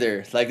sure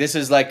either. Like, this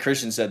is like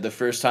Christian said, the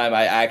first time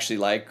I actually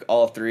like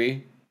all 3.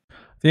 I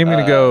think I'm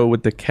gonna go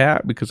with the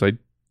cat because I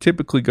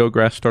typically go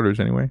grass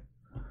starters anyway,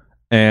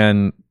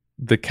 and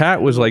the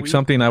cat was like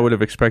something I would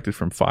have expected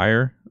from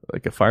fire,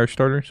 like a fire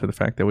starter. So the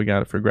fact that we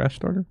got it for grass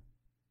starter,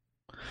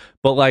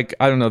 but like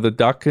I don't know, the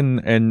duck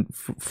and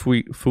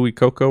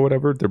Fuecoco,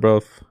 whatever, they're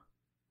both.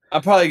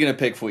 I'm probably gonna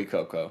pick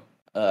Fuecoco.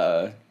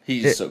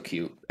 He's so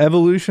cute.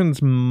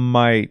 Evolutions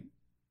might,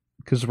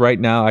 because right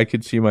now I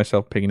could see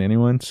myself picking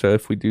anyone. So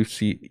if we do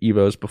see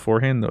Evos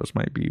beforehand, those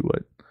might be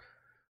what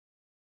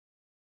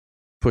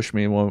push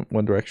me in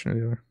one direction or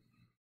the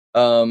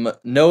other.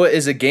 Noah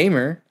is a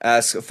gamer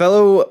asks,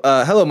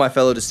 hello, my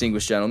fellow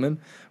distinguished gentlemen.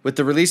 With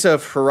the release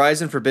of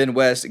Horizon Forbidden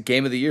West,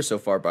 game of the year so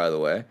far, by the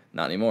way,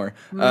 not anymore,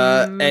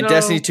 and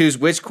Destiny 2's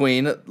Witch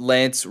Queen,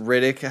 Lance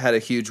Riddick had a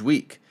huge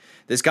week.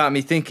 This got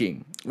me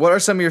thinking, what are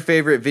some of your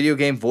favorite video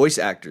game voice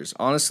actors?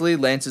 Honestly,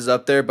 Lance is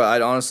up there, but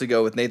I'd honestly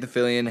go with Nathan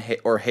Fillion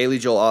or Haley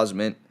Joel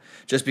Osment,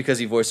 just because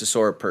he voiced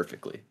Sora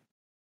perfectly.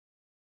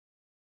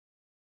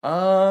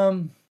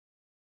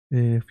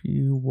 If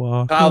you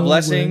walk Kyle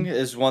Blessing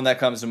is one that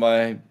comes to my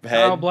head.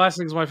 Kyle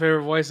Blessing's my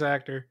favorite voice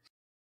actor.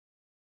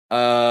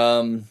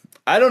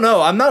 I don't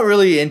know. I'm not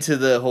really into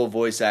the whole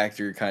voice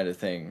actor kind of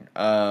thing.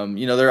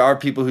 There are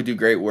people who do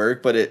great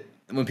work, but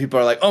when people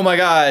are like, "Oh my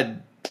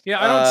god,"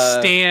 yeah, I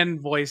don't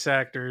stand voice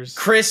actors.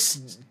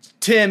 Chris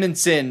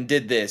Timmonson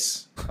did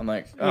this. I'm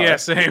like, oh, yeah,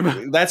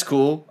 same. That's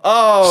cool.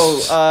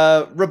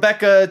 Oh,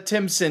 Rebecca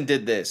Timpson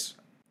did this.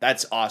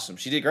 That's awesome.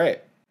 She did great.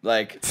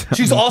 Like,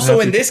 she's also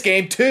in this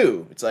game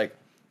too. It's like,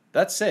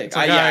 that's sick.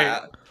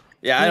 I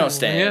don't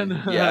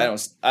stand. Yeah, I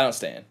don't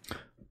stand.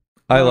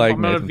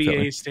 I'm not a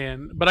VA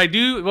stand, but I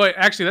do. Well,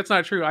 actually, that's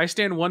not true. I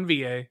stand one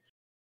VA.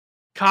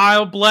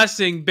 Kyle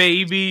Blessing,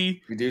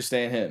 baby. We do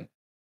stand him.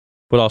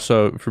 But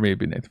also, for me, it'd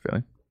be Nathan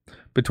Fillion.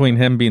 Between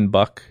him being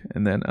Buck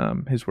and then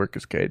his work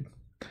as Cade.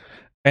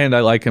 And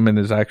I like him in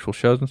his actual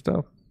shows and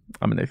stuff.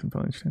 I'm a Nathan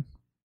Fillion stand.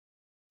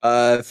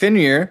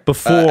 Finnear.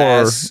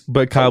 Before,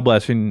 but Kyle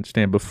Blessing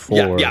stand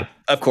before. Yeah,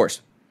 of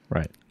course.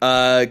 Right.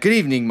 Good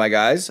evening, my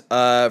guys.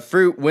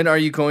 Fruit, when are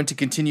you going to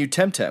continue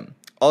Temtem?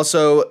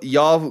 Also,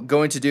 y'all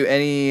going to do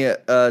any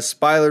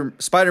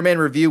Spider-Man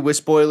review with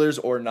spoilers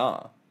or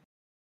nah?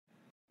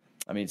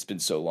 I mean, it's been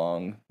so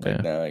long.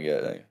 Now I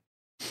get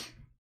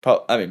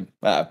probably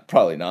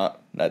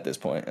not at this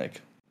point.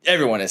 Like,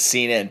 everyone has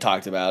seen it and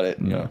talked about it.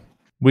 You know,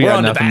 we're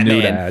got nothing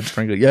new to add,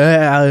 frankly.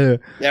 Yeah,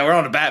 we're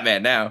on to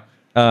Batman now.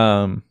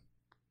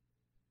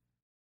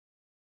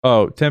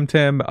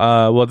 Temtem.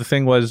 Well, the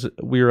thing was,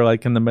 we were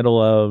like in the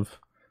middle of.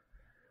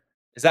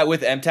 Is that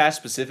with MTAS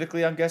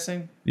specifically? I'm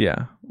guessing.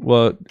 Yeah.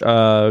 Well,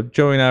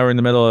 Joey and I were in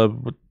the middle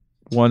of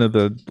one of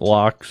the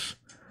locks,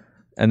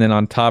 and then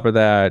on top of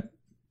that,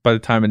 by the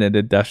time it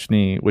ended,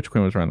 Destiny Witch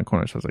Queen was around the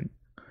corner. So I was like,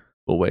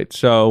 "We'll wait."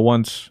 So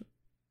once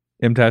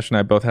MTAS and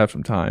I both have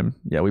some time,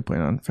 we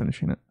plan on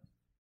finishing it.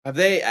 Have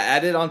they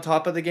added on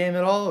top of the game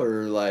at all,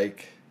 or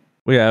like?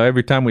 Well, yeah.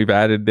 Every time they've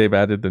added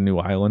the new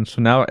island. So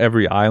now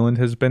every island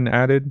has been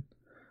added,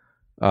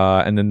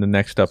 and then the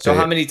next update. So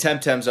how many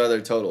Temtems are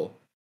there total?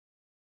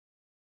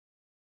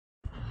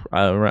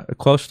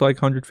 Close to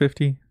like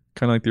 150,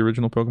 kind of like the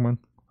original Pokemon.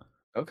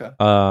 Okay.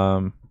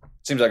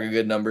 Seems like a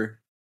good number.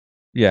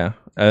 Yeah,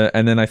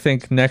 and then I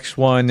think next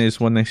one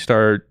is when they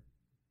start,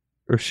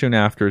 or soon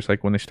after is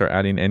like when they start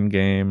adding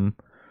endgame,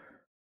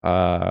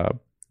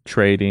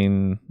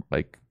 trading,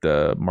 like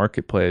the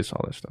marketplace,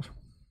 all that stuff.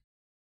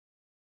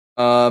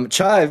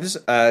 Chives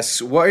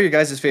asks, what are your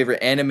guys'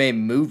 favorite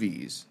anime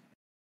movies?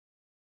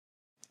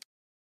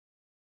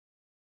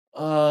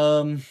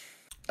 Oh,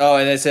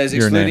 and it says,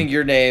 excluding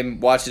your name,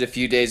 watched it a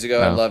few days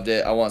ago. I loved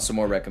it. I want some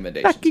more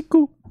recommendations.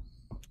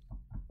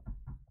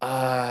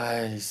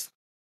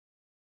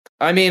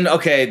 I mean,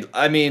 okay.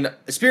 I mean,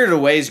 Spirited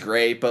Away is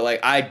great, but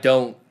like, I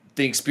don't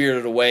think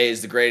Spirited Away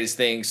is the greatest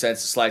thing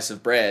since a slice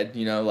of bread.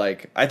 You know,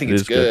 like, I think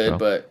it's good,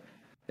 but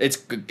it's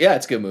good. Yeah,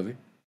 it's a good movie.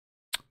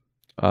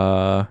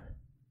 I'm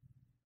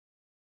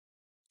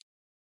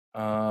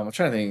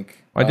trying to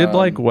think. I did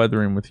like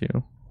Weathering with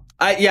You.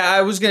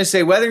 I was gonna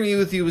say Weathering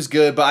with You was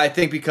good, but I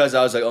think because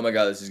I was like, oh my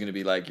god, this is gonna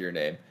be like Your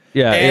Name.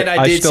 Yeah, and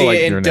I did see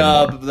it in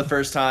dub the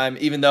first time,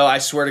 even though I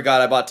swear to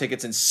God I bought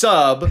tickets in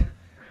sub.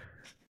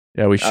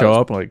 Yeah, we show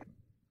up like.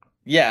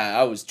 Yeah,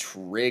 I was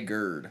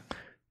triggered.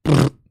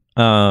 But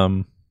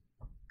I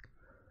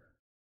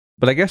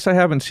guess I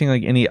haven't seen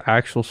like any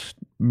actual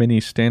mini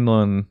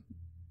standalone.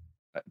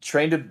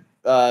 Train to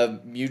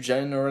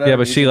Mugen or whatever. Yeah,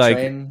 but see, like.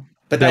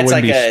 But that that's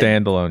wouldn't like be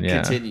standalone,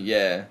 yeah. Continue,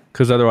 yeah.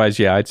 Because otherwise,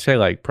 I'd say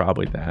like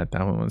probably that.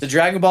 That one was the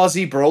Dragon Ball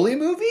Z Broly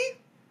movie.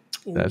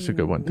 That's a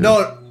good one too.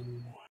 No,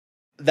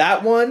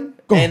 that one,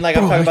 and like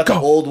I'm talking about the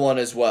old one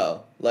as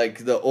well,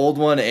 like the old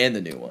one and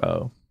the new one.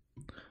 Oh,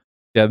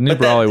 yeah, the new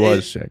Broly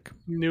was sick.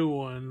 New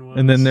one, was...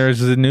 and then there's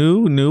the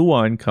new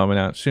one coming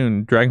out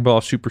soon. Dragon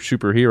Ball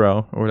Super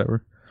Hero or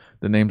whatever.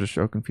 The names are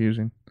so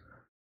confusing.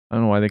 I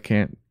don't know why they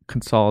can't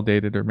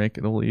consolidate it or make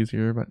it a little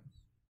easier, but.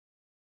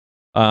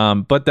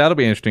 But that'll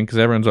be interesting because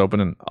everyone's up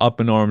in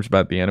arms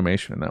about the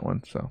animation in that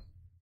one, so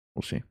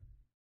we'll see.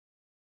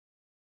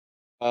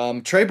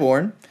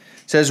 Treyborn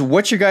says,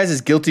 "What's your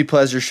guys' guilty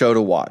pleasure show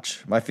to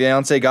watch? My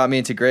fiance got me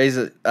into Grey's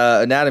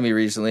Anatomy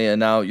recently,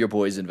 and now your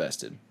boy's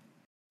invested."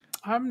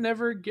 I'm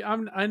never guilty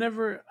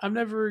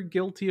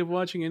of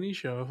watching any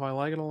show. If I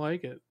like it, I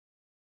like it.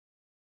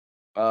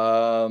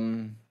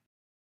 I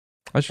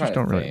just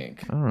don't really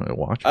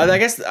watch. I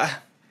guess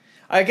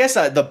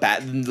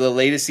the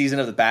latest season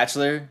of The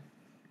Bachelor.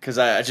 Because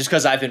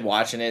I've been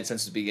watching it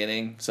since the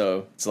beginning,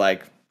 so it's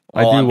like,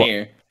 I'm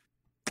here.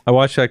 I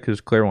watch that because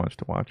Claire wants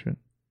to watch it.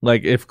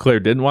 Like, if Claire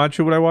didn't watch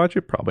it, would I watch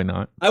it? Probably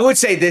not. I would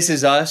say This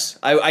Is Us.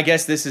 I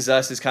guess This Is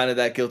Us is kind of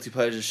that guilty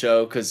pleasure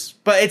show,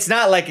 but it's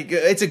not like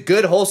it's a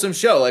good wholesome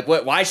show. Like,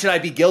 why should I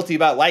be guilty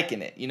about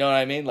liking it? You know what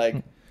I mean?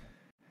 Like,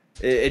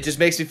 it just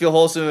makes me feel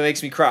wholesome. It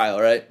makes me cry.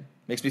 All right,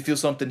 makes me feel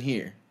something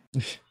here.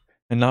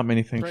 And not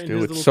many things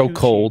do. It's so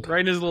cold.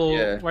 Right in his little,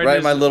 right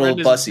in my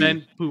little bussy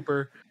vent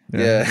pooper.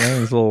 Yeah,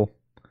 his little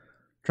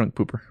drunk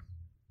pooper.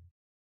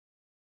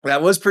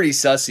 That was pretty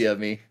sussy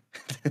of me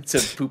to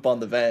poop on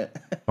the vent.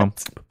 That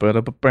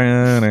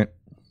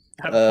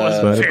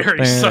was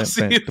very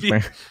sussy of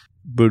you.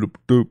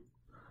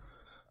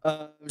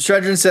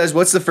 Shredrin says,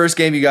 "What's the first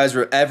game you guys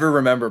ever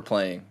remember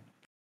playing?"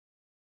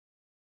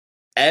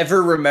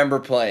 ever remember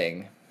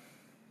playing?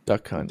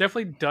 Duck Hunt.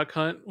 Definitely Duck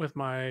Hunt with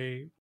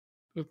my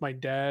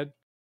dad.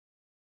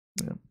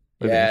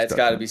 Yeah, it's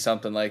got to be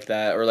something like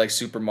that, or like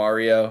Super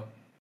Mario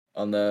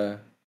on the.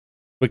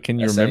 But can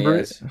you SNES. remember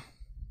it?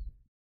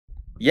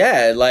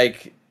 Yeah,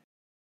 like,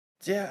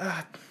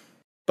 yeah,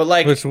 but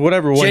like, it's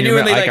whatever one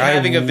genuinely, like I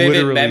having a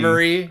vivid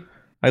memory.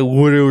 I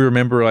literally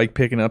remember like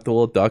picking up the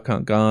little Duck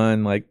Hunt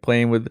gun, like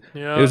playing with.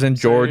 Yeah, it was in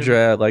Georgia,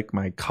 at, like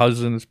my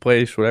cousin's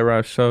place, whatever. I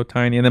was so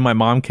tiny, and then my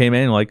mom came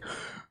in, like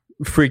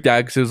freaked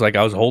out because it was like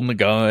I was holding the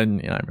gun.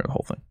 Yeah, I remember the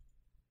whole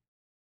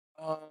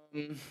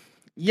thing.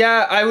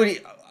 Yeah, I would.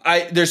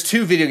 There's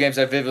two video games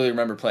I vividly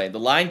remember playing: the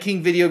Lion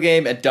King video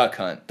game and Duck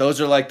Hunt. Those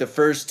are like the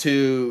first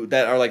two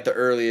that are like the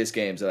earliest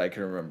games that I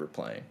can remember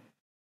playing.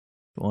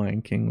 The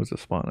Lion King was a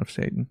spawn of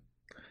Satan.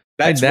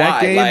 That's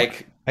why, game,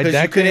 like, because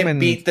you couldn't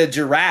beat the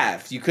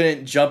giraffe. You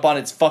couldn't jump on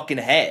its fucking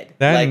head.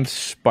 That like, and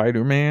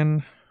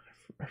Spider-Man.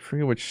 I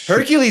forget which.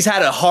 Hercules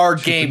had a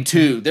hard game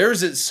too. There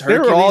was this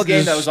Hercules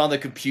game that was on the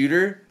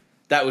computer.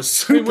 That was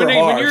super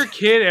hard. When you're a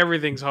kid,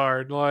 everything's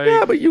hard. Like,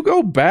 yeah, but you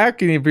go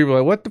back and people are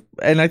like, "What the?"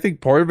 And I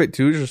think part of it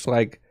too is just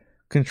like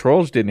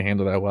controls didn't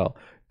handle that well.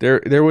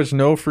 There was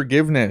no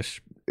forgiveness.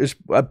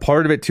 A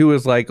part of it too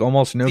is like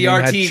almost no game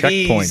had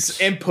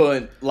checkpoints.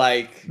 Input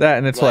like that,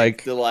 and it's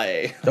like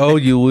delay. Oh,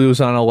 you lose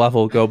on a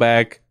level, go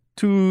back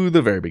to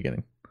the very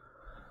beginning.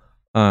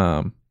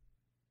 I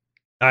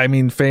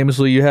mean,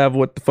 famously, you have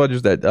what the fudge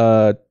is that?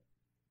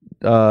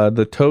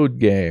 The Toad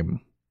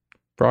game.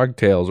 Frog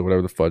Tales or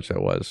whatever the fudge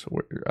that was,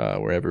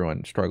 where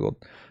everyone struggled.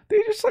 They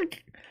just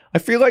like, I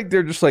feel like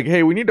they're just like,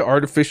 hey, we need to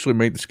artificially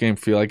make this game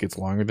feel like it's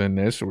longer than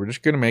this, so we're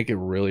just gonna make it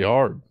really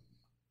hard.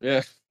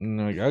 Yeah.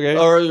 Like, okay.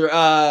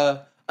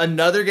 Or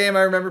another game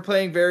I remember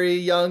playing very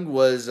young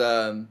was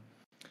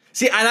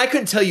see, and I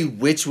couldn't tell you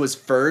which was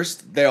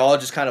first. They all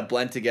just kind of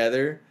blend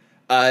together.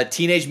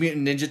 Teenage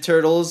Mutant Ninja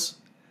Turtles.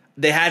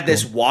 They had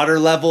this water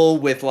level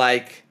with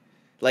like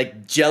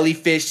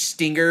jellyfish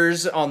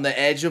stingers on the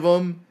edge of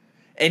them.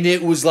 And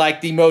it was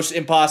like the most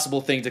impossible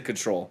thing to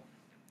control.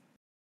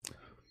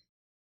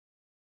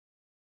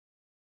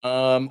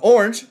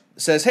 Orange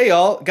says, "Hey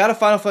y'all, got a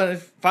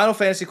Final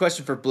Fantasy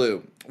question for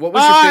Blue. What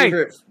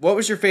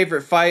was your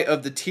favorite fight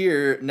of the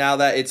tier now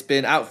that it's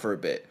been out for a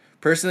bit?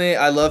 Personally,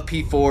 I love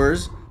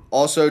P4's.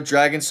 Also,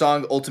 Dragon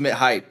Song Ultimate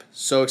Hype.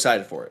 So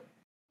excited for it.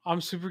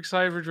 I'm super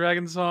excited for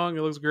Dragon Song.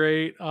 It looks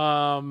great.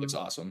 Looks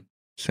awesome.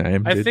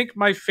 Same. I think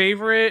my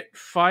favorite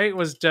fight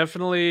was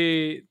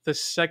definitely the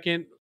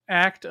second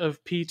act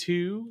of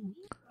P2.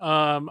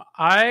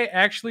 I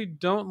actually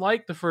don't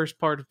like the first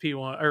part of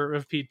P1 or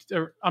of P.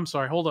 I'm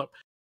sorry, hold up.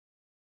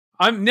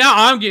 I'm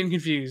getting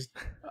confused.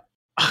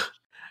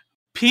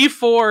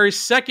 P4's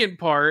second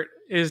part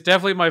is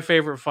definitely my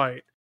favorite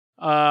fight.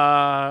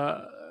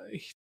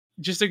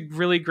 Just a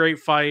really great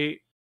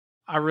fight.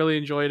 I really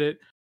enjoyed it.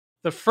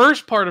 The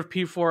first part of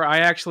P4 I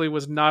actually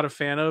was not a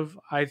fan of.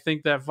 I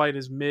think that fight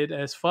is mid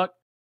as fuck.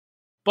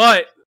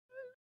 But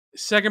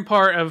second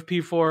part of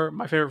P4,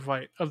 my favorite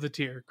fight of the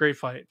tier. Great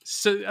fight.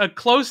 So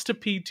close to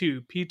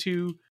P2.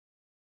 P2,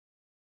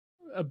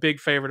 a big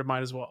favorite of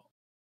mine as well.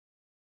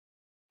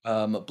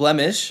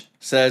 Blemish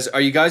says,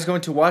 "Are you guys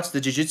going to watch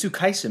the Jujutsu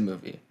Kaisen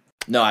movie?"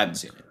 No, I haven't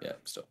seen it yet.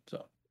 So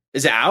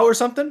is it out or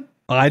something?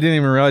 I didn't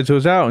even realize it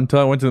was out until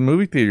I went to the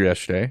movie theater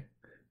yesterday.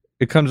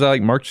 It comes out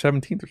like March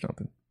 17th or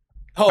something.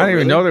 Oh, I didn't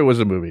even know there was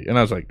a movie, and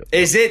I was like,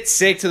 "Is it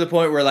sick to the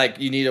point where like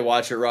you need to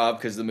watch it, Rob,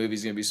 because the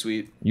movie's gonna be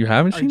sweet?" You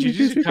haven't seen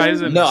Jujutsu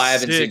Kaisen? No, I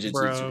haven't seen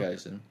Jujutsu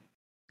Kaisen.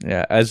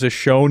 Yeah, as a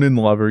shonen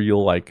lover,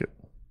 you'll like it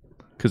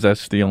because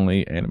that's the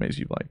only animes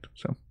you've liked.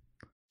 So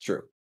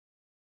true.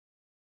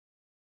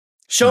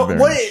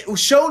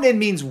 Shonen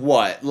means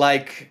what?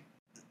 Like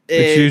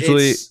it's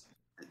usually.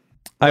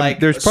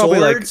 There's probably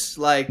swords,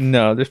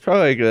 no. There's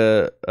probably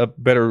like a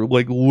better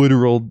like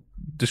literal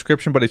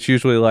description, but it's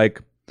usually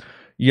like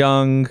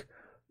young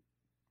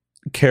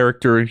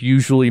character,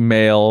 usually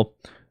male,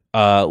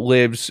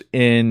 lives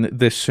in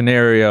this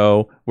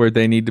scenario where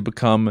they need to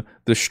become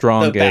the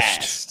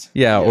strongest,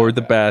 or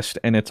the best,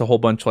 and it's a whole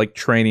bunch like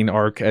training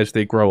arc as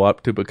they grow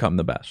up to become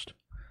the best.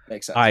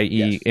 Makes sense.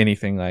 I.e.,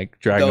 anything like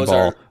Dragon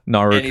Ball,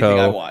 anything I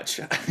Naruto, watch.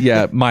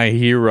 yeah, My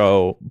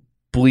Hero,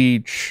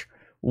 Bleach,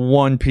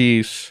 One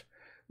Piece.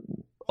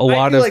 A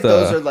lot of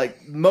those are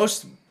like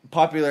most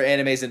popular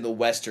animes in the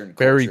Western culture.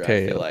 Fairy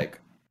Tail. I feel like.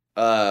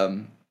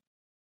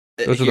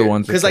 Those are the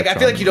ones because like I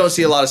feel like you don't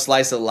see a lot of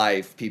slice of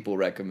life people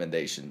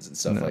recommendations and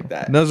stuff like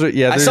that. Those are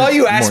I saw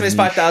you ask Miss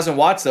 5,000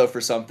 Watts though for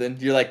something.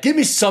 You're like, give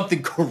me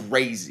something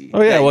crazy.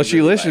 Oh yeah, well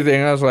she listed it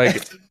and I was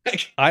like,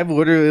 I've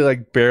literally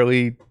like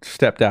barely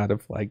stepped out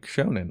of like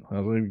shonen.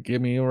 I was like,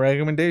 give me a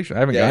recommendation. I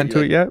haven't gotten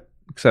to it yet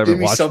because I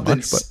haven't watched something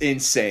much. But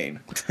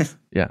insane.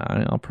 Yeah,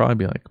 I'll probably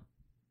be like,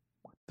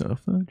 what the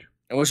fudge?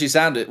 And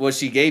what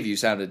she gave you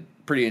sounded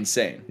pretty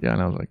insane. Yeah,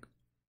 and I was like,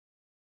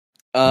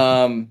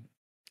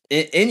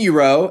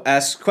 Inuro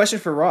asks, question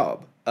for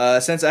Rob.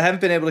 Since I haven't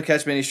been able to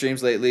catch many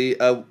streams lately,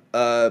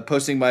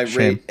 posting my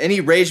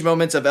any rage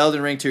moments of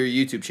Elden Ring to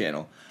your YouTube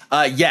channel.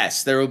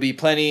 Yes, there will be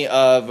plenty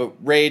of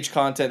rage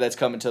content that's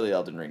coming to the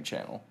Elden Ring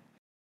channel.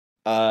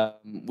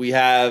 We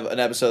have an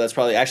episode that's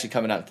probably actually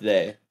coming out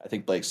today. I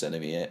think Blake's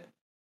sending me it.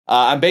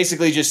 I'm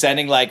basically just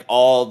sending like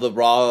all the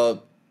raw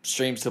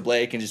streams to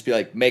Blake and just be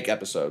like, make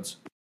episodes.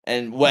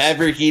 And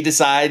whatever he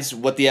decides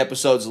what the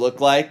episodes look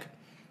like,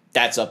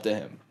 that's up to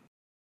him.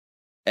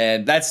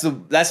 And that's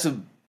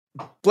the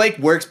Blake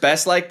works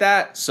best like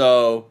that.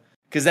 So,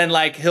 because then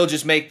like he'll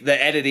just make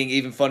the editing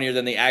even funnier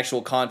than the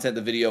actual content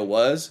the video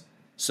was.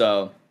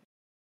 So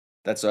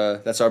that's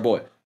our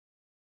boy.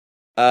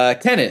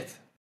 Kenneth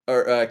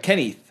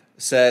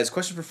says,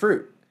 question for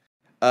Fruit.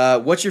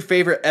 What's your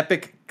favorite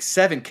Epic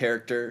 7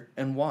 character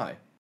and why?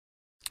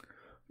 I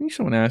think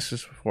someone asked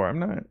this before. I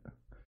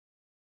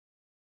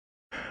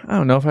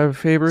don't know if I have a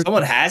favorite.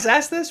 Someone has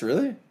asked this,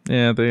 really?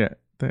 Yeah,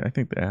 I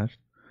think they asked.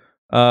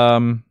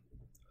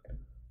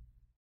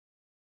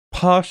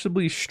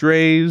 Possibly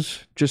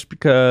Strays, just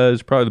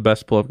because probably the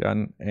best pull I've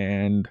gotten,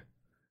 and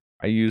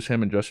I use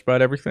him in just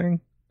about everything.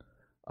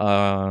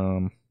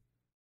 But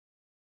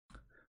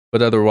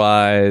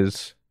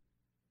otherwise,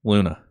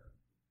 Luna.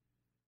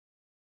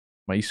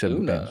 My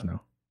E7 fans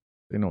know.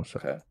 They know what's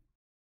up. Okay.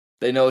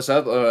 They know what's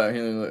up?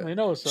 They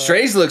know what's up.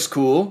 Strays looks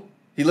cool.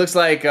 He looks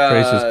like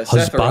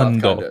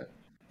Sephiroth, kinda.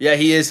 Yeah,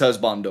 he is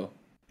husbando.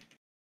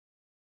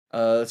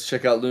 Let's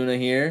check out Luna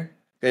here.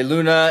 Okay,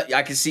 Luna,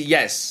 I can see,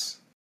 yes.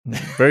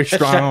 Very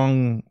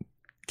strong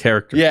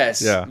character.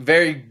 Yes. Yeah.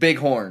 Very big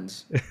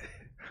horns.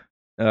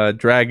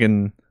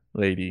 Dragon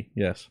lady,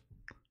 yes.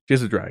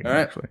 She's a dragon, all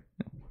right. Actually.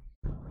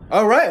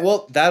 All right,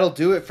 well, that'll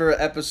do it for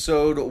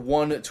episode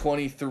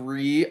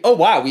 123. Oh,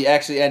 wow, we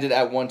actually ended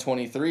at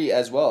 123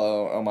 as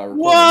well on my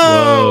recording.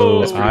 Whoa!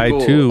 That's pretty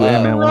cool. Too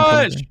am at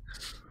Rush!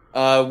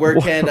 Where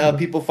can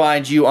people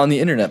find you on the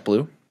internet,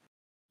 Blue?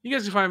 You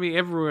guys can find me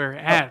everywhere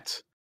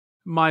at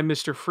my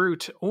Mr.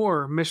 Fruit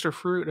or Mr.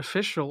 Fruit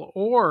Official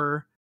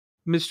or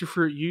Mr.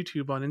 Fruit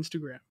YouTube on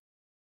Instagram.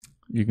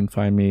 You can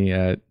find me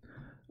at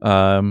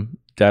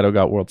Dado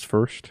Got World's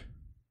First.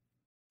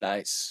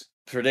 Nice.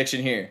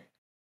 Prediction here.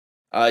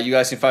 You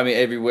guys can find me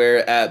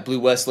everywhere at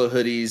Blue Westlow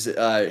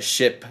Hoodies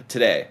ship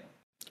today.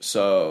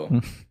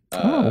 So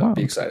wow.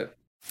 Be excited.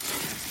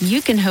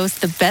 You can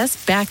host the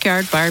best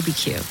backyard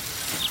barbecue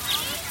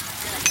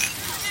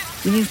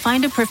when you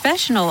find a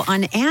professional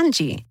on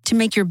Angie to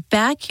make your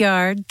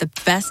backyard the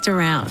best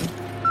around.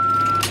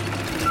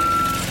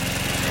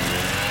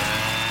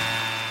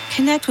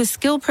 Connect with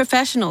skilled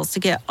professionals to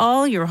get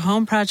all your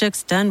home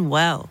projects done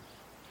well.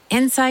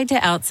 Inside to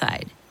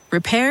outside,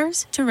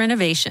 repairs to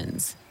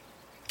renovations.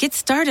 Get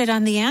started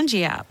on the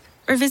Angie app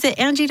or visit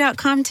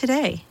Angie.com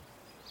today.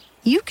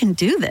 You can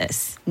do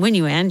this when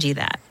you Angie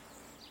that.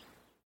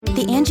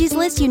 The Angie's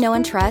List you know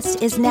and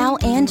trust is now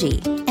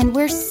Angie, and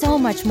we're so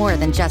much more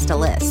than just a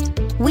list.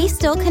 We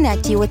still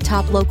connect you with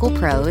top local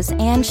pros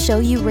and show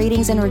you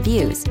ratings and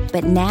reviews,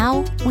 but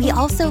now we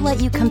also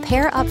let you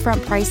compare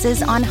upfront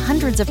prices on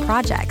hundreds of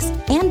projects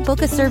and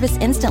book a service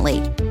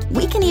instantly.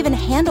 We can even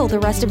handle the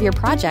rest of your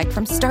project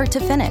from start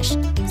to finish.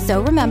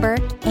 So remember,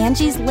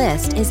 Angie's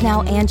List is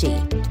now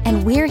Angie,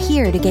 and we're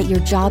here to get your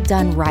job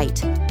done right.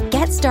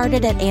 Get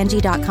started at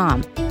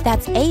Angie.com.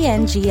 That's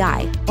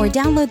ANGI, or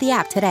download the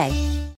app today.